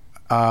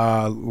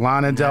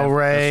 Lana Del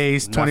Rey,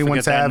 let's not 21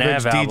 forget that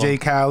Savage, Nav DJ album.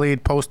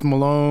 Khaled, Post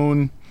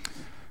Malone.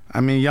 I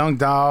mean, Young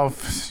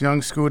Dolph,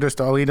 Young Scooter,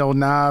 Starlito,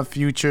 Nav,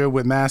 Future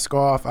with Mask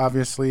Off,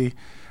 obviously.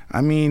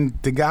 I mean,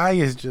 the guy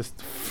is just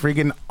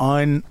friggin'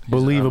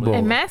 unbelievable.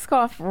 And Mask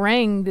Off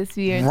rang this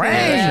year. too.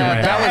 Rang.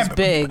 Yeah, that was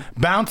big.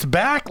 Bounce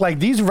back, like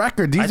these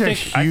records, these are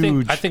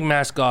huge. I think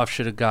Mask Off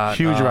should have got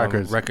Huge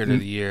records. Record of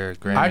the Year.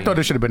 Grammy. I thought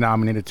it should have been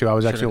nominated too. I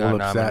was actually a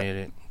little upset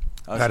nominated.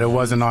 that it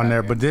wasn't on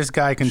there. But this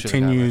guy Should've got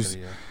Record continues. of the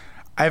Year.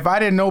 If I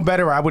didn't know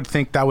better, I would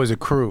think that was a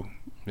crew.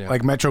 Yeah.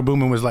 Like Metro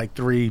Boomin was like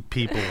 3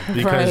 people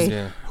because Right.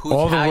 Yeah.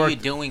 all the How work. you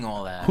doing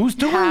all that? Who's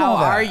doing How all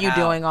that? are you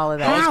doing all of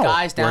Those that? How?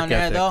 guys down Work there,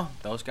 ethic. though.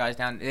 Those guys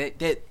down.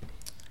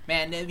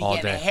 Man, they be All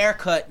getting a day.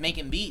 haircut,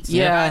 making beats.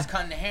 Yeah. Yeah, guys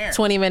cutting the hair.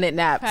 20-minute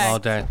naps. Facts. All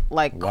day.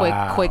 Like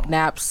Wow. quick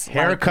naps. like,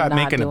 Haircut not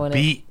making a doing it.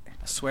 beat.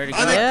 I swear to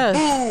God.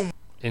 Yeah.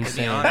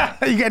 Insane.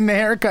 You getting a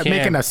haircut Cam.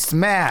 making a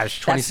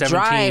smash. That's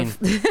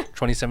 2017. drive.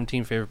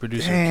 2017 favorite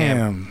producer, Cam.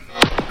 Damn.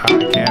 All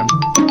right, Cam.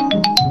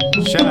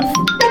 Chef.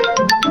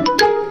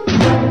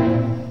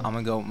 I'm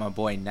gonna go with my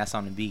boy Ness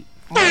on the beat.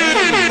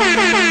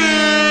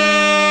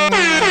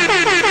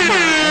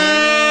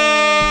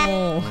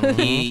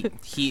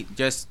 he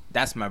just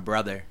that's my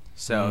brother.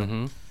 So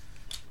Mhm.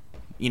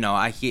 you know,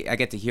 I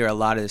get to hear a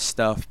lot of this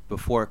stuff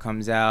before it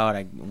comes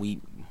out. We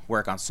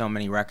work on so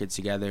many records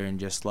together, and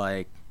just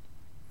like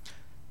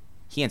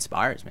he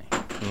inspires me.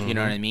 You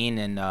know what I mean?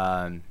 And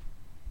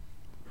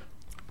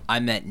I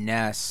met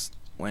Ness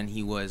when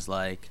he was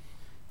like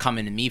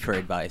coming to me for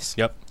advice.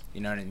 Yep.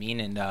 You know what I mean?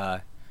 And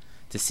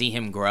to see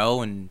him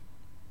grow and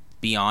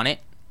be on it,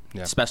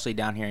 Yeah. especially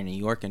down here in New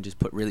York, and just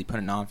putting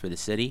it on for the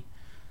city.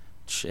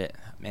 Shit,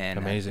 man.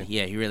 Amazing.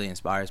 Yeah, he really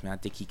inspires me. I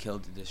think he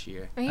killed it this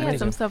year. And he had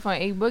some stuff on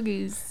A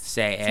Boogie's.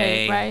 Say Tape,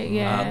 A, right?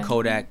 Yeah.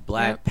 Kodak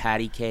Black, Yep.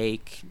 Patty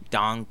Cake,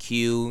 Don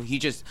Q.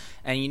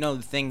 And you know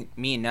the thing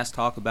me and Ness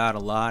talk about a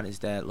lot is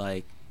that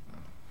like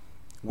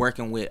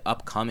working with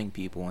upcoming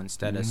people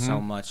instead of so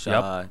much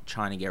Yep.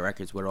 trying to get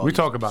records with all We these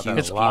talk about that huge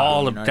a people, lot.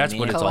 All you of know that's I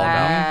what mean? it's all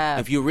about. Collab.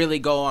 If you really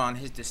go on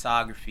his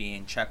discography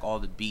and check all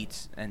the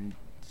beats, and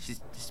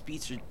his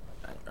beats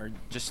are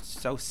just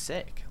so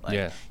sick. Like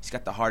Yeah. he's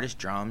got the hardest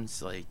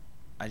drums. Like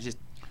I just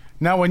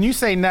Now, when you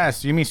say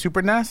Ness, you mean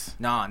Super Ness?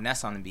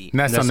 Ness on the beat.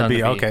 Ness on the beat.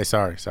 beat. Okay,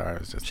 sorry. I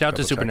was just Shout out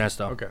to double Super checking. Ness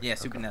though. Okay. Yeah,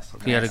 Super Ness.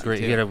 He had a Nasty,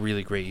 too. he had a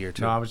really great year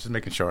too. No, I was just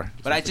making sure.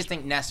 But I just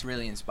think Ness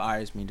really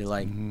inspires me to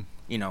like,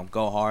 you know,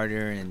 go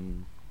harder,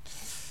 and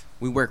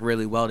we work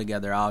really well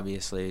together,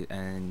 obviously,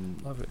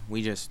 and Love it.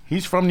 we just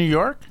He's from New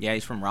York. yeah,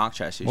 he's from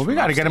Rochester. Well, we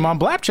got to get him on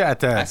Blap Chat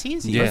then. That's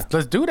easy. Yeah.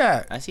 Let's do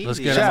that. That's easy. Let's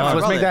get That's him my on.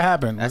 Let's make brother. that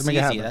happen. That's Let's make it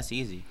easy. happen. That's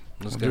easy.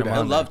 Let's do get him that. I'd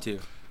on. love to.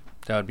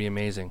 That would be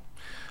amazing.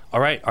 All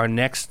right, our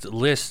next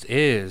list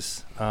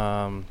is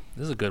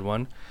this is a good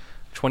one.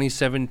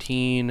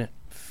 2017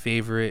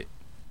 favorite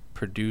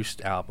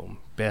produced album,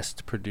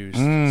 best produced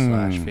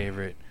 /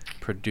 favorite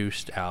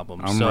produced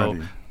album. I'm so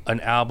ready. an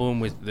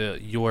album with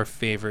your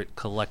favorite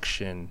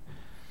collection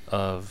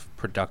of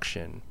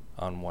production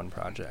on one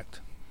project.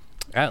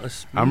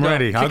 Atlas, I'm Mundo,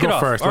 ready. I'll kick it go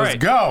off. first. All Let's right.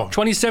 go.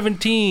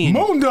 2017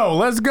 Mundo,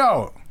 let's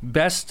go.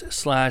 best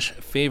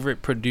 /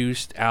 favorite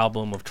produced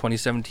album of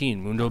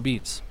 2017. Mundo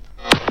Beats.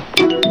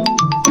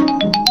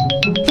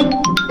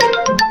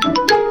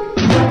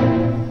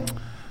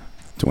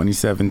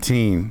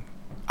 2017.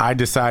 I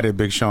decided,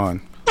 Big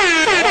Sean. Wow.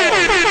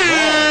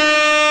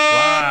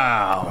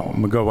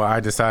 I'm gonna go with I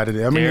decided.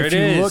 I mean, There if it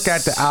you is. look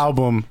at the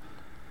album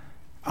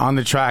on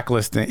the track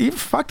listing, even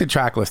fuck the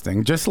track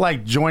listing, just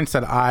like joints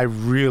that I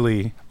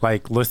really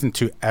like listen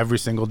to every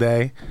single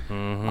day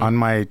on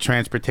my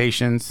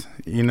transportations.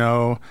 You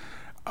know,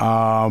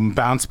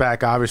 Bounce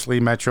Back, obviously,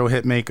 Metro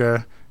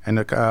Hitmaker, and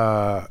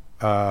the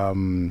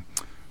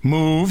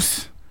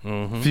Moves,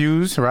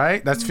 Fuse,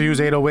 right? That's Fuse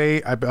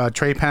 808,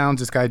 Trey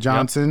Pounds, this guy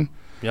Johnson.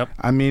 Yep.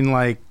 I mean,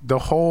 like, the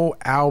whole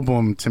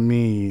album to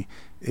me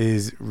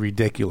is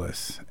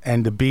ridiculous.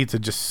 And the beats are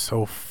just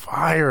so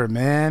fire,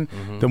 man.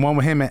 The one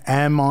with him and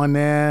M on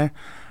there,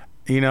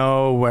 you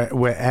know,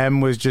 where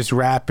M was just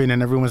rapping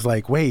and everyone's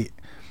like, wait,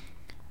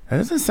 that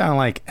doesn't sound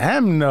like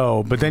M,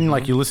 no. But then,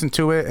 like, you listen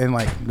to it and,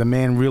 like, the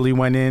man really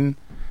went in.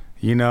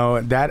 You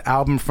know, that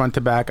album front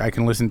to back I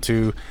can listen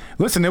to.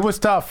 Listen, it was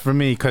tough for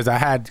me because I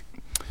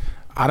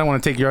don't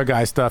want to take your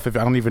guys' stuff if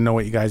I don't even know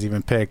what you guys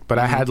even picked. But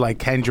I had, like,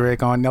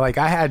 Kendrick on there. Like,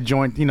 I had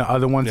joint, you know,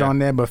 other ones on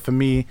there. But for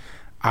me,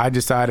 I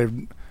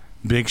decided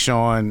Big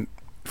Sean,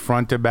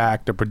 front to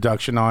back, the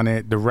production on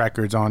it, the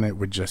records on it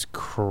were just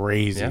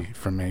crazy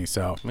for me.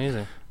 So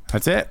Amazing.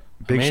 that's it.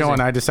 Big Amazing.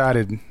 Sean, I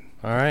decided.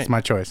 All right. It's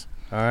my choice.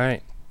 All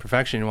right.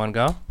 Perfection, you want to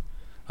go?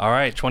 All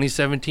right.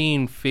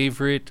 2017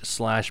 favorite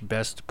 /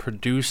 best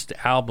produced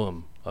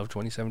album of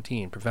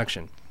 2017.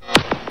 Perfection.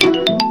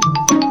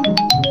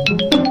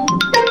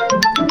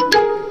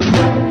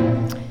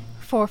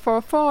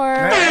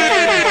 444.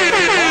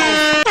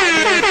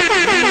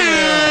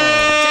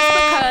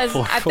 Just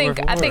because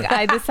I think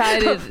I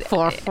decided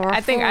 444.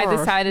 I think I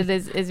decided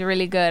is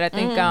really good. I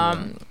think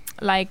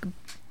like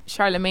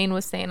Charlemagne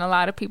was saying, a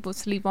lot of people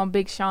sleep on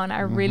Big Sean.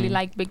 I really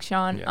like Big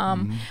Sean.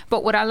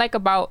 But what I like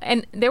about,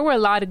 and there were a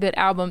lot of good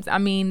albums. I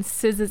mean,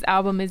 SZA's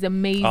album is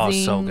amazing. Oh,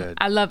 so good.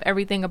 I love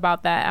everything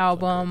about that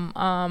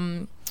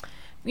album.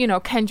 You know,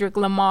 Kendrick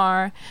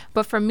Lamar.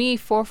 But for me,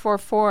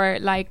 444,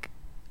 like,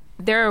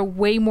 there are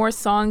way more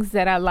songs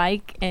that I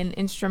like and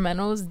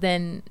instrumentals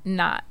than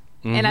not.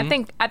 And I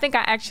think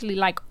I actually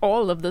like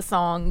all of the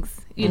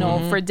songs, you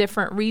know, for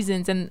different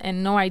reasons.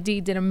 And No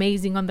ID did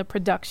amazing on the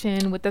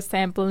production with the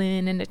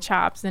sampling and the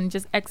chops and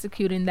just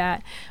executing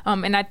that.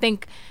 And I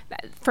think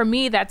for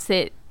me, that's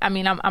it. I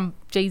mean, I'm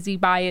Jay-Z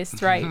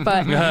biased, right?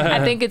 But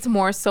I think it's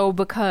more so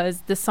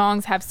because the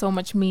songs have so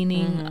much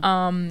meaning.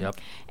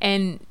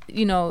 And,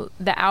 you know,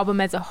 the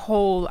album as a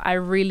whole, I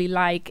really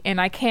like.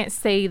 And I can't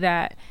say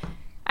that.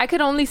 I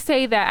could only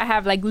say that I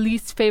have, like,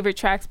 least favorite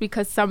tracks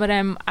because some of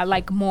them I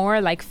like more,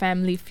 like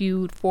Family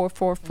Feud,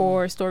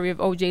 444, Story of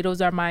OJ.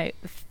 Those are my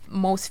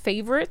most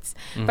favorites.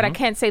 But I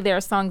can't say there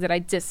are songs that I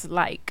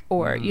dislike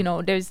or, you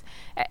know, there's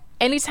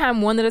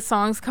anytime one of the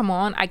songs come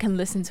on, I can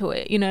listen to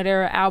it. You know,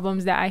 there are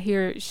albums that I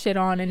hear shit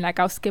on and, like,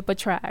 I'll skip a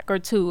track or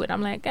two and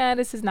I'm like,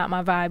 this is not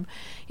my vibe.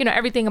 You know,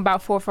 everything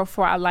about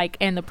 444 I like,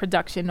 and the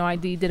production, No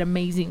ID did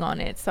amazing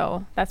on it.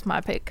 So that's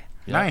my pick.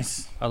 Yep.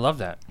 Nice. I love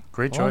that.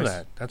 Great I choice. love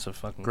that. That's a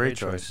fucking Great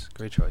great choice.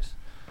 Great choice.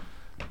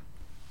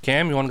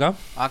 Cam, you want to go?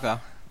 I'll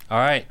go. All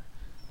right.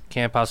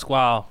 Cam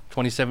Pasquale,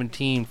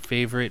 2017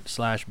 favorite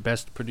 /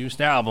 best produced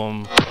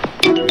album.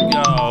 Here we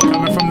go.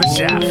 Coming from the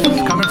chef.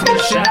 Coming from the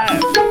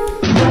chef.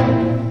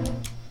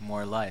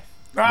 More Life.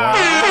 There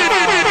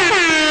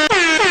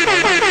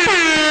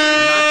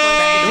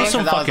was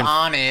some I was fucking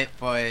on it,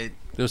 but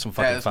there was some that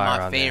fucking was fire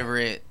my on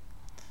favorite.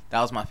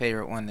 That was my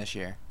favorite one this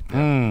year. I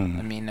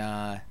mean,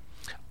 there.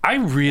 I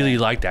really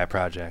like that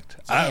project.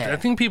 Yeah. I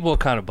think people are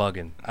kind of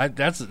bugging.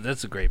 That's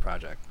a great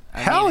project.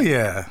 Hell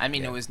yeah. I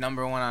mean, it was #1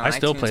 on I iTunes,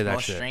 still play that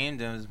most shit. streamed.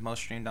 It was most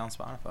streamed on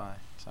Spotify.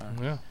 So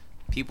Yeah.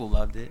 people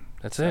loved it.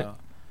 That's it.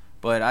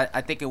 But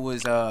I think it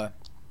was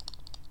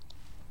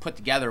put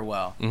together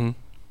well. Mm-hmm.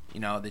 You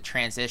know, the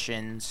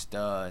transitions,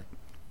 how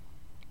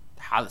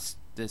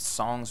the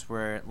songs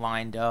were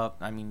lined up.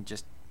 I mean,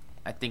 just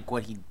I think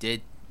what he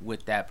did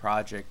with that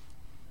project,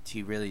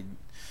 he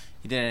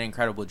did an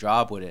incredible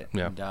job with it.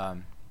 Yeah.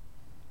 And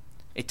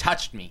it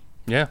touched me.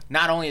 Yeah.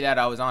 Not only that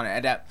I was on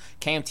it, that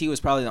KMT was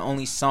probably the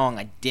only song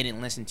I didn't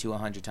listen to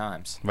 100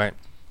 times. Right.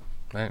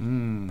 Right.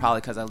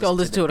 Probably because I Go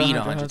listened to the beat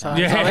 100 times.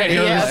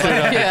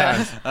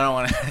 Yeah. I don't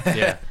want to.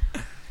 Yeah.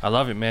 I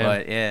love it, man.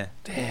 But yeah.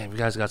 Damn, you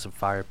guys got some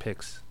fire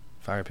picks.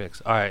 Fire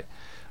picks. All right.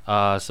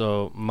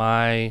 So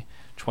my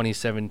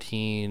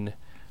 2017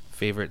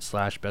 favorite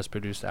 / best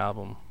produced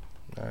album.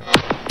 All right.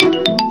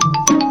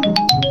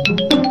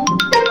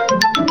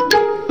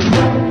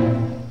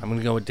 I'm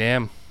gonna go with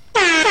Damn.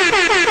 Kendrick.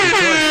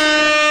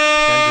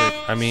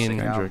 I mean,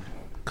 Kendrick.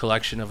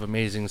 collection of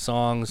amazing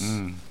songs.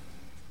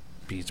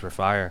 Beats were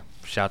fire.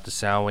 Shout to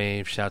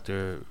Soundwave. Shout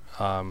to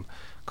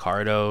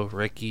Cardo,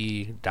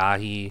 Ricky,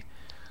 Dahi,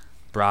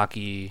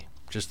 Brocky,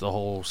 just the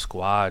whole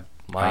squad.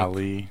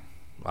 Mike,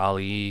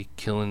 Ali,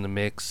 killing the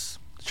mix,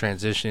 the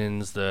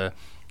transitions, the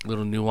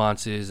little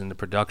nuances in the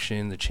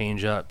production, the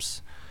change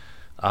ups,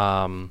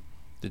 the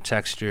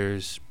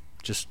textures,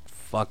 just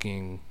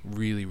fucking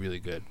really, really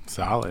good.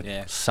 Solid.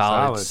 Yeah.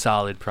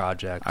 Solid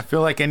project. I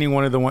feel like any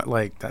one of the one,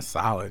 like, that's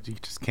solid. You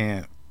just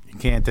can't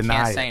deny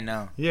Can't it. say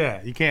no.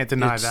 Yeah, you can't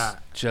deny It's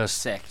that. just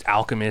Sick.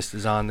 Alchemist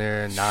is on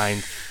there,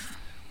 Ninth,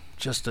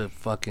 just a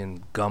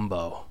fucking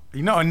gumbo.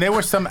 You know, and there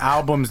were some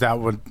albums that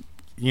would,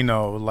 you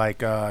know,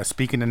 like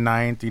Speaking the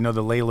Ninth, you know,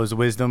 the Layla's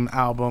Wisdom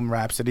album,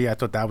 Rhapsody. I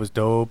thought that was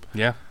dope.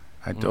 Yeah.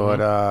 I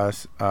thought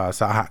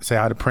Say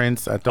Hi to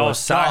Prince. I thought I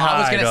was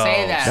gonna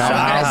say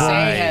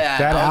that.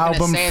 That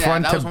album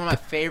front that was to one of my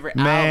favorite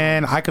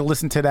man, albums. I could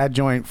listen to that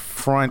joint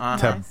front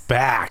to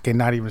back and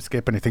not even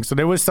skip anything. So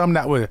there was some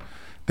that were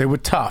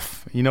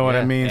tough. You know what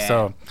I mean? Yeah.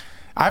 So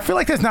I feel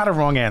like there's not a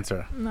wrong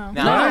answer. No.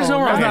 there's no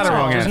wrong There's not answer. a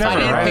wrong There's answer.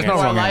 never If I a didn't wrong pick There's no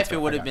More wrong Life, answer.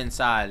 it would have been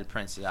Side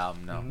Prince's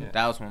album. No,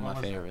 that was one of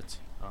my favorites.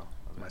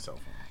 Myself.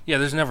 Yeah,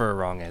 there's never a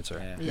wrong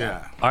answer.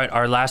 Yeah. All right,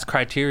 our last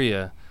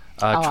criteria.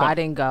 I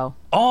didn't go.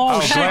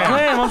 Oh, shit, Glam.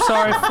 Glam. I'm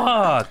sorry.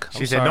 Fuck.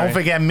 She said, "Don't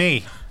forget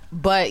me."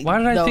 But Why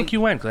did I the- think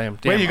you went, Glam?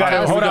 Wait, you gotta-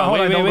 All right, hold on,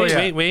 hold on, don't go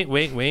yet.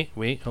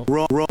 Wait. Oh.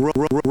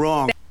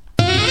 Wrong.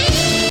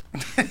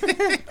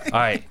 All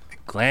right,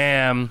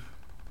 Glam.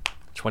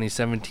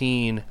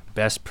 2017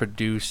 best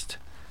produced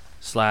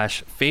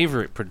 /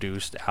 favorite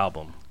produced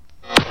album.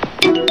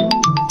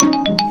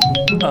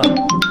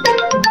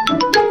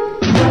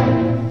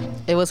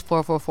 It was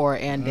 444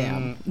 and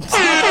Damn. Wait.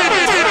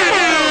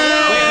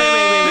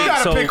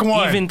 gotta So pick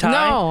one. even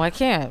tie? No, I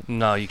can't.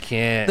 No, you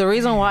can't. The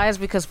reason why is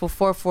because for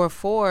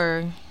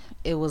 444,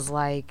 it was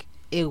like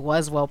it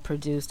was well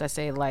produced. I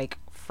say like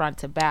front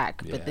to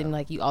back, but then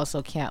like you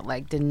also can't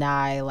like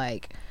deny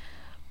like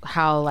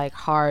how like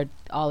hard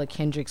all of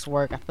Kendrick's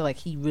work. I feel like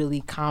he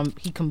really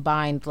he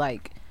combined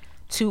like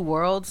two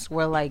worlds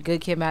where like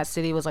Good Kid, Mad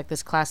City was like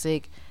this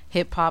classic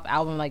hip hop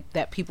album like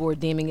that people were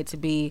deeming it to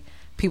be.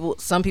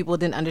 Some people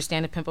didn't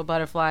understand the Pimp a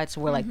Butterfly,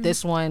 so where like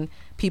this one,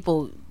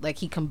 people like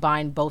he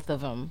combined both of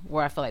them.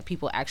 Where I feel like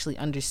people actually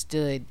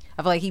understood.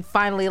 I feel like he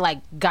finally like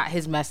got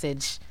his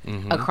message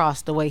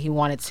across the way he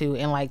wanted to,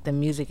 and like the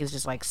music is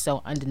just like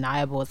so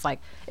undeniable. It's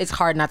like it's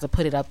hard not to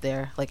put it up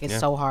there. Like it's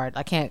so hard.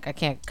 I can't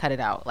cut it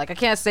out. Like I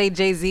can't say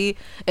Jay-Z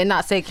and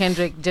not say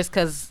Kendrick just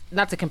because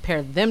not to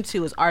compare them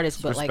two as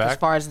artists, but like as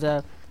far as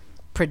the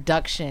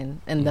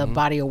production and the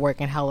body of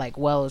work and how like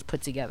well it was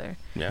put together.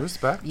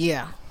 Respect.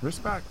 Yeah.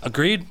 Respect.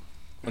 Agreed.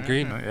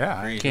 Yeah.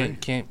 I agree.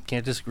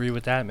 Can't disagree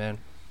with that, man.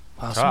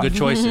 Wow, some good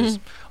choices.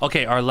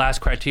 Okay, our last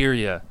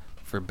criteria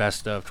for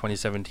best of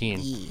 2017.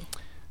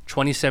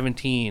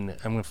 2017.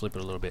 I'm gonna flip it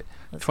a little bit.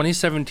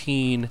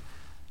 2017.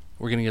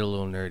 We're gonna get a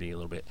little nerdy a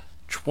little bit.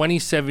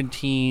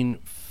 2017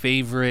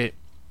 favorite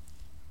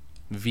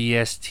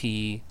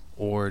VST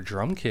or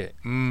drum kit.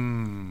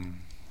 Mm.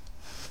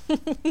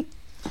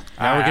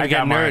 Now we're gonna I get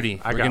got mine. nerdy.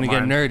 I We're got gonna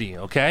get mine. nerdy.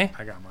 Okay.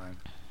 I got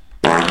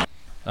mine.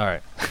 All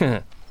right.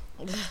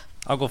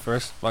 I'll go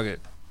first. Fuck it.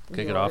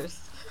 Kick it off.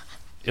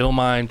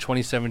 Illmind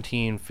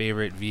 2017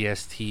 favorite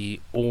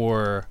VST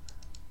or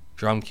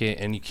drum kit,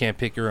 and you can't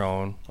pick your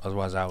own.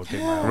 Otherwise, I would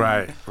pick my own.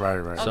 Right.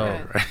 So,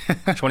 Okay.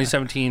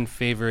 2017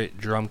 favorite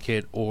drum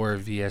kit or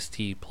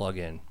VST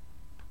plugin.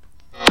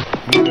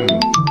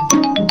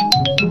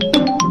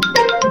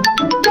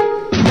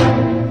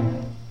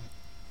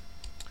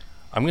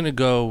 I'm gonna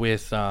go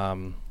with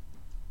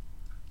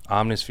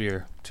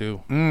Omnisphere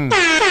too.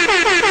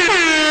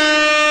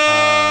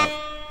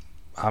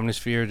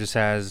 Omnisphere just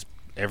has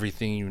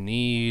everything you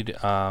need.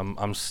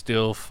 I'm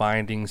still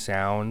finding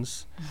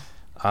sounds.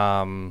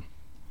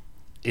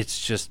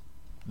 It's just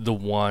the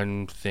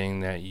one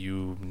thing that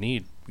you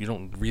need. You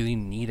don't really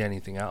need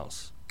anything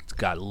else. It's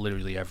got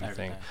literally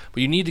everything.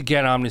 But you need to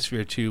get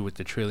Omnisphere 2 with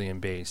the Trillion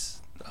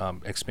bass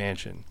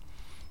expansion.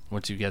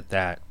 Once you get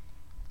that,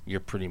 you're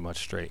pretty much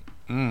straight.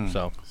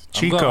 So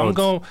Cheat I'm codes.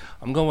 going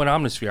with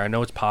Omnisphere. I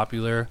know it's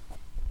popular.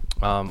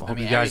 Hope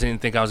you guys didn't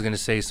think I was gonna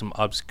say some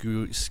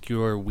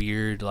obscure,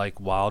 weird, like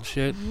wild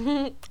shit.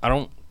 I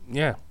don't.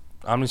 Yeah,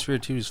 Omnisphere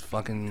 2 is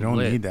fucking. You don't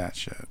lit. need that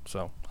shit.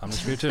 So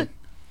Omnisphere 2.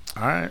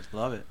 All right.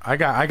 Love it. I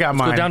got Let's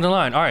mine. go down the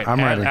line. All right, I'm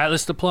ready.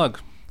 Atlas the plug.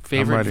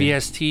 Favorite ready.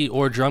 VST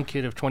or drum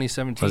kit of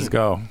 2017. Let's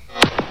go.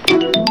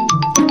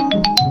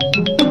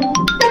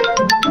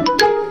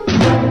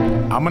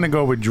 I'm gonna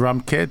go with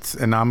drum kits,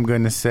 and I'm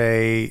gonna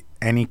say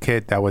any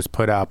kit that was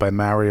put out by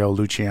Mario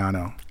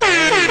Luciano. This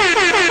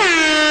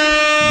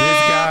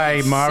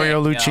guy,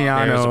 Mario Sick, yo. There's a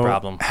Luciano,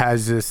 problem.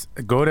 has this.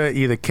 Go to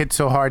either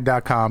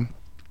kitsohard.com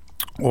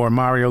or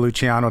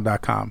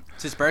marioluciano.com.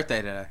 It's his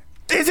birthday today.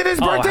 Is it his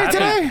birthday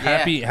today?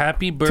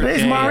 Happy birthday.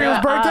 Today's Mario's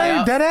birthday?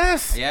 Yep. Dead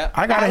ass? Yep.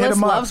 I gotta hit Atlas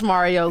him up. loves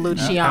Mario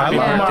Luciano. Happy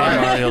I love birthday,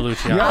 Mario. Mario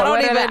Luciano. I don't What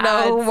are even the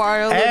know who odds?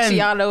 Mario And-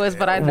 Luciano is,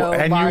 but I know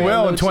And Mario you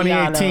will in Luciano.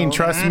 2018.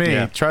 Trust me.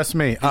 Yeah. Trust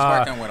me. He's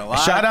working with a lot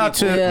shout of out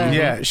to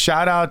people.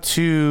 shout out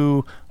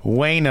to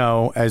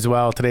Wayno as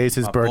well. Today's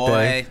his My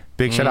birthday. boy.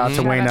 Big shout out to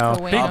Shout out Wayno.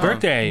 to Big Wayno.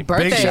 birthday.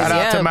 Birthdays, Big shout out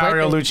yeah, to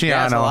Mario birthdays.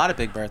 Yeah, it's a Luciano. lot of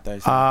big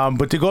birthdays.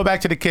 But to go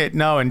back to the kid,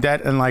 no, and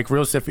like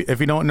real stuff.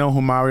 If you don't know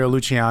who Mario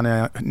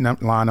Luciano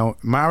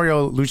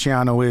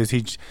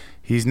is,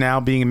 he's now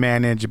being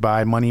managed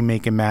by Money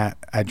Making Matt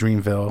at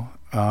Dreamville.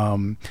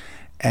 And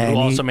Who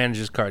also he-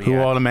 manages Cardiac. who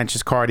all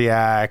mentions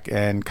Cardiac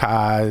and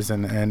Kaz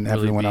and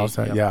everyone B, else.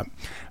 yep.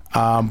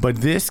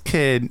 But this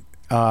kid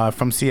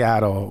from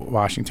Seattle,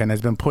 Washington,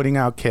 has been putting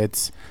out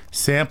kits,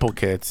 sample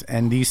kits,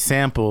 and these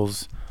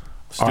samples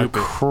are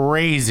Stupid.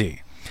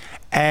 crazy.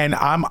 And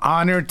I'm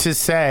honored to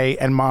say,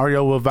 and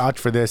Mario will vouch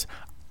for this,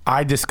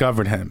 I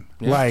discovered him.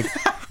 Like,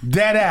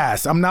 dead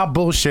ass. I'm not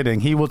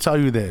bullshitting. He will tell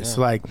you this.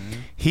 Like,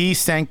 he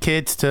sent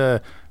kids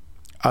to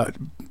a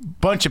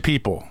bunch of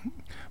people.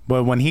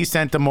 But when he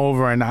sent them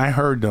over and I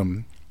heard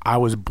them, I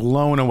was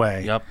blown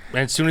away. Yep. And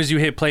as soon as you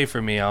hit play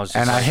for me, I was just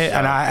And like, I hit,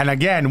 and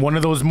again, one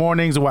of those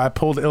mornings where I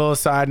pulled Ill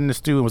aside in the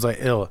studio and was like,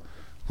 Ill,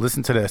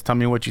 listen to this. Tell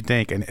me what you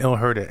think. And Ill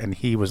heard it, and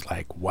he was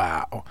like,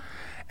 wow.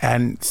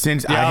 And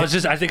since I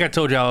think I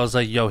told you, I was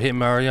like, yo, hit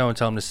Mario and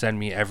tell him to send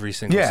me every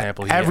single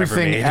sample he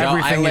everything, ever made.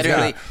 everything I he's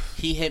literally, got.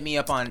 he hit me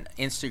up on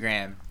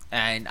Instagram,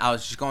 and I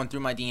was just going through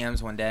my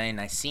DMs one day,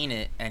 and I seen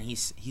it, and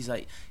he's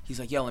like,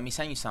 yo, let me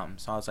send you something.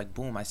 So I was like,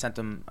 boom, I sent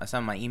him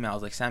my email. I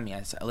was like, send me.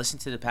 I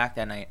listened to the pack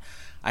that night.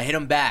 I hit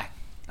him back,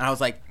 and I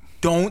was like,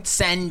 don't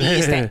send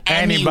these to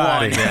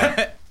Anybody.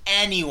 anyone.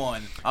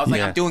 Anyone. I was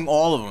like, I'm doing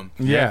all of them.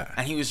 Yeah.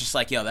 And he was just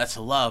like, yo, that's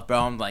love, bro.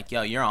 I'm like,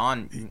 yo, you're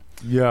on.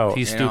 Yo,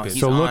 He's You know, stupid.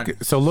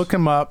 he's so look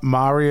him up,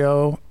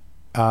 Mario,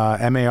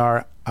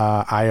 Mario,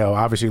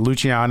 obviously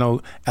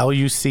Luciano,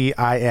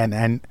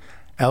 Luciano.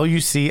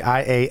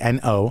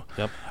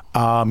 Yep.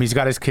 He's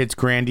got his kids'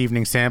 Grand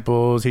Evening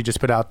Samples. He just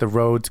put out the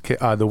Roads,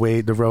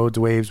 the Roads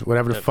Waves,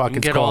 whatever the fuck You can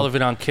it's get called. all of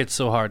it on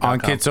KidSoHard.com. On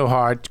Kids So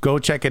Hard. Go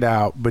check it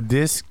out. But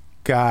this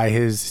guy,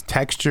 his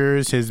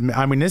textures,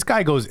 this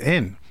guy goes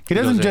in. He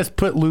doesn't goes in. just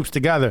put loops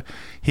together.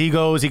 He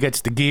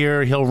gets the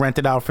gear. He'll rent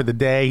it out for the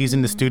day. He's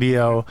in the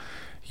studio,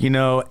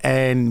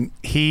 and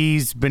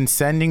he's been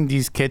sending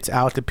these kits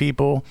out to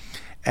people.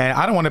 And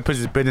I don't want to put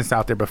his business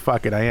out there, but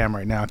fuck it, I am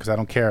right now because I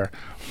don't care.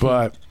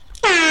 But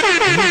he told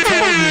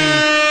me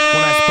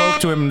when I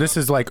spoke to him, this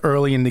is like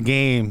early in the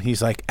game,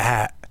 he's like,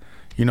 I've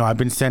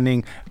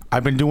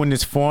been doing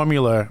this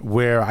formula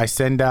where I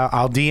send out,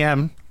 I'll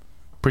DM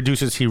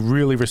producers he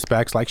really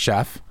respects, like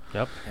Chef.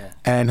 Yep.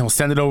 And he'll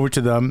send it over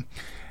to them,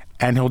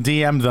 and he'll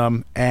DM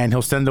them, and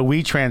he'll send a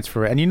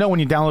WeTransfer. And when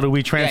you download a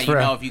WeTransfer, you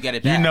know if you get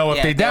it back. You know if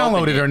Yeah, they if they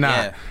download opened it or it, not.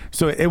 yeah.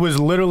 So it was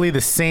literally the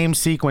same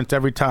sequence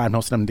every time.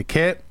 He'll send them the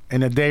kit.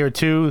 In a day or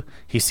two,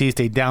 he sees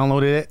they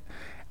downloaded it,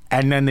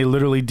 and then they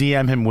literally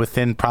DM him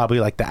within probably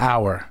like the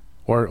hour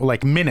or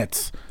like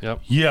minutes. Yep.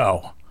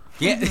 Yo.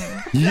 Yeah.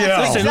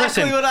 Yo.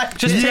 Exactly what I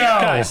Just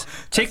Yo.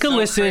 take a so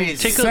listen.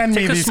 crazy. Send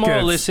me Take a these small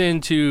kids.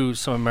 listen to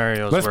some of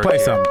Mario's Let's work play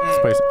here. some.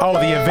 Oh,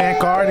 the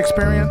avant-garde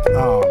experience?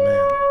 Oh,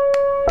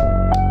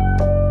 man.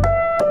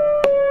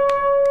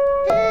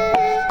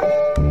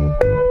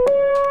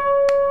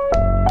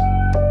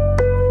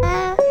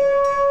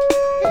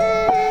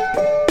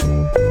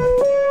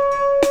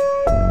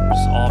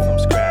 Just all from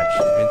scratch.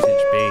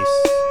 Vintage bass,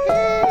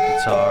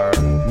 guitar,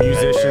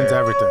 Musicians,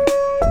 everything.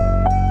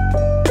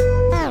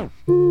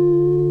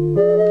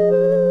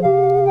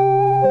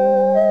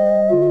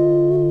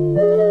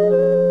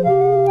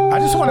 I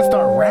just want to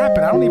start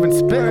rapping. I don't even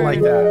spit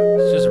like that.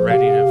 It's just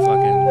ready to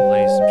fucking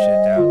lay some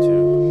shit down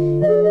too.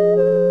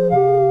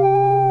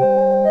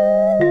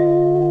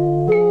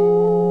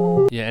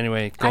 Yeah.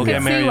 Anyway, go I get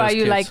can Mario's see why you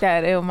kids. like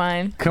that,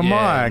 Illmind. Come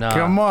Yeah, on, nah.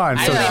 come on.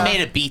 I So, actually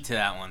made a beat to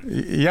that one.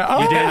 yeah,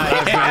 oh,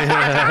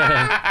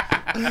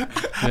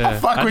 Yeah.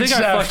 fuck I with think I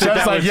Chef. fucked with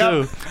Chef's that like, one, yep,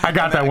 too. I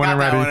got that one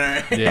already.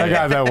 Yeah. I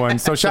got that one.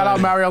 So shout out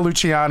Mario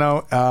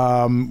Luciano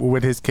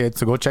with his kids.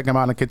 So go check him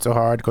out on Kids So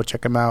Hard. Go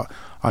check him out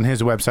on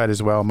his website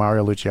as well,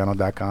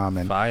 MarioLuciano.com.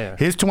 And Fire.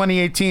 his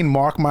 2018,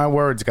 mark my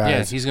words, Yeah,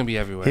 guys. he's gonna be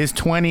everywhere. His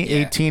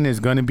 2018 is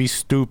going to be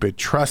stupid.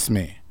 Trust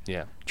me.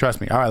 Yeah. Trust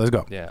me. All right, let's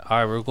go. Yeah.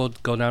 All right, we'll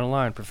go down the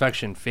line.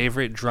 Perfection.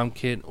 Favorite drum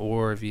kit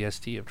or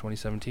VST of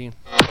 2017?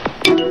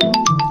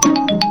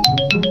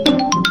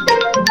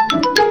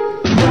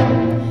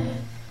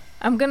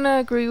 I'm gonna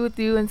agree with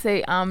you and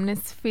say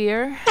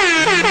Omnisphere.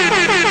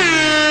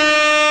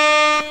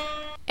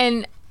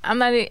 And I'm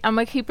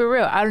gonna keep it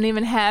real. I don't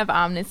even have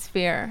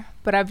Omnisphere,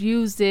 but I've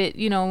used it,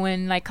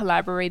 when like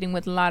collaborating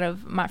with a lot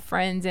of my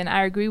friends. And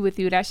I agree with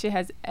you. That shit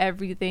has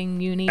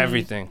everything you need.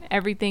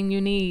 Everything you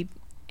need.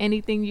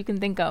 Anything you can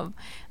think of.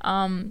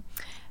 I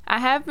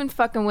have been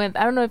fucking with.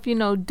 I don't know if you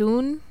know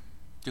Dune.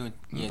 Doing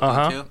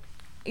Uh-huh. too.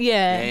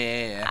 Yeah.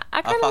 Yeah.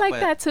 I kind of fuck like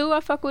with that too.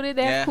 I fuck with it.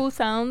 They Yeah. have cool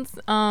sounds.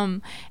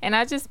 And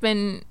I just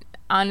been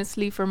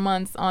honestly for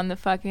months on the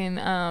fucking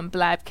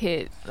Blab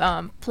Kit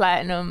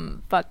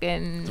platinum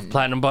fucking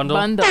Platinum bundle?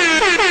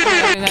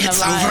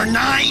 It's over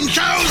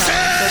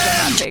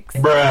 9,000.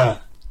 Bruh.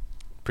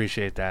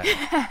 Appreciate that.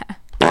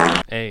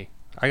 Hey,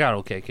 I got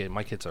okay kid.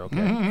 My kids are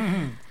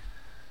okay.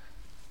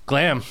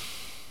 Glam.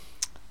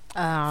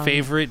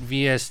 Favorite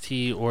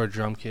VST or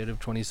drum kit of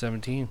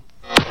 2017?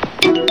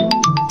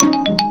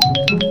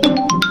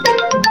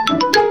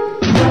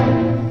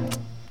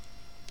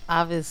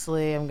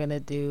 Obviously, I'm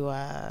gonna do.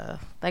 I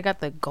got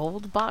the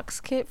gold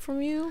box kit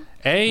from you.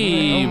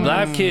 Hey,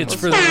 Blab Kids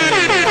for the Yeah,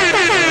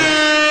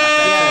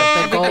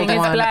 the Everything gold is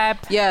one. Blab.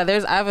 Yeah,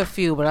 I have a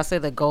few, but I'll say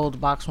the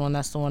gold box one.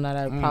 That's the one that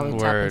I probably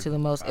tap Word. into the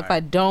most. If I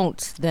don't,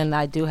 then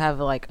I do have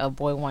like a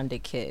Boy Wonder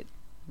kit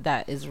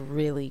that is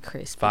really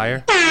crispy.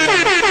 fire. So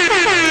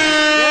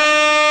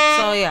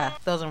yeah,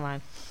 those are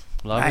mine.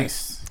 Love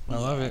Nice. it. I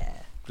love it.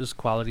 Just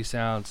quality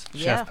sounds.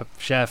 Yeah.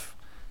 Chef.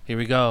 Here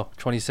we go.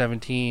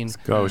 2017.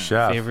 Go,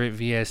 Chef. Favorite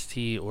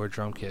VST or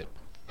drum kit?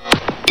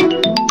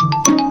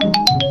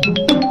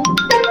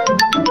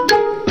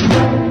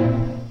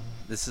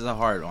 This is a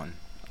hard one.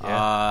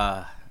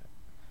 Yeah.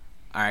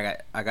 I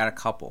got a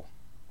couple.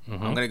 I'm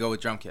gonna go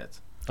with drum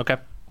kits. Okay.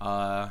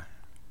 My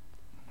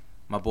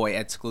boy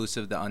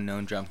Exclusive, the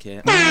Unknown drum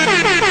kit. I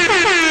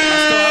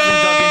still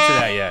haven't dug into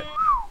that yet.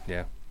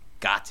 Yeah.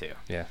 Got to.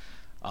 Yeah.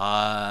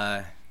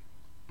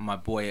 My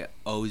boy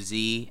OZ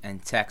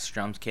and Tex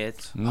drum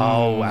kits.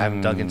 Oh, I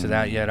haven't dug into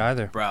that yet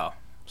either. Bro,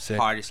 Sick.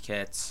 hardest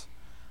kits.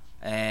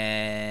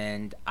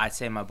 And I'd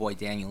say my boy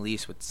Daniel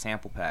Lease with the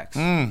sample packs.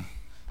 Mm.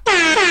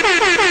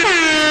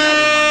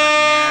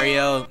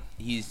 Mario,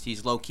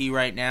 he's low key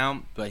right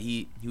now, but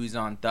he was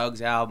on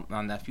Doug's album,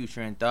 on that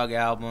Future and Doug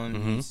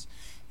album.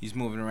 He's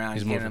moving around.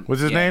 He's moving. Getting,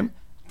 What's his name?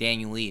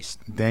 Daniel Lease.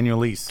 Daniel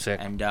Lease. Sick.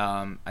 And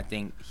I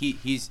think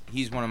he's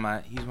one of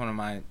my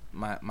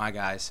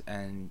guys,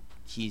 and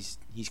he's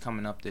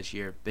coming up this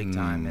year big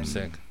time. And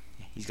Sick.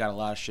 he's got a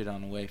lot of shit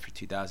on the way for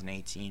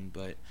 2018,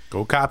 but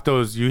Go cop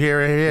those. You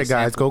hear it here,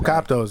 guys. Go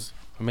cop those.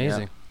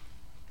 Amazing. Yeah.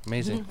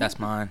 Amazing. that's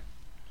mine.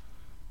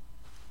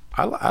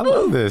 I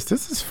love this.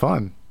 This is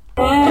fun.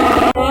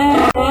 I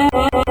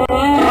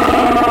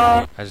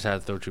just had to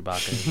throw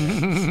Chewbacca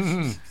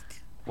in there.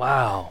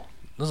 Wow.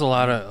 There's a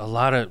lot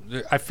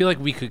of. I feel like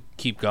we could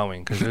keep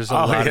going because there's a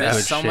lot of There's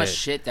good so shit. much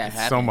shit that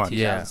happened So much. in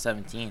Yeah.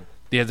 2017.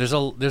 Yeah, there's a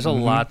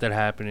lot that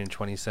happened in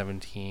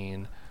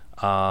 2017.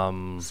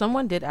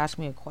 Someone did ask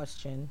me a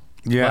question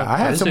Yeah, What- I what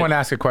had is someone it?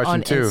 ask a question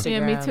on too. Instagram. Yeah,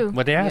 me too.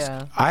 What they ask?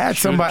 Yeah. I had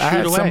Shoot- somebody. I shoot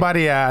had away.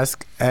 somebody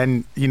ask,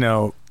 and you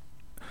know,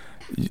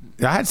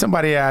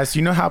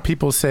 You know how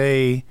people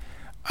say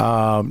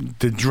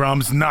the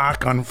drums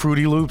knock on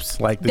Fruity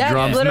Loops, like the That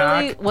drums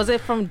literally knock. was it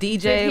from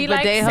Did DJ he,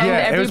 like, Badejo? send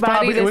Yeah, it was everybody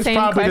probably the same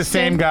the question?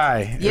 same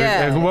guy.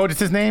 Yeah. What was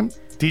his name?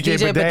 DJ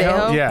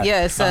Badejo. Yeah.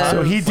 Yeah, it says-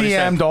 So he What'd he say?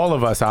 DM'd all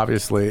of us,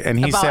 obviously, and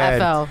he About said,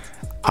 FL.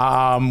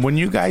 when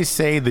you guys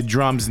say the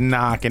drums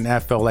knock in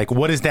FL, like,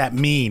 what does that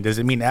mean? Does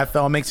it mean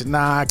FL makes it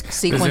knock? Does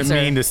Sequencer.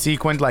 it mean the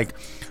sequence? Like,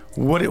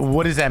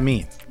 what does that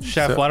mean?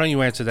 Chef, So- why don't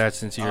you answer that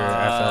since you're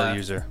an FL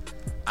user?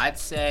 I'd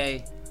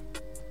say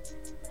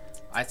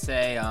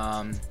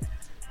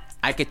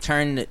I could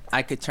turn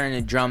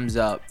the drums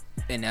up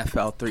in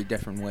FL three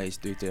different ways,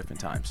 3 different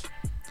times.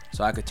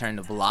 So I could turn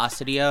the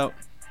velocity up.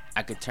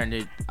 I could turn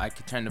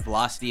the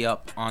velocity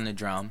up on the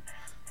drum.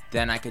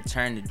 Then I could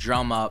turn the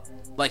drum up,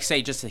 like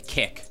say just a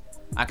kick.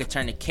 I could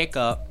turn the kick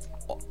up,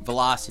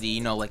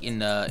 velocity, like in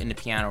the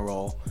piano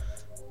roll.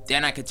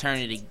 Then I could turn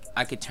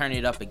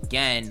it up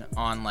again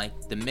on like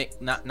the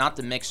not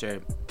the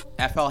mixer.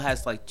 FL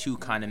has like 2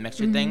 kind of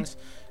mixer things,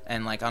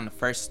 and like on the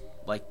first,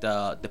 like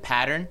the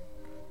pattern,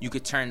 you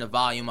could turn the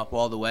volume up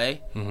all the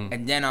way,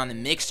 and then on the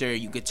mixer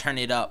you could turn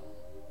it up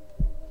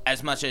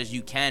as much as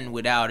you can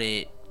without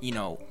it,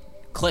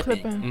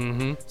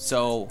 clipping.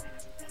 So,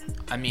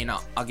 I mean,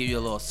 I'll give you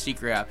a little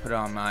secret. I put it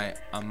on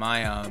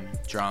my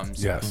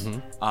drums. Yes.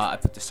 I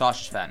put the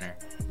sausage fattener.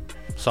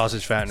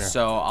 Sausage fattener.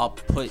 So I'll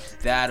put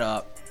that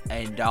up,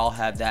 and I'll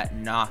have that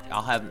knock.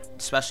 I'll have,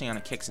 especially on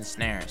the kicks and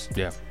snares.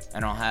 Yeah.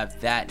 And I'll have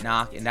that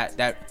knock, and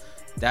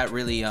that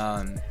really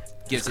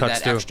gives it cuts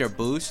that through. extra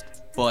boost.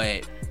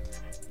 But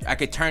I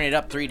could turn it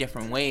up 3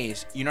 different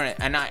ways,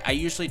 and I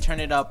usually turn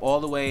it up all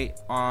the way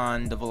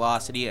on the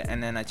velocity,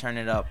 and then I turn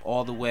it up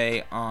all the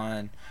way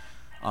on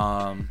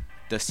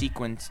the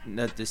sequence,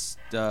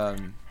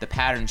 the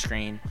pattern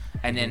screen,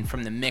 and then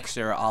from the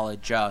mixer I'll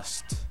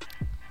adjust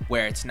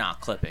where it's not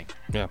clipping.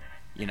 Yeah.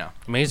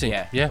 Amazing.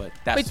 Yeah. Yeah. But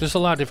that's There's a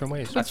lot of different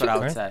ways. what I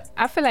would Right? say.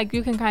 I feel like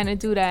you can kind of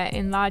do that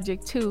in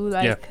Logic too.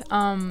 Like,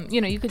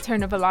 you could turn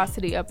the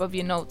velocity up of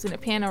your notes in a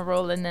piano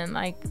roll, and then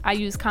like I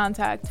use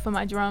Contact for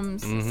my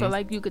drums, so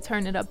like you could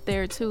turn it up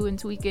there too and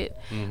tweak it.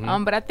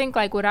 But I think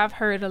like what I've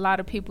heard a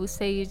lot of people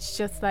say, it's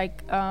just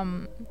like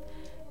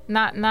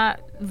not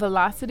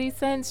velocity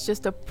sense,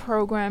 just a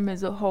program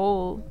as a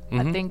whole.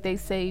 I think they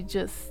say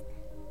just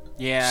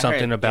Yeah. I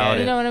Something heard- about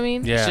you it. know what I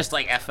mean? Yeah. It's just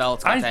like FL.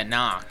 It's got I- that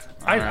knock.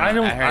 I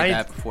don't. I heard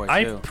that before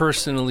I too.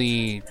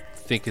 personally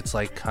think it's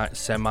like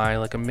semi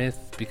like a myth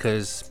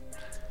because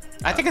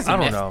I think it's a I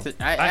don't myth.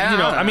 know. I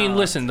don't I mean, know.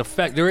 listen.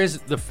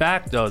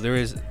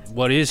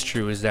 What is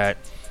true is that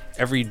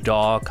every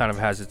DAW kind of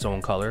has its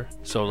own color.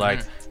 So like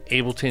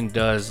Ableton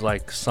does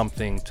like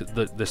something to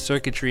the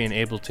circuitry in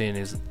Ableton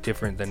is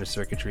different than the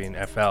circuitry in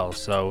FL.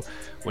 So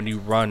when you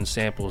run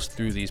samples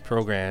through these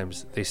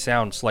programs, they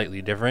sound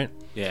slightly different,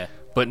 Yeah.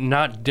 but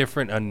not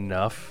different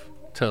enough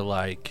to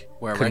like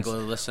Where a regular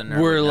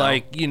listener we're would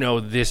know.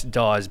 like, this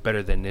DAW is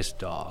better than this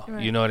DAW.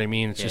 Right. You know what I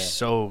mean? It's just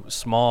Yeah. so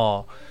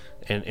small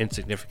and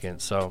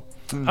insignificant. So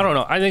I don't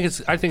know. I think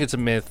it's a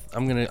myth.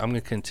 I'm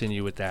gonna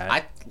continue with that.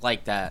 I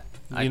like that.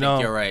 I think know,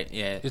 you're right.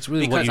 Yeah. it's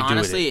really because what you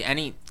do with honestly,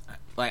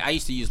 I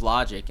used to use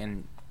Logic,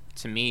 and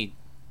to me,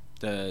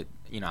 I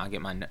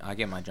get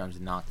my drums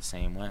not the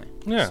same way.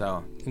 Yeah.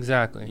 So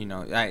exactly.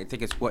 I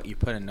think it's what you're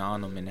putting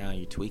on them, and now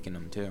you're tweaking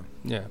them too,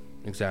 Yeah.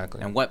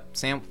 Exactly. and what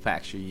sample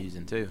packs you're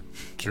using too.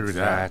 True that.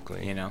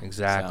 Exactly. You know,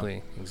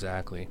 Exactly.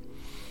 Exactly.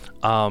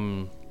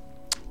 Wow.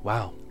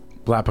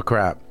 Blappa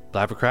crap.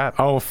 Blabber crap.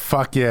 Oh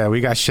fuck yeah!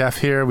 We got Chef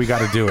here. We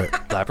got to do it.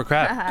 Blap or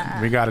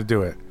crap. We got to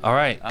do it. All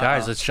right,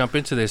 guys, let's jump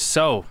into this.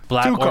 So,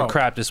 Blap Tuco. or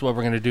crap, this is what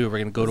we're going to do. We're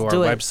going to go to our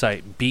do it.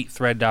 website,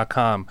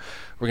 beatthread.com.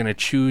 We're going to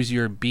choose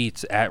your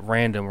beats at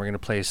random. We're going to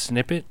play a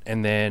snippet,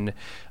 and then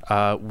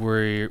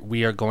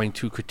we are going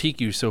to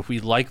critique you. So if we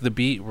like the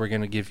beat, we're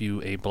going to give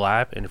you a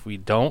blap, and if we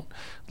don't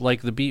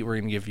like the beat, we're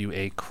going to give you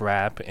a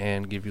crap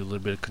and give you a little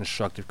bit of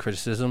constructive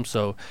criticism.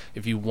 So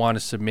if you want to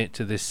submit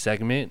to this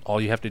segment,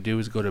 all you have to do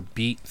is go to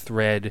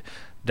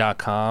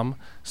beatthread.com,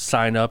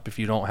 sign up. If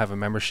you don't have a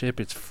membership,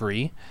 it's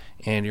free,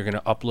 and you're going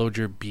to upload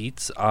your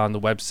beats on the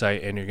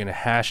website, and you're going to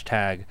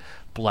hashtag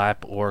blap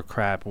or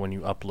crap when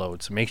you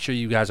upload. So make sure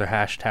you guys are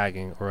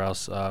hashtagging, or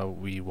else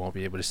we won't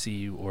be able to see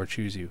you or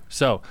choose you.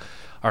 So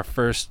our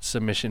first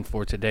submission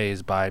for today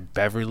is by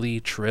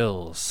Beverly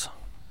Trills.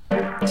 I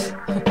hope it's a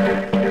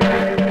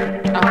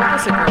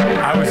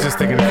girl. I was just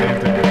thinking the same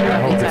thing.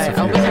 I hope it's I a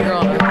hope it's a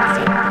girl.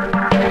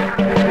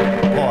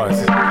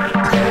 Pause.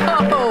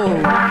 Oh,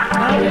 or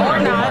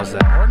not. How's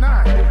that? Or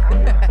not.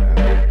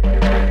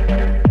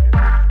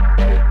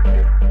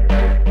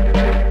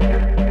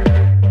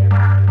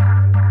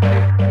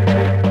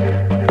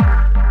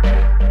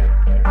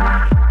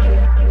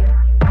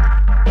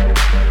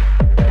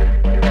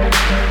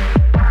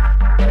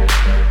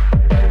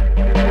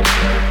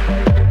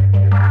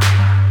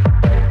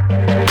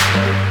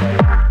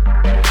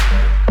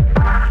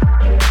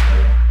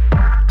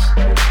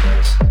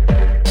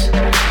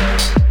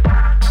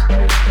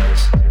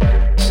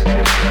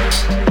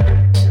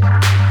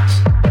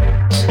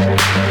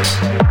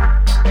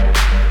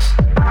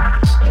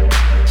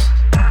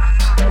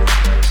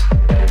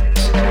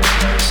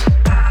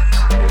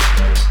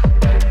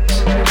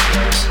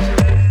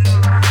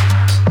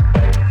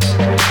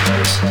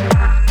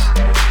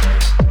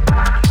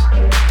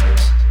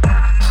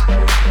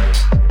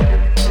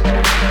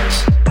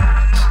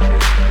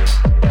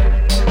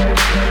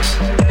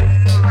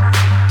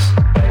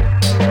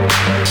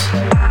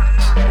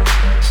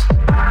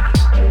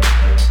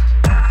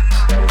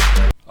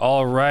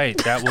 All right,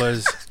 that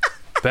was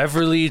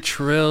Beverly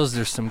Trills.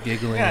 There's some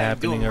giggling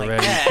happening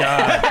already.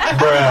 God.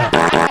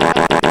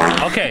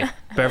 Okay,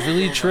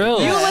 Beverly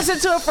Trills. You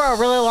listened to it for a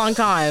really long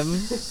time.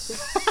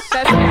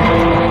 That's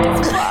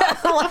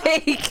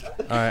Like,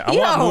 All right,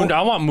 Yo.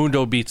 I want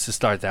Mundo Beats to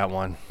start that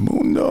one.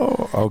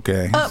 Mundo.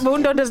 Okay.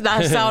 Mundo does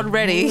not sound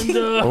ready.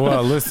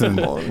 Well, listen.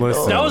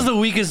 That was the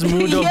weakest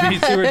Mundo Yes.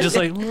 Beats. You were just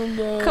like,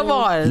 Come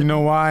on. You know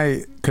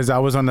why? Because I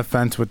was on the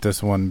fence with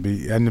this one.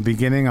 In the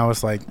beginning, I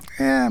was like,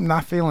 I'm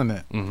not feeling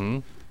it. mm-hmm.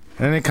 And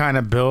then it kind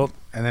of built,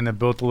 and then it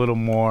built a little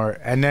more.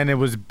 And then it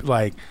was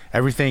like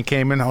everything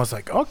came in. I was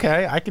like,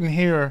 okay, I can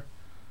hear,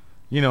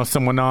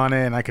 someone on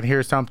it, and I can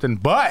hear something.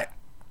 But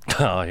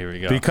Oh, here we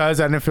go. because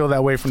I didn't feel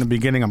that way from the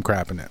beginning, I'm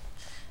crapping it.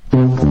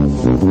 Fair.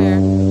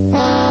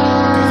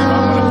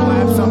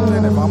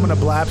 Because if I'm gonna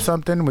blab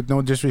something with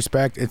no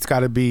disrespect, it's got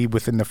to be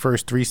within the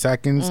first 3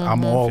 seconds.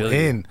 I'm all Feel you.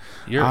 in.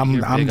 You're I'm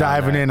big on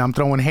diving that. in. I'm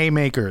throwing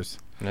haymakers.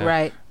 Yeah.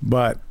 Right.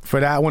 But for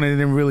that one, it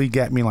didn't really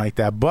get me like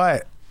that.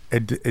 But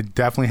it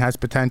definitely has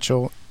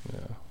potential. Yeah.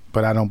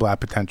 But I don't blab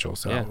potential,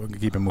 so Yeah. we're gonna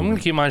keep it I'm moving.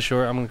 gonna keep mine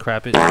short. I'm gonna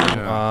crap it.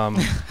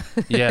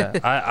 Yeah,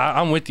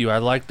 I'm with you. I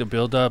like the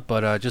build up,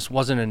 but just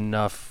wasn't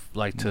enough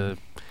like to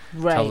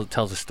Right.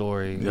 tell the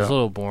story. It was Yeah. a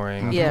little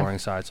boring, on Yeah. the boring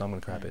side, so I'm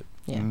gonna crap it.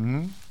 Yeah.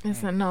 Mhm.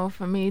 It's a no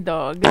for me,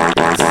 dog. No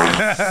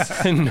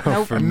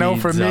for No, me,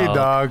 for me,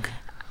 dog.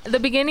 The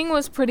beginning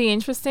was pretty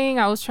interesting.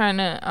 I was trying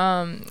to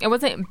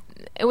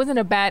it wasn't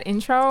a bad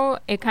intro.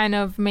 It kind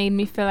of made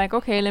me feel like,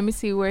 okay, let me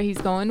see where he's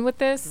going with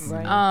this.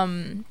 Right.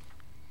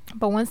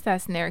 But once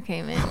that snare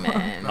came in,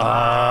 man.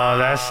 Oh,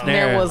 that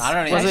snare. There was. I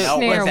don't Was even it? know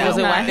snare what that Was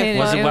it was. whack as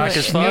Was it fuck? whack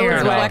as fuck It or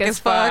was no? whack as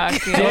fuck.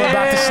 It's all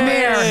about the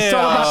snare. It's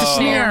all about the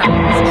snare.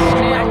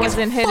 Snare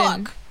wasn't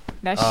hidden.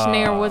 That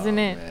snare wasn't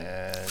it.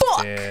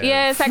 Fuck.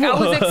 Yeah, it's like I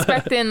was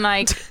expecting,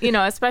 like,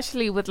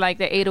 especially with like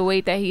the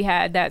 808 that he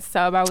had, that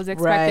sub, I was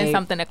expecting Right.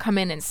 something to come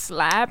in and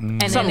slap.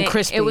 And Something then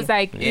crispy. it was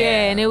like,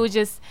 and it was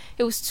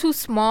too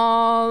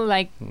small,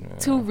 like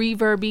too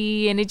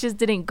reverby, and it just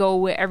didn't go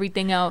with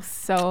everything else.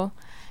 So,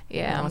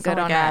 yeah, I'm good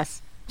on that.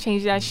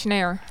 Change that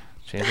snare.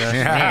 Change that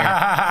snare.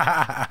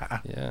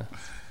 Yeah.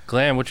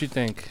 Glam, what you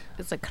think?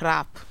 It's a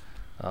crap.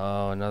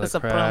 Oh, another It's a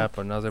crap,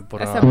 another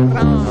That's a brum.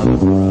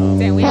 brum.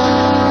 Damn, we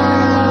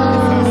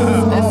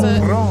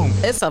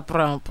It's a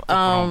prump.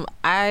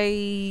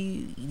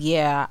 I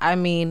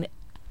mean,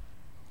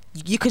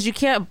 because you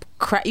can't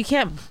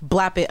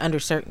blap it under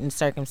certain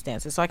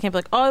circumstances. So I can't be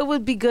like, oh, it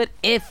would be good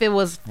if it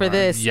was for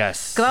this.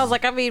 Yes. Because I was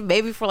like, I mean,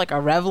 maybe for like a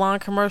Revlon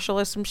commercial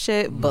or some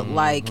shit, but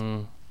like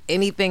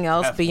anything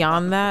else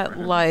beyond that,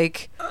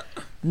 like,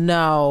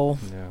 no.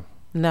 Yeah.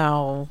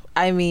 No.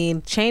 I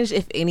mean, change,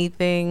 if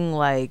anything,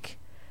 like,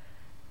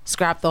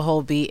 scrap the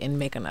whole beat and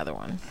make another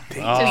one. just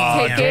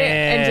take it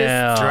and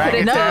just put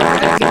it No, to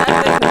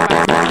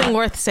nothing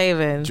worth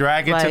saving.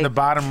 Drag it to Like, the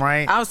bottom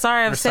right. I'm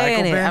sorry, I'm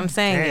saying Recycle it. bin? I'm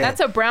saying Damn. it. That's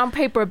a brown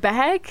paper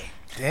bag.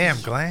 Damn,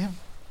 Glam.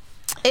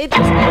 It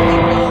just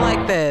made me feel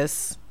like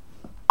this.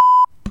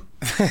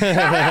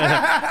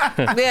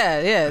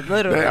 yeah,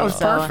 literally. That was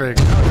So,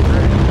 perfect.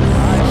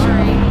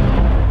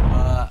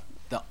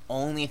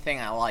 only thing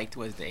I liked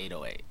was the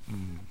 808.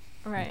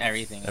 Right.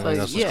 Everything Everything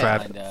else was yeah.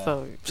 crap. And,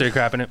 So So you're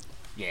crapping it?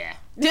 yeah.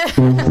 yeah.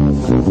 Alright,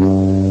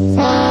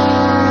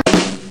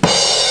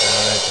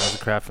 that was a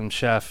crap from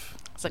Chef.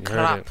 It's a You heard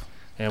crap. it.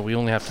 And we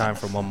only have time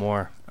for one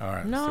more. All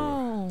right.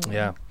 No.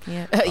 Yeah.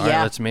 Yeah. All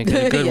right, let's make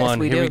it a good Yes,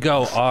 one. Here we do.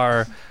 go.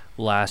 Our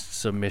last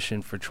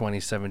submission for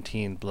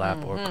 2017,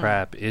 Blap or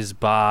Crap, is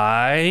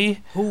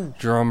by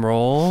drum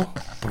roll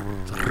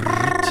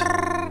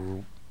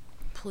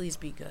Please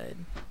be good.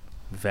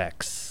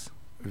 Vex.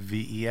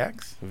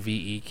 VEX.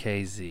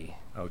 VEKZ.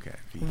 Okay.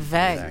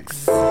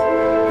 Vex. Vex. Not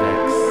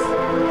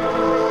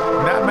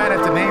mad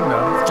at the name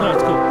though. Oh,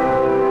 it's cool.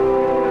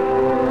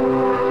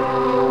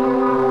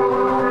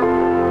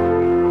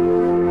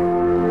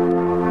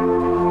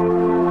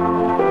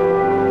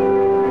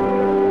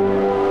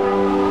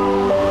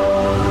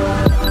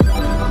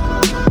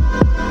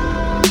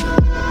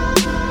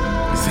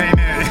 This ain't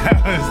it.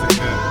 This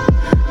ain't it.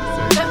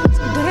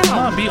 Come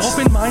on, be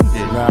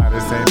open-minded. Nah,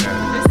 this ain't it.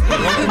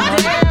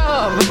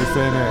 Damn. This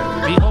ain't it.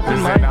 Be This ain't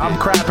open-minded. it. I'm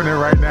crapping it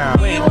right now.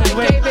 Wait.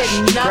 Gave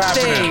it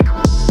nothing.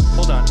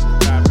 Hold on.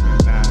 Crapping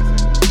it. Nah, this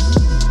ain't it.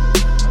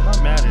 I'm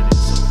not mad at it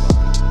so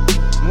far.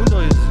 Mundo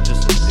is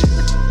just a dick.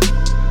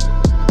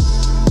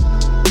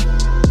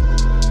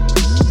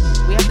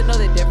 We have to know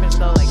the difference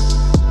though, like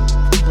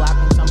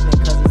blapping something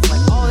because it's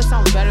like, oh, this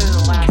sounds better than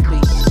the last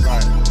beat.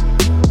 Right.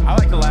 I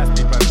like the last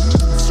beat better than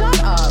this.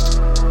 Shut up.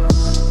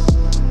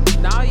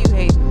 Now you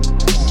hate.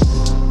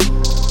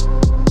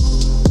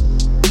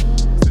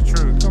 It's the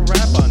truth. Don't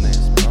rap on this,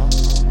 bro.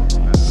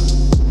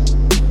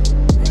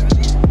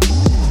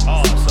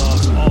 Oh, so.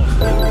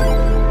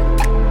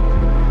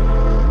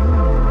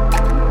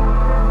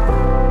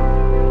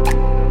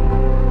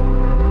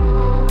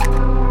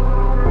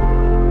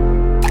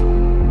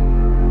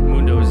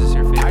 Mundo, is this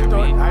your favorite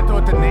beat? I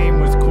thought the name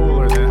was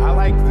cooler than I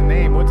liked the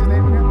name. What's his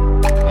name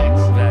again? Vex.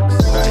 Vex.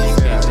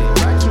 Yeah. VEKZ.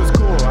 Vex was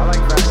cool. I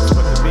like Vex,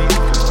 but the beat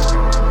was just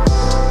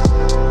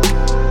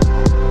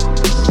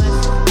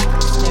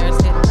Snares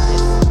hit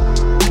nice.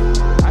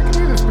 I can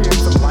hear this being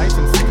some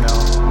licensing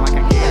though. Like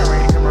a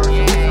Gatorade commercial.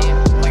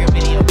 Like a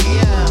video game.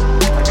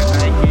 Yeah. Like a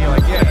Nike,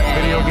 like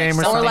video game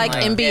or Or something. like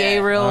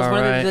NBA reels. All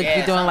What are right. they Yeah,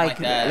 doing? something Like like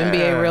that.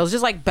 NBA reels,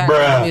 just like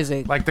background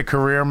music. Like the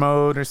career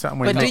mode or something.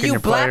 where But you're do making you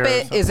your blap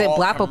players- it? Is it All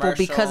blappable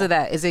because commercial. of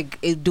that?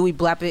 Do we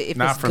blap it if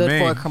Not it's for good me.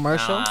 for a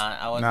commercial?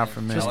 Not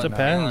for me. Just No.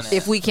 depends.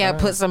 If we can't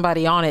put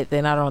somebody on it,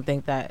 then I don't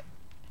think that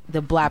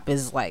the blap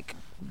is like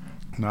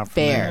Not for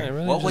fair. Yeah, it me.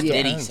 really What would just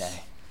Diddy depends.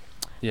 say?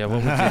 Yeah,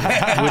 what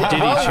would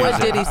Diddy What choose?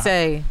 did he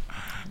say?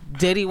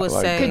 Diddy would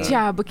like say, Good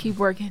job, but keep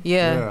working.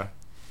 Yeah,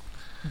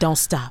 don't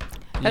stop.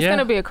 That's Yeah.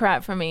 gonna be a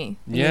crap for me.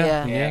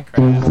 Yeah. Yeah.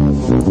 I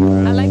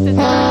like the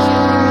direction he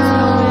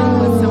was going,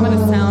 but some of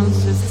the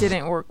sounds just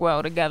didn't work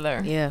well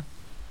together. Yeah,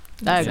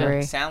 I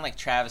agree. Sound like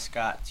Travis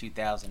Scott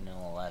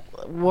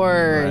 2011.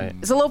 Word. Right.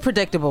 It's a little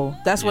predictable.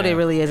 That's what Yeah. it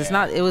really is. It's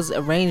not. It was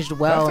arranged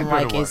well That's a and good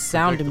like word, it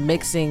sounded predictable.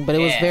 mixing, but it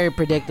was Yeah. very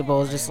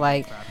predictable. It's just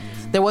like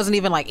there wasn't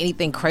even like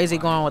anything crazy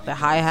going on with the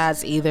hi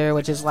hats either,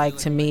 which is like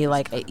to me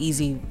like an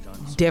easy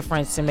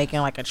difference in making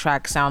like a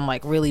track sound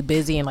like really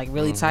busy and like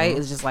really tight.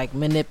 It's just like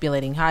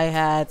manipulating hi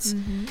hats,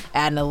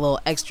 adding a little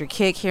extra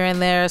kick here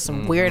and there,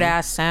 some weird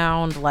ass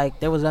sound. Like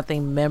there was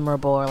nothing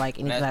memorable or like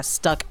anything that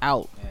stuck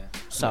out. Yeah.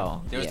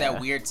 So There was yeah.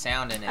 that weird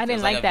sound in it. I It didn't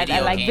was like a that. I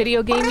like game.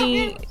 video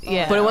gamey.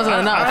 Yeah, But it wasn't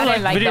enough. I I didn't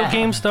like like video that.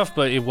 game stuff,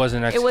 but it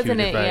wasn't It executed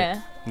wasn't it. right. Yeah.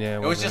 Yeah,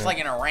 It was just like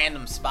in a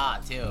random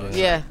spot too. It was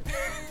Yeah.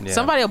 yeah.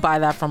 Somebody will buy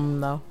that from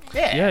him though.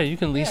 Yeah. Yeah, you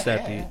can lease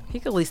that yeah, beat. He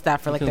could lease that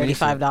for like You can lease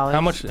it. $35.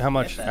 How much? How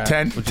much?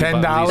 Ten- would you buy-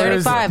 $10.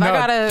 lease it? $35. No, I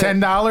gotta-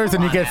 $10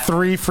 and you get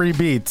 3 free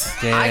beats.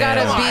 Damn. I got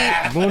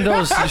a beat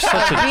Mundo's just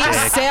such a beat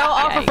dick. sale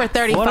offer for What a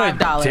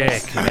 $35.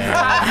 dick, man.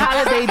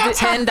 Holiday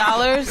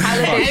 $10.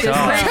 holiday Fucked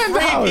up.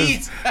 discount.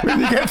 $10 when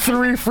you get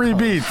 3 free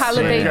beats.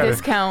 Holiday You gotta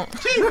discount.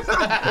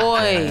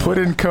 Boy. Put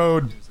in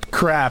code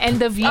crap.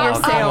 End of year Oh,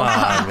 come sale.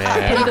 on,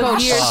 man. End Oh,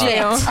 of year shit.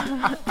 sale.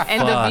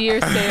 End Fuck. of year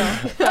sale.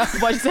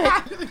 What's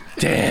that?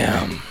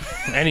 Damn.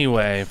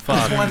 Anyway,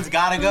 fuck. This one's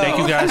gotta go. Thank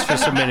you guys for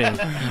submitting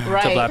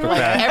Right. to Blap or Like,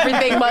 Crap.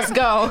 everything must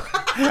go.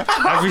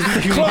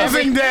 Everything.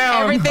 Closing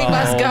down. Everything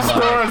must go.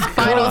 Stores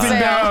Final closing sale.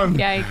 down.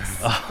 Yikes.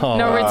 Oh,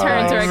 No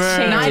returns or man.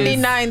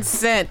 exchanges.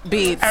 99-cent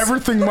beats.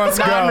 Everything must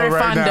go right now.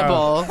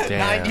 Non-refundable.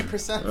 Damn.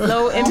 90%.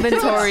 Low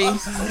inventory.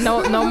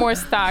 No more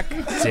stock.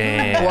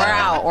 Damn. We're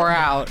out. We're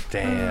out.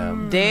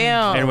 Damn.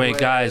 Damn. Anyway,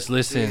 guys,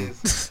 listen.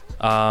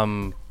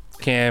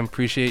 Cam,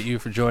 appreciate you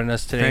for joining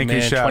us today, Thank you,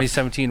 man. Chef.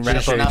 2017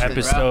 wrap-up Appreciate it, bro.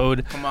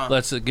 episode. Come on.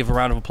 Let's give a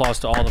round of applause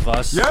to all of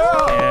us. Yeah.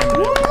 Cam, and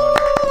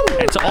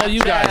everyone. And to all you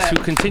guys who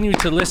continue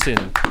to listen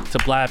to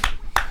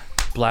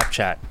Blap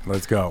Chat.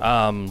 Let's go.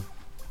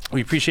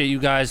 We appreciate you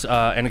guys.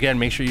 And again,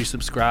 make sure you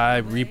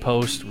subscribe,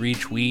 repost,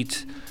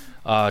 retweet,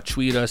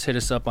 tweet us, hit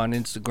us up on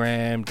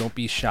Instagram. Don't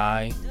be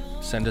shy.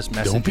 Send us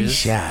messages. Don't be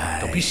shy.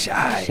 Don't be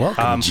shy.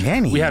 Welcome,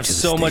 Jenny, We have to the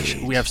so much.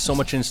 stage. We have so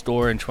much in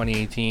store in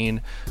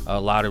 2018. A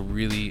lot of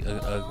really.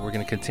 We're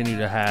going to continue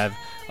to have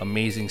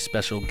amazing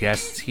special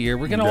guests here.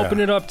 We're gonna Yeah. open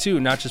it up too,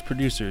 not just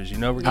producers. You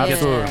know, we're gonna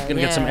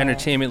Absolutely. get some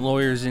entertainment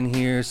lawyers in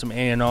here, some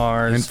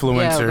A&Rs,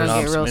 Influencers. Yeah, we're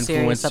gonna get some real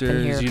serious up in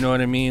influencers. here. You know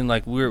what I mean?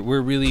 Like we're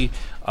really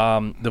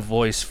the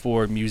voice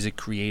for music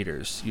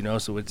creators. You know,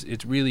 so it's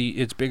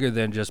bigger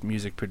than just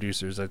music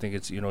producers. I think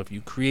it's, you know, if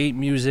you create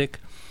music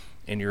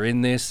and you're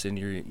in this and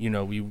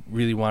we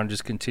really want to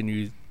just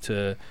continue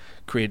to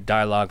create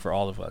dialogue for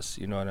all of us.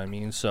 You know what I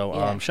mean? So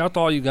shout out to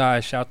all you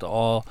guys. Shout out to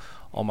all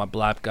my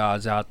Blap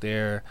gods out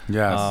there.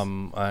 Yes.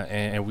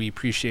 And we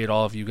appreciate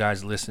all of you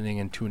guys listening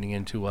and tuning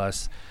into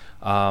us.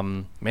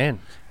 Man,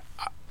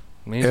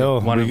 amazing.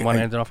 Ill, Want we- to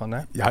end it off on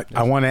that?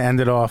 I want to end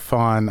it off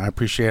on, I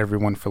appreciate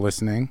everyone for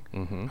listening.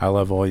 I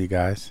love all you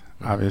guys,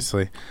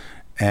 obviously.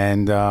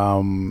 And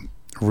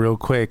real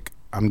quick,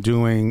 we're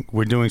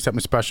doing something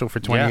special for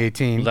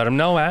 2018. Yeah. Let them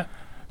know that.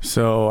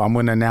 So I'm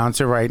going to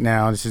announce it right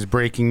now. This is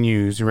breaking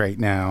news right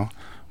now.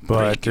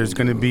 But there's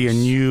going to be a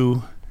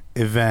new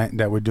event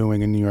that we're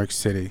doing in New York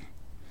City.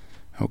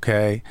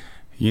 Okay?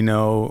 You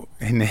know,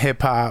 in the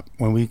hip hop,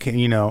 when we came,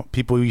 you know,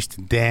 people used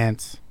to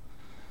dance.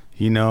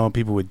 You know,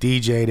 people would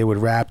DJ, they would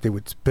rap, they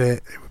would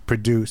spit, they would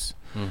produce.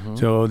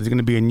 So there's going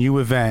to be a new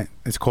event.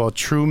 It's called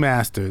True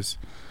Masters.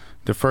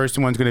 The first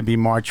one's going to be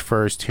March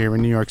 1st here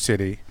in New York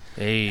City.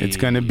 Hey. It's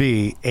going to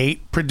be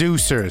 8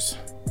 producers,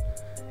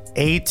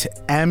 8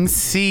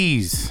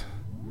 MCs,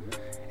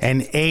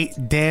 and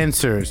 8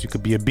 dancers. You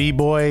could be a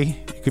b-boy,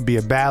 you could be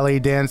a ballet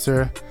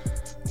dancer,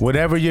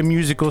 whatever your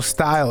musical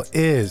style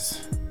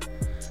is.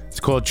 It's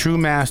called True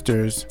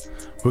Masters.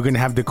 We're going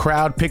to have the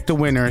crowd pick the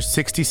winner,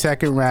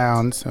 60-second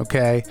rounds,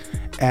 okay?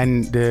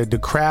 And the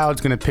crowd's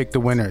going to pick the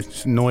winner,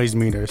 it's noise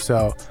meter.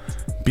 So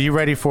be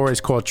ready for it.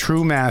 It's called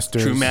True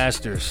Masters. True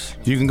Masters.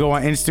 You can go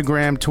on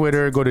Instagram,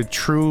 Twitter, go to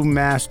True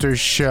Masters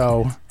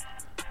Show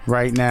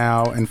right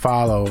now and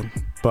follow.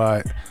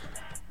 But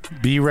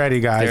be ready,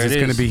 guys. There it It's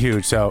going to is. be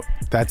huge. So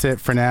that's it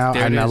for now.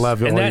 There And it I is.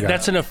 love it. And all you guys.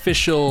 that's an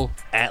official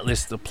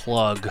Atlas the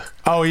Plug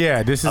Oh,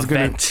 yeah. This is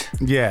going event.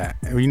 to. Yeah.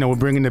 You know, we're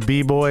bringing the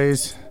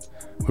B-boys.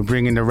 We're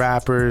bringing the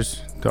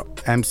rappers, the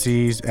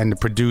MCs, and the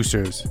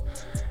producers.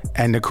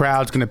 And the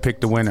crowd's going to pick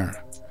the winner.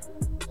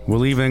 We're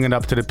leaving it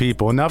up to the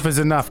people. Enough is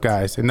enough,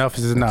 guys. Enough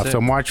is enough. That's So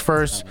it. March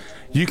 1st,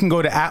 you can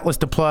go to Atlas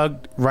the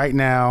Plug right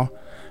now.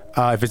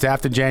 If it's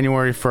after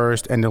January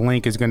 1st, and the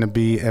link is going to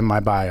be in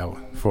my bio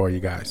for you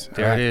guys.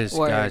 There All right? it is,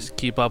 Word. guys.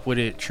 Keep up with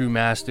it. True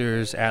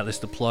Masters, Atlas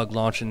the Plug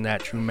launching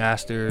that True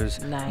Masters.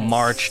 Nice.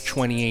 March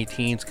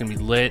 2018. It's going to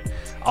be lit.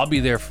 I'll be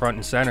there front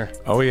and center.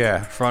 Oh, yeah.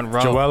 Front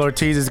row. Joel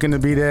Ortiz is going to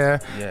be there.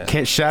 Yeah.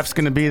 Kent Chef's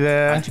going to be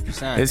there.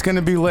 100%. It's going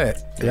to be lit.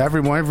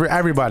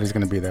 Everybody's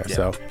going to be there. Yeah.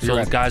 So, be So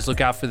ready. guys,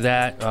 look out for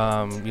that.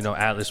 You know,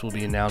 Atlas will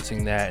be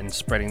announcing that and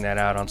spreading that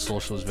out on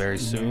socials very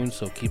soon.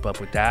 So keep up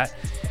with that.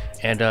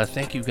 And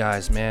thank you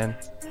guys, man.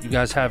 You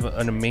guys have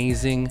an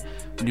amazing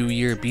new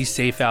year. Be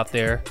safe out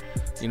there.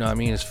 You know what I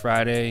mean? It's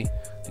Friday.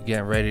 You're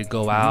getting ready to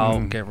go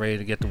out. Getting ready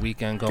to get the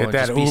weekend going. Get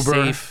that Just be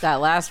Uber. safe.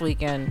 That last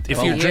weekend. If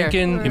all you're year.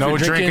 drinking, No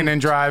drinking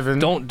and driving.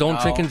 Don't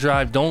drink No. and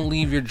drive. Don't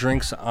leave your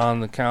drinks on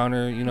the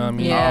counter. You know what I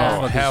mean? Yeah.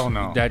 Oh, Motherfuckers, hell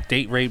no. That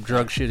date rape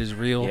drug shit is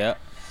real. Yep.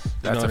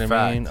 That's you know a what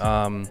I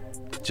fact. mean?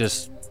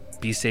 Just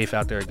be safe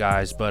out there,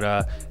 guys. But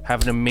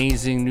have an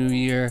amazing new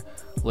year.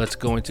 Let's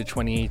go into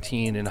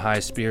 2018 in high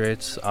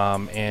spirits.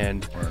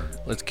 And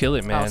let's kill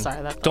it, man.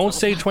 sorry, that- Don't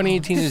say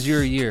 2018 is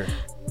your year.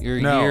 Your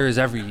No. year is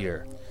every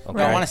year.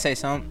 Okay. I want to say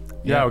something.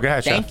 Yo, go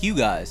ahead, Chef. Thank you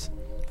guys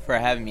for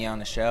having me on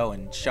the show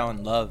and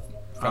showing love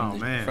Oh,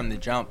 man. from the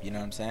jump. You know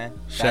what I'm saying?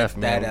 Chef,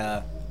 man.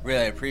 That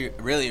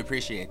really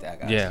appreciate that,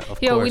 guys. Yeah, of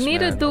Yo, course, we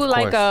need man, to do of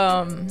like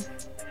course.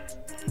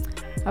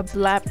 a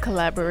Blap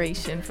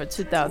collaboration for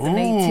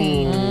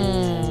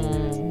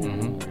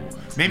 2018.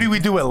 Maybe we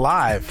do it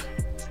live.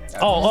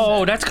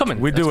 Oh, that's coming.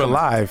 We That's do it coming.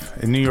 live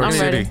in New York I'm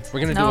City. ready. We're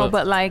gonna do No, it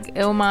but like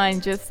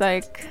Illmind, just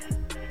like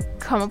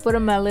come up with a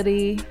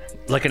melody,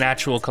 like an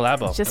actual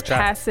collabo. just A track.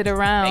 pass it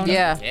around.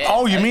 Yeah.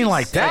 Oh, you mean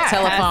like Like that?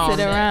 telephone. Pass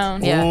it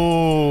around. Yeah.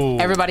 Ooh.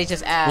 Everybody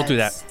just adds. We'll do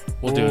that.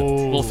 We'll do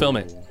it. We'll film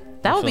it.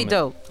 That would be Film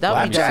dope. That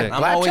would be Blackjack. dope. I'm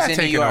Black always Chat in New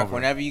taking York. over.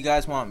 Whenever you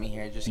guys want me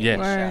here, just Yeah.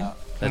 give me a Word. shout.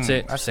 That's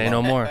it. that's Say love.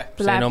 no more.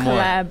 Say Blap no more.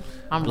 collab.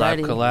 I'm Blap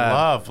ready. collab.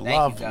 Love, Thank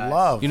love, you, guys.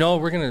 love. You know,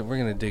 we're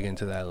gonna dig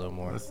into that a little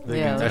more.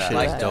 Yeah, That shit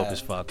like is dope that.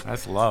 as fuck.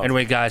 That's love.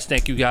 Anyway, guys,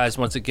 thank you guys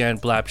once again.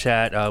 Blap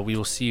Chat. We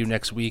will see you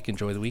next week.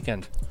 Enjoy the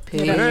weekend.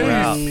 Peace. We're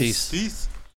out. Peace. Peace.